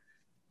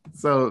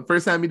 So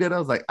first time he did, I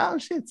was like, oh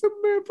shit,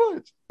 Superman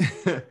punch.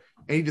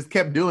 And he just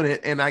kept doing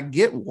it. And I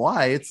get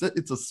why. It's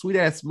a sweet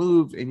ass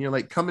move. And you're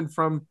like coming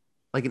from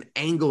like an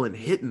angle and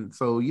hitting.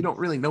 So you don't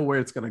really know where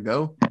it's going to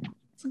go.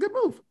 It's a good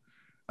move.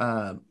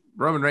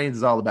 Roman Reigns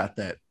is all about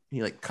that.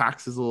 He like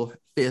cocks his little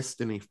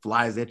fist and he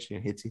flies at you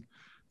and hits you.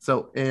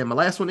 So, and my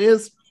last one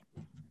is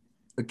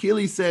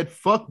Achilles said,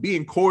 fuck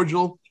being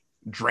cordial,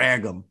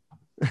 drag him.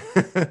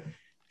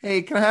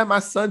 Hey, can I have my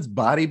son's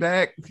body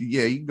back?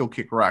 Yeah, you can go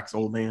kick rocks,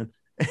 old man.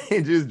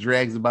 And just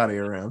drags the body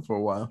around for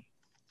a while.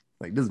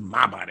 Like, this is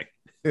my body.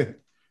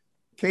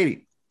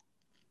 Katie.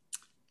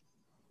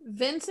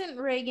 Vincent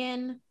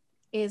Reagan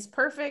is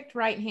perfect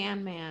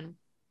right-hand man.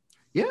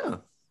 Yeah.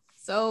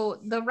 So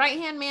the right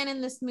hand man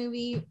in this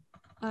movie,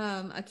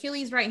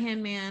 Achilles' right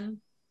hand man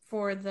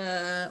for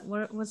the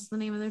what's the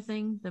name of their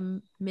thing?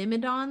 The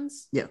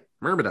Myrmidons? Yeah,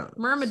 Myrmidon.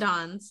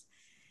 Myrmidons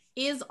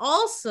is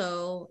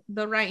also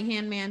the right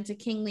hand man to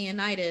King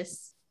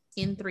Leonidas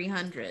in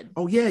 300.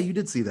 Oh yeah, you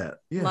did see that.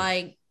 Yeah.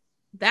 Like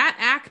that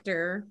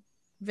actor,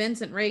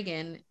 Vincent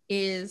Reagan,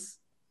 is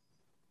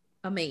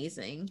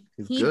amazing.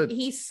 He's good.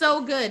 He's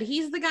so good.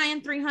 He's the guy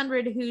in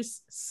 300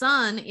 whose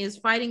son is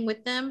fighting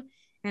with them,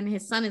 and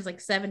his son is like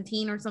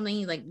 17 or something.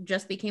 He like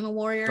just became a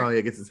warrior. Oh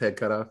yeah, gets his head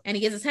cut off. And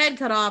he gets his head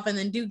cut off, and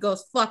then dude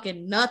goes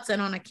fucking nuts and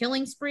on a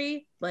killing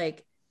spree.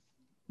 Like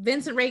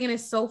Vincent Reagan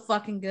is so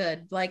fucking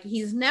good. Like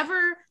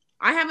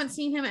I haven't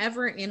seen him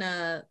ever in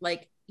a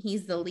like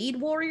he's the lead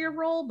warrior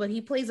role, but he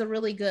plays a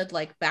really good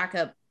like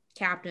backup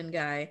captain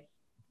guy,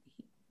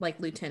 like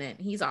lieutenant.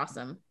 He's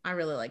awesome. I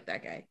really like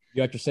that guy.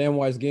 You got your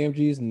Samwise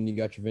Gamgees and you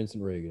got your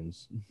Vincent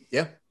Reagans.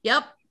 Yeah.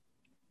 Yep.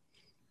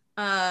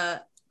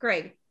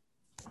 Greg.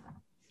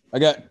 I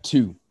got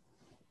 2.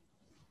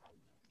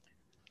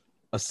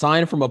 A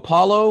sign from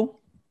Apollo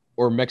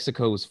or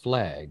Mexico's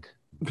flag.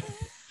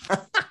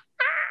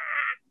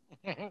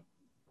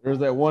 There's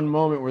that one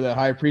moment where that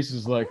high priest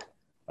is like,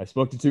 I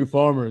spoke to 2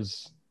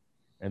 farmers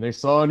and they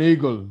saw an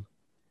eagle,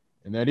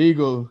 and that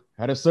eagle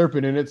had a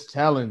serpent in its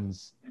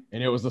talons,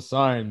 and it was a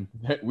sign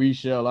that we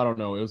shall, I don't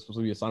know, it was supposed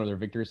to be a sign of their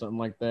victory or something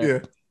like that. Yeah.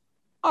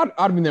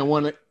 I'd been that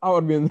one. I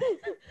would have been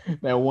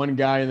that one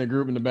guy in the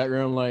group in the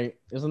background, like,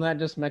 isn't that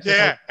just Mexico?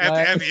 Yeah,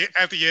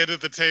 at the end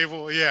of the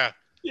table. Yeah.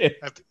 Yeah.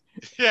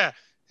 Yeah.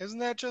 Isn't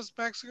that just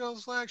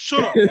Mexico's flag?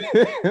 Shut up.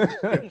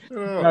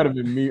 That'd have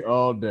been me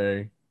all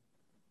day.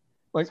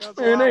 Like, Sounds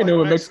man, a lot they ain't like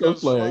no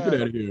Mexico's Mexico's flag. Get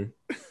flag. out of here.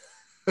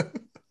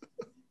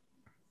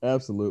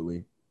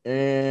 Absolutely.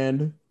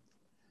 And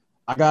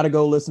I gotta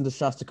go listen to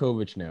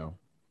Shostakovich now.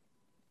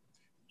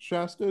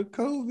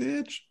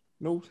 Shostakovich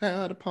knows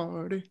how to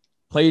party.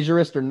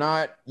 Plagiarist or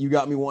not, you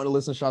got me wanting to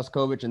listen to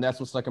Shostakovich, and that's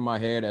what stuck in my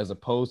head as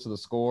opposed to the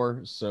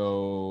score.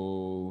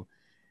 So,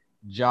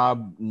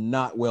 job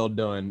not well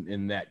done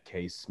in that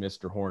case,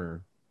 Mr.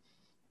 Horner.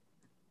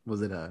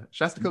 Was it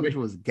Shostakovich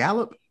was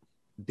Gallup?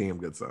 Damn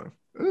good song.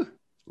 Ugh,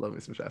 love me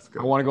some I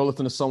Shostakovich. want to go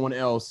listen to someone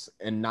else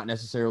and not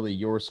necessarily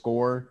your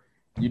score.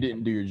 You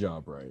didn't do your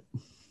job right.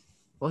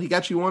 Well, he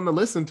got you one to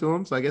listen to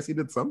him, so I guess he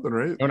did something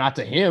right. No, not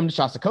to him,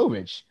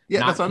 Shostakovich. Yeah,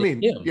 Not that's what I to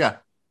mean. him. Yeah.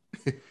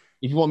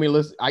 If you want me to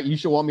listen, you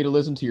should want me to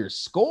listen to your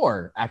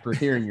score after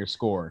hearing your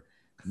score,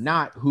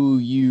 not who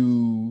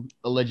you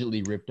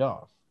allegedly ripped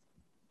off.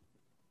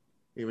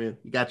 Hey man,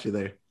 he got you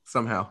there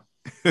somehow.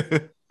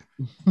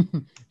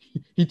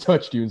 He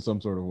touched you in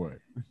some sort of way.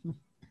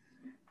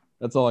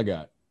 That's all I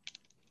got.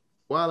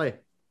 Wale.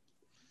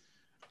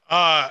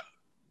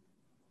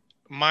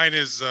 Mine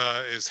is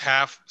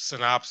half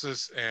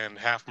synopsis and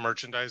half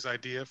merchandise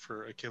idea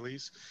for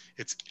Achilles.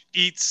 It's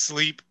Eat,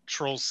 Sleep,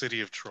 Troll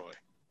City of Troy.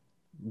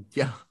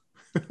 Yeah.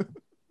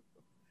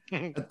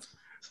 That's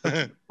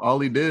all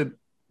he did.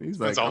 He's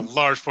like, That's a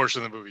large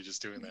portion of the movie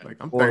just doing that. like,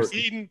 I'm Or- thirsty.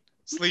 Eating,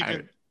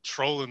 sleeping,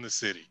 trolling the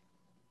city.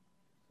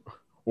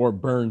 Or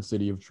Burn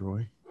City of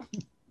Troy.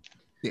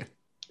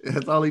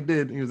 That's all he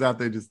did. He was out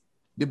there just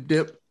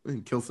dip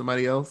and kill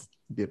somebody else.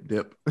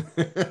 Dip.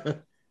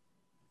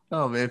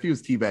 Oh man, if he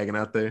was teabagging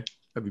out there,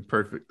 that'd be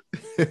perfect.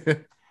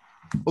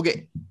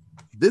 Okay,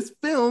 this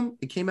film,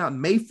 it came out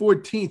May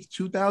 14th,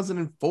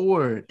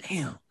 2004.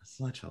 Damn, that's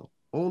such an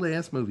old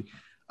ass movie.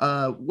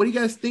 What do you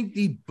guys think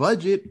the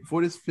budget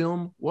for this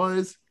film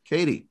was,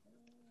 Katie?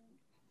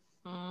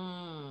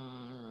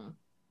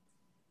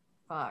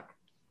 Fuck.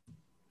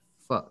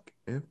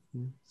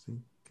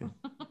 F-U-C-K.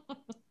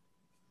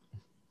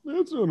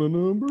 That's not a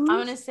number. I'm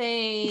gonna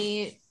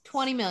say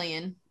 20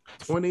 million.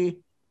 20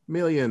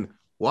 million.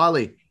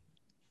 Wally.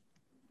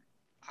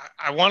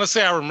 I want to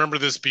say I remember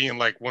this being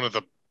like one of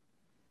the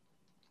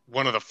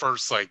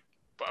first, like,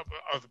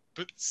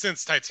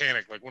 since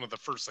Titanic, like one of the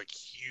first like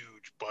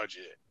huge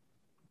budget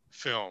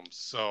films.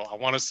 So I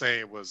want to say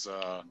it was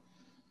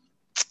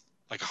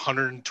like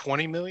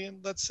 120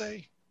 million, let's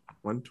say.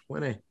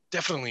 120.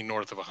 Definitely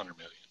north of 100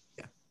 million.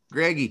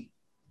 Greggy.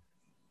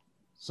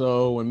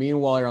 So when me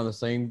and Wally are on the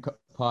same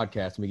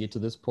podcast, and we get to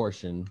this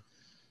portion,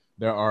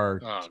 there are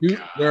Oh, two.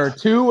 God. There are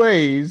 2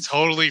 ways.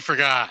 Totally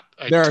forgot.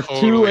 There are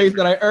 2 ways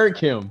that I irk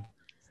him.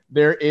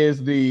 There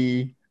is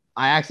the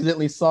I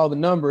accidentally saw the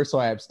number, so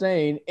I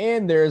abstain,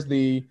 and there's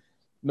the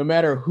no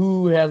matter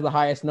who has the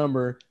highest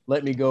number,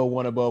 let me go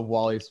one above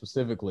Wally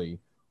specifically.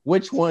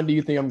 Which one do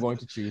you think I'm going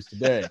to choose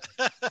today?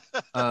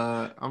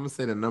 I'm gonna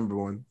say the number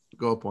one.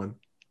 Go up one.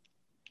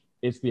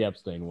 It's the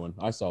abstain one.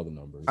 I saw the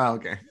numbers. Oh,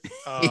 okay.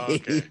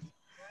 Okay.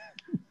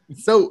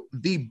 So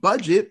the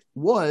budget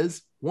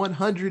was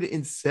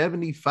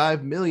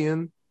 175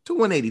 million to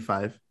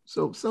 185.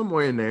 So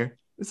somewhere in there.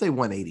 Let's say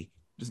 180,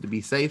 just to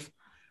be safe.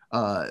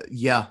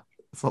 Yeah,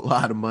 it's a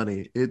lot of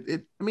money. I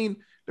mean,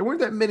 there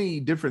weren't that many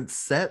different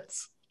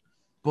sets,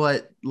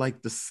 but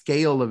like the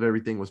scale of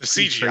everything was The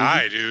pretty CGI,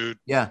 crazy. dude.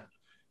 Yeah.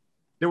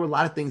 There were a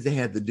lot of things they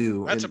had to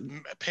do. That's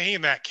and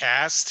paying that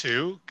cast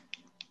too.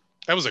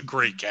 That was a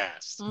great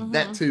cast.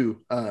 That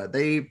too.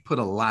 They put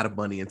a lot of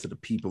money into the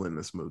people in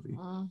this movie.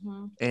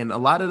 And a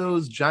lot of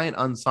those giant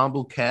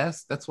ensemble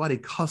casts, that's why they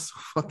cost so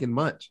fucking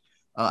much.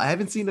 I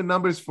haven't seen the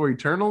numbers for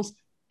Eternals,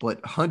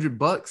 but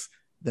 $100,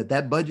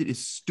 that budget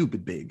is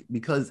stupid big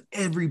because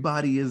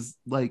everybody is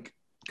like,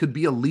 could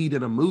be a lead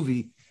in a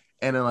movie.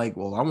 And they're like,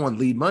 well, I want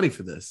lead money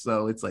for this.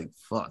 So it's like,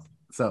 fuck.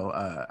 So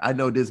I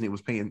know Disney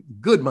was paying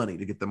good money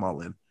to get them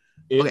all in.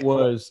 It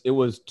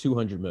was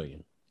 200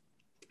 million.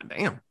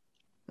 Damn.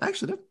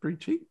 Actually, that's pretty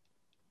cheap.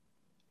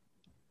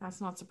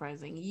 That's not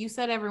surprising. You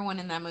said everyone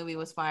in that movie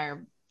was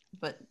fire,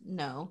 but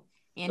no.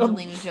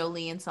 Angelina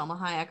Jolie and Selma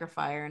Hayek are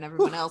fire, and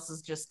everyone else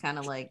is just kind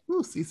of like,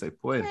 si se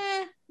puede.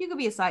 You could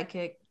be a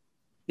sidekick.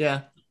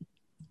 Yeah.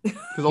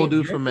 Because old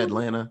dude from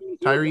Atlanta,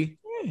 Brian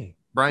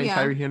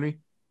Tyree Henry.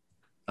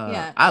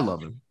 I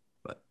love him.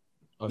 But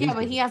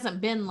but he hasn't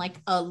been like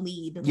a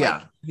lead.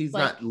 Yeah, he's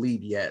not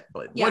lead yet,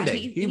 but one day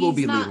he will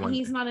be lead one.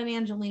 He's not an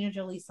Angelina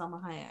Jolie,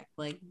 Selma Hayek.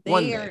 Like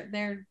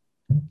they're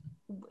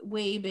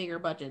way bigger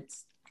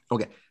budgets.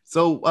 Okay,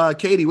 so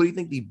Katie, what do you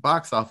think the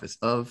box office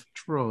of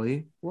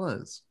Troy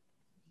was?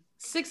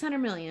 600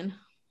 million.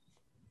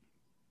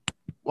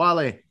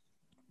 Wale.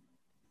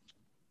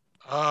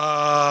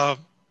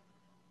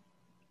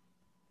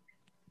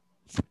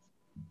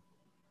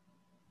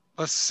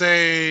 Let's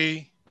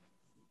say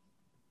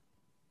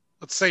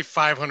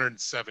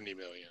 570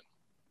 million.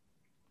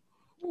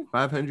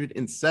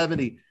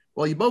 570.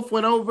 Well, you both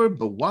went over,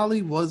 but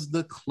Wally was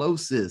the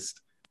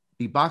closest.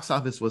 The box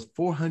office was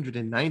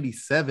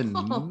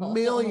 $497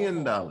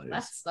 million.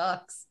 That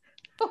sucks.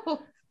 That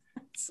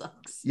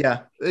sucks.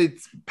 Yeah,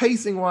 it's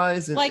pacing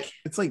wise,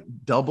 it's like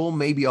double,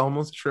 maybe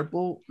almost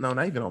triple. No,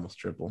 not even almost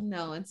triple.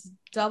 No, it's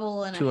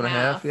double and two and a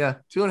half. Yeah,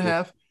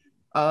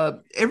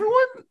 2.5.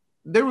 Everyone,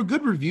 there were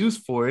good reviews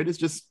for it. It's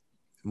just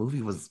the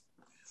movie was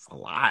a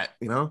lot,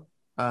 you know.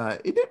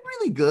 It did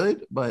really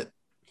good, but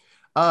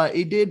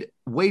it did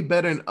way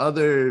better in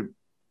other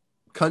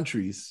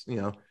countries, you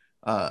know.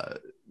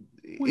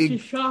 Which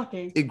is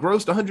shocking. It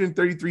grossed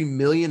 133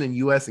 million in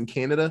US and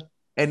Canada,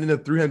 and then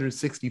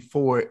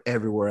 364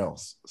 everywhere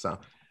else. So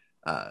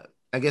I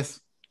guess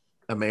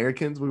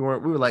Americans, we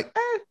were like,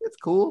 it's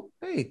cool.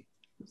 Hey,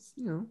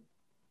 you know,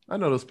 I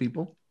know those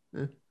people.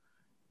 But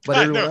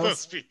I everyone know else,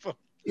 those people.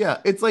 Yeah,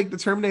 it's like the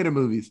Terminator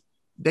movies.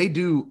 They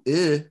do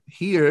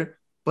here,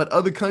 but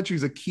other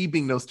countries are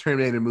keeping those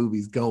Terminator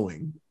movies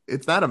going.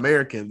 It's not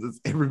Americans, it's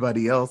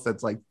everybody else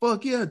that's like,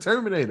 fuck yeah,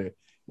 Terminator.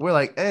 We're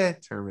like,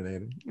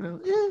 Terminator, you know,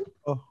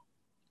 Oh.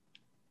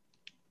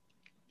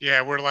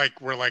 Yeah, we're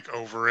like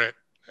over it,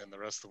 and the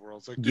rest of the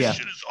world's like, this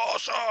shit is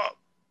awesome.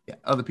 Yeah,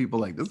 other people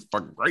like, this is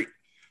fucking great.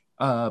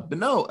 But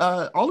no,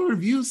 all the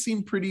reviews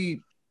seem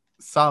pretty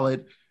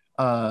solid.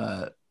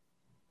 So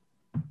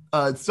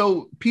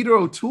Peter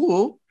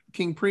O'Toole,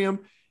 King Priam,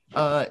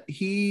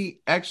 he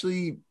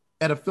actually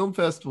at a film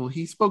festival,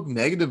 he spoke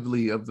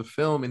negatively of the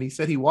film, and he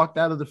said he walked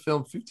out of the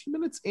film 15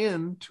 minutes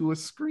into a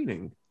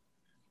screening.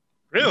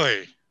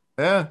 Really?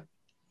 Yeah.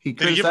 He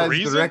criticized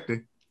the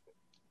director.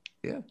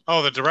 Yeah.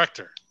 Oh, the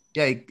director.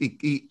 Yeah,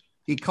 he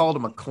called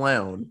him a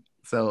clown.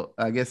 So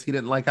I guess he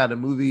didn't like how the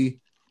movie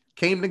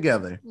came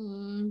together.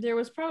 There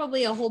was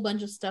probably a whole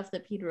bunch of stuff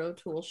that Peter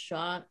O'Toole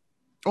shot.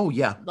 Oh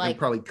yeah, like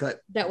probably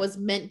cut. That was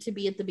meant to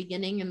be at the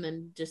beginning and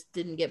then just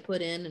didn't get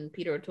put in. And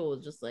Peter O'Toole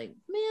was just like,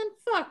 man,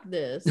 fuck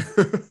this.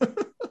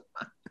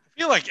 I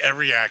feel like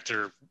every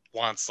actor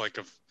wants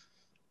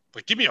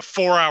give me a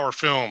 4-hour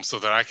film so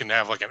that I can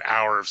have like an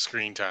hour of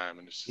screen time.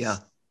 And it's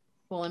just...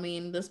 Well, I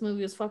mean, this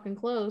movie was fucking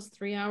close.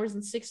 3 hours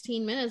and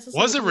 16 minutes.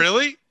 Was it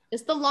really?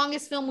 It's the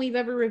longest film we've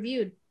ever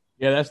reviewed.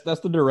 Yeah, that's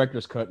the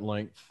director's cut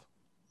length.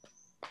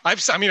 I've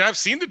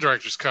seen the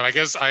director's cut. I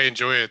guess I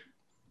enjoy it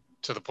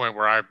to the point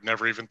where I've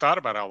never even thought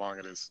about how long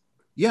it is.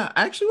 Yeah,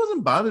 I actually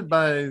wasn't bothered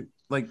by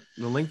like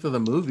the length of the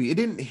movie. It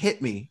didn't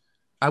hit me.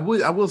 I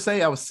will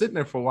say I was sitting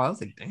there for a while. I was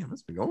like, damn,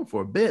 it's been going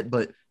for a bit,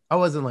 but I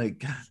wasn't like,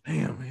 God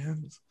damn,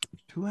 man, it's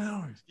 2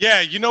 hours.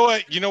 Yeah, you know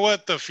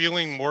what the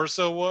feeling more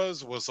so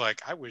was like,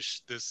 I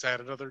wish this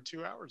had another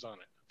 2 hours on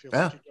it. I feel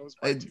like it goes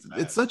by too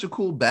fast. It's such a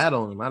cool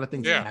battle, and a lot of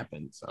things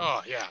happen. So.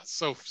 Oh yeah,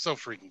 so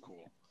freaking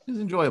cool. It was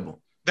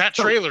enjoyable. That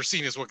trailer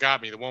scene is what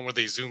got me. The one where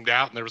they zoomed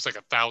out and there was like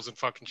 1,000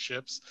 fucking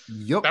ships.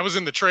 Yep. That was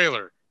in the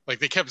trailer. Like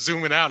they kept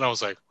zooming out, and I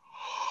was like,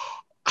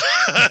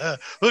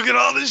 look at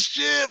all these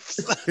ships.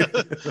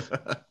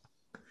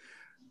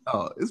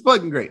 Oh, it's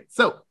fucking great.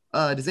 So,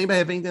 does anybody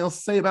have anything else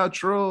to say about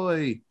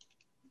Troy?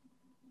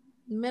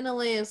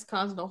 Menelaus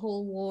caused a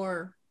whole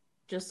war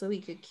just so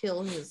he could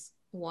kill his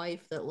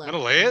wife that left.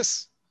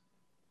 Menelaus?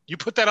 You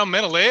put that on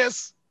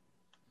Menelaus?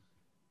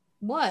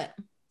 What?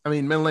 I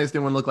mean, Menelaus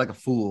didn't want to look like a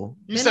fool.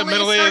 You said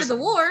Menelaus started the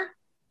war.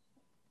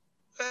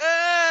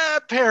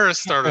 Paris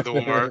started the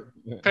war.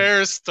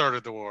 Paris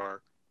started the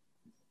war.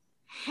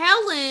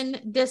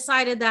 Helen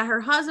decided that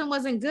her husband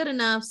wasn't good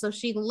enough, so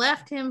she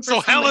left him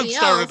for somebody Helen else.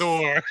 Started the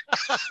war.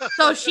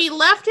 So she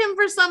left him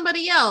for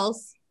somebody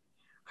else.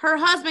 Her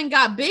husband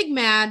got big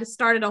mad,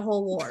 started a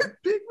whole war.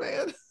 Big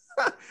man.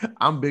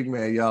 I'm big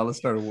man, y'all. Let's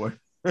start a war.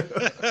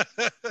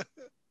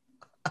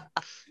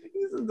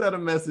 Isn't that a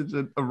message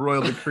of a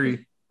royal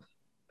decree?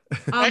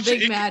 I'm Actually,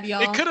 big mad,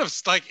 y'all. It could have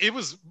it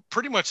was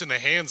pretty much in the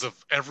hands of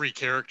every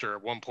character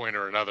at one point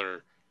or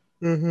another.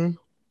 Mm-hmm.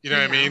 You know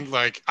what I mean?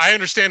 Like, I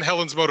understand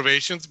Helen's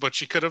motivations, but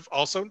she could have,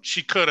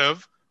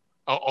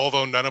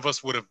 although none of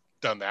us would have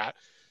done that.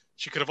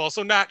 She could have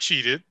also not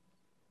cheated.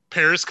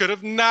 Paris could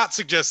have not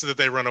suggested that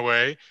they run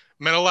away.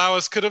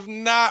 Menelaus could have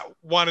not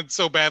wanted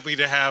so badly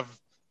to have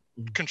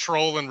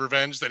control and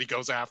revenge that he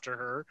goes after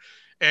her.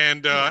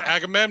 And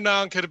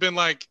Agamemnon could have been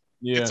like,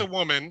 it's a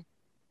woman.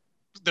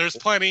 There's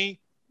plenty.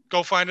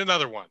 Go find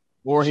another one.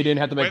 Or he didn't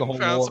have to make a whole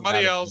found war.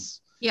 Somebody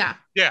else. Yeah.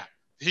 Yeah.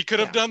 He could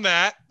have done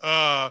that.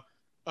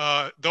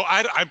 Though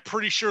I'm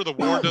pretty sure the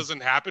war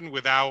doesn't happen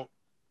without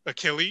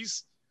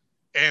Achilles.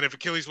 And if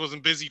Achilles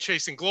wasn't busy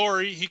chasing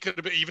glory, he could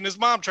have been, even his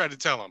mom tried to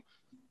tell him.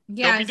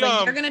 Yeah, it's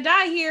like, you're gonna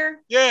die here.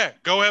 Yeah,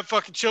 go have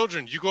fucking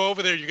children. You go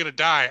over there, you're gonna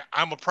die.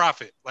 I'm a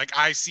prophet. Like,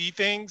 I see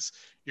things.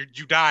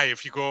 You die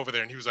if you go over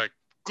there. And he was like,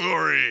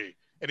 glory.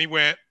 And he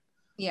went.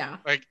 Yeah.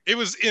 Like, it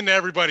was in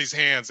everybody's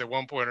hands at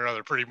one point or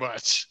another, pretty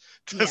much,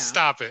 to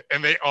stop it.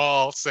 And they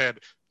all said,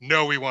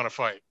 no, we want to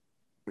fight.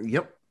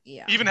 Yep.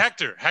 Yeah. Even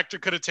Hector. Hector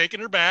could have taken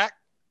her back.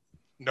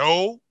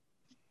 No.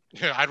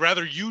 I'd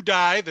rather you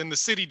die than the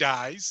city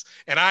dies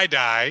and I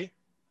die.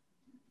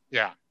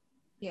 Yeah.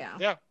 Yeah.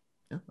 Yeah.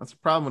 Yeah, that's a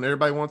problem when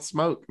everybody wants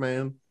smoke,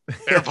 man.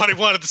 Everybody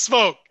wanted to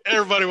smoke.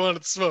 Everybody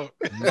wanted to smoke.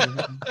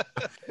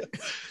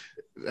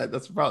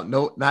 That's the problem.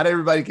 No, not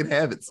everybody can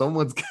have it.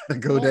 Someone's got to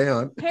go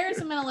down. Paris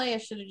and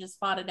Menelaus should have just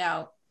fought it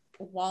out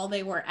while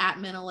they were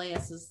at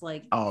Menelaus's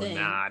thing.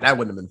 Nah, that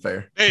wouldn't have been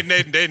fair.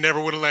 They never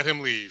would have let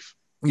him leave.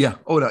 Yeah.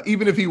 Oh no.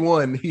 Even if he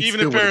won,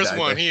 even if Paris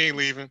won, he ain't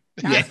leaving.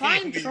 That's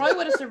fine. Troy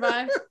would have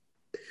survived.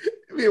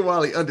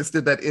 Meanwhile, he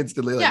understood that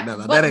instantly. Like, yeah, no,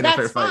 that ain't a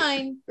fair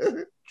fine. fight.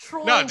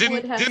 Troy no, would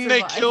have didn't they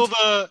survived. kill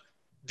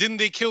Didn't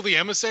they kill the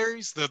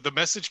emissaries, the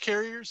message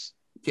carriers?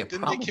 Yeah,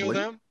 didn't probably. they kill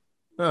them?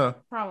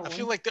 Probably. I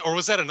feel like, or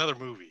was that another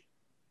movie?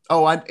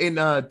 Oh, in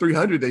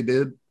 300 they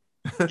did.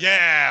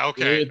 Yeah.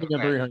 Okay. Yeah,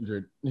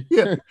 300.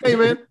 Yeah. Hey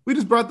man, we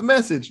just brought the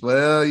message.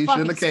 Well, you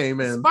shouldn't have came,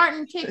 man.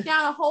 Spartan kicked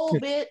down a hole,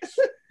 bitch.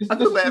 I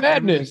feel bad.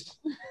 Madness.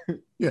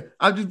 Yeah,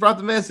 I just brought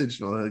the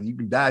message. Well, you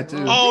can die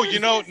too. Oh,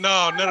 no.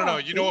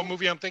 You know what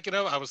movie I'm thinking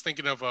of? I was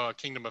thinking of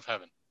Kingdom of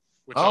Heaven,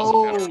 which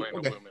also passed away in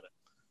a blue minute.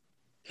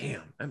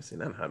 Damn, I haven't seen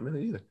that in a hot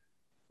minute either.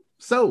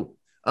 So,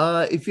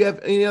 if you have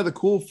any other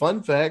cool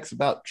fun facts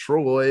about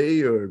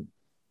Troy or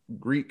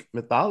Greek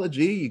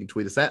mythology, you can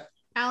tweet us at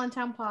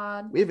Allentown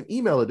Pod. We have an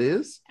email. It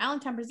is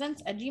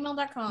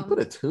AllentownPresents@gmail.com. put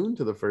a tune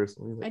to the first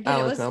one. I did.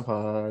 Allentown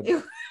Pod.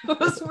 It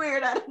was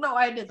weird. I don't know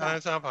why I did that.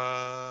 Allentown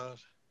Pod.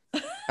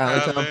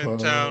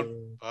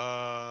 Allentown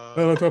Pod.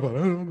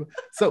 Pod.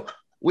 So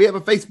we have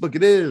a Facebook.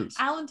 It is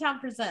Allentown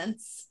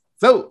Presents.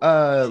 So,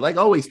 like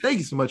always, thank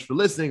you so much for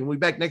listening. We'll be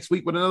back next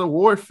week with another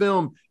war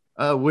film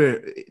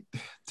where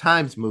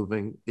time's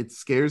moving. It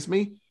scares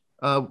me.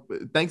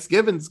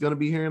 Thanksgiving's going to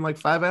be here in like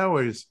 5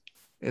 hours.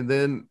 And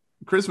then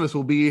Christmas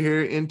will be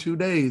here in 2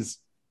 days.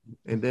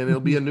 And then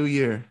it'll be a new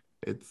year.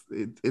 It's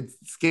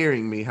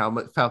scaring me how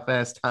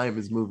fast time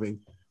is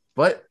moving.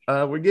 But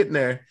we're getting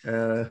there.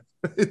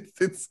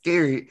 It's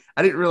scary.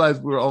 I didn't realize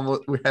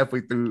we're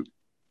halfway through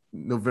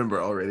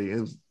November already. It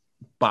was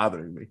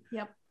bothering me.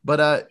 Yep.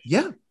 But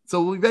yeah.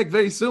 So we'll be back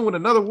very soon with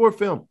another war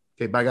film.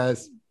 Okay, bye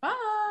guys.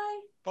 Bye.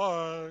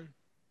 Bye.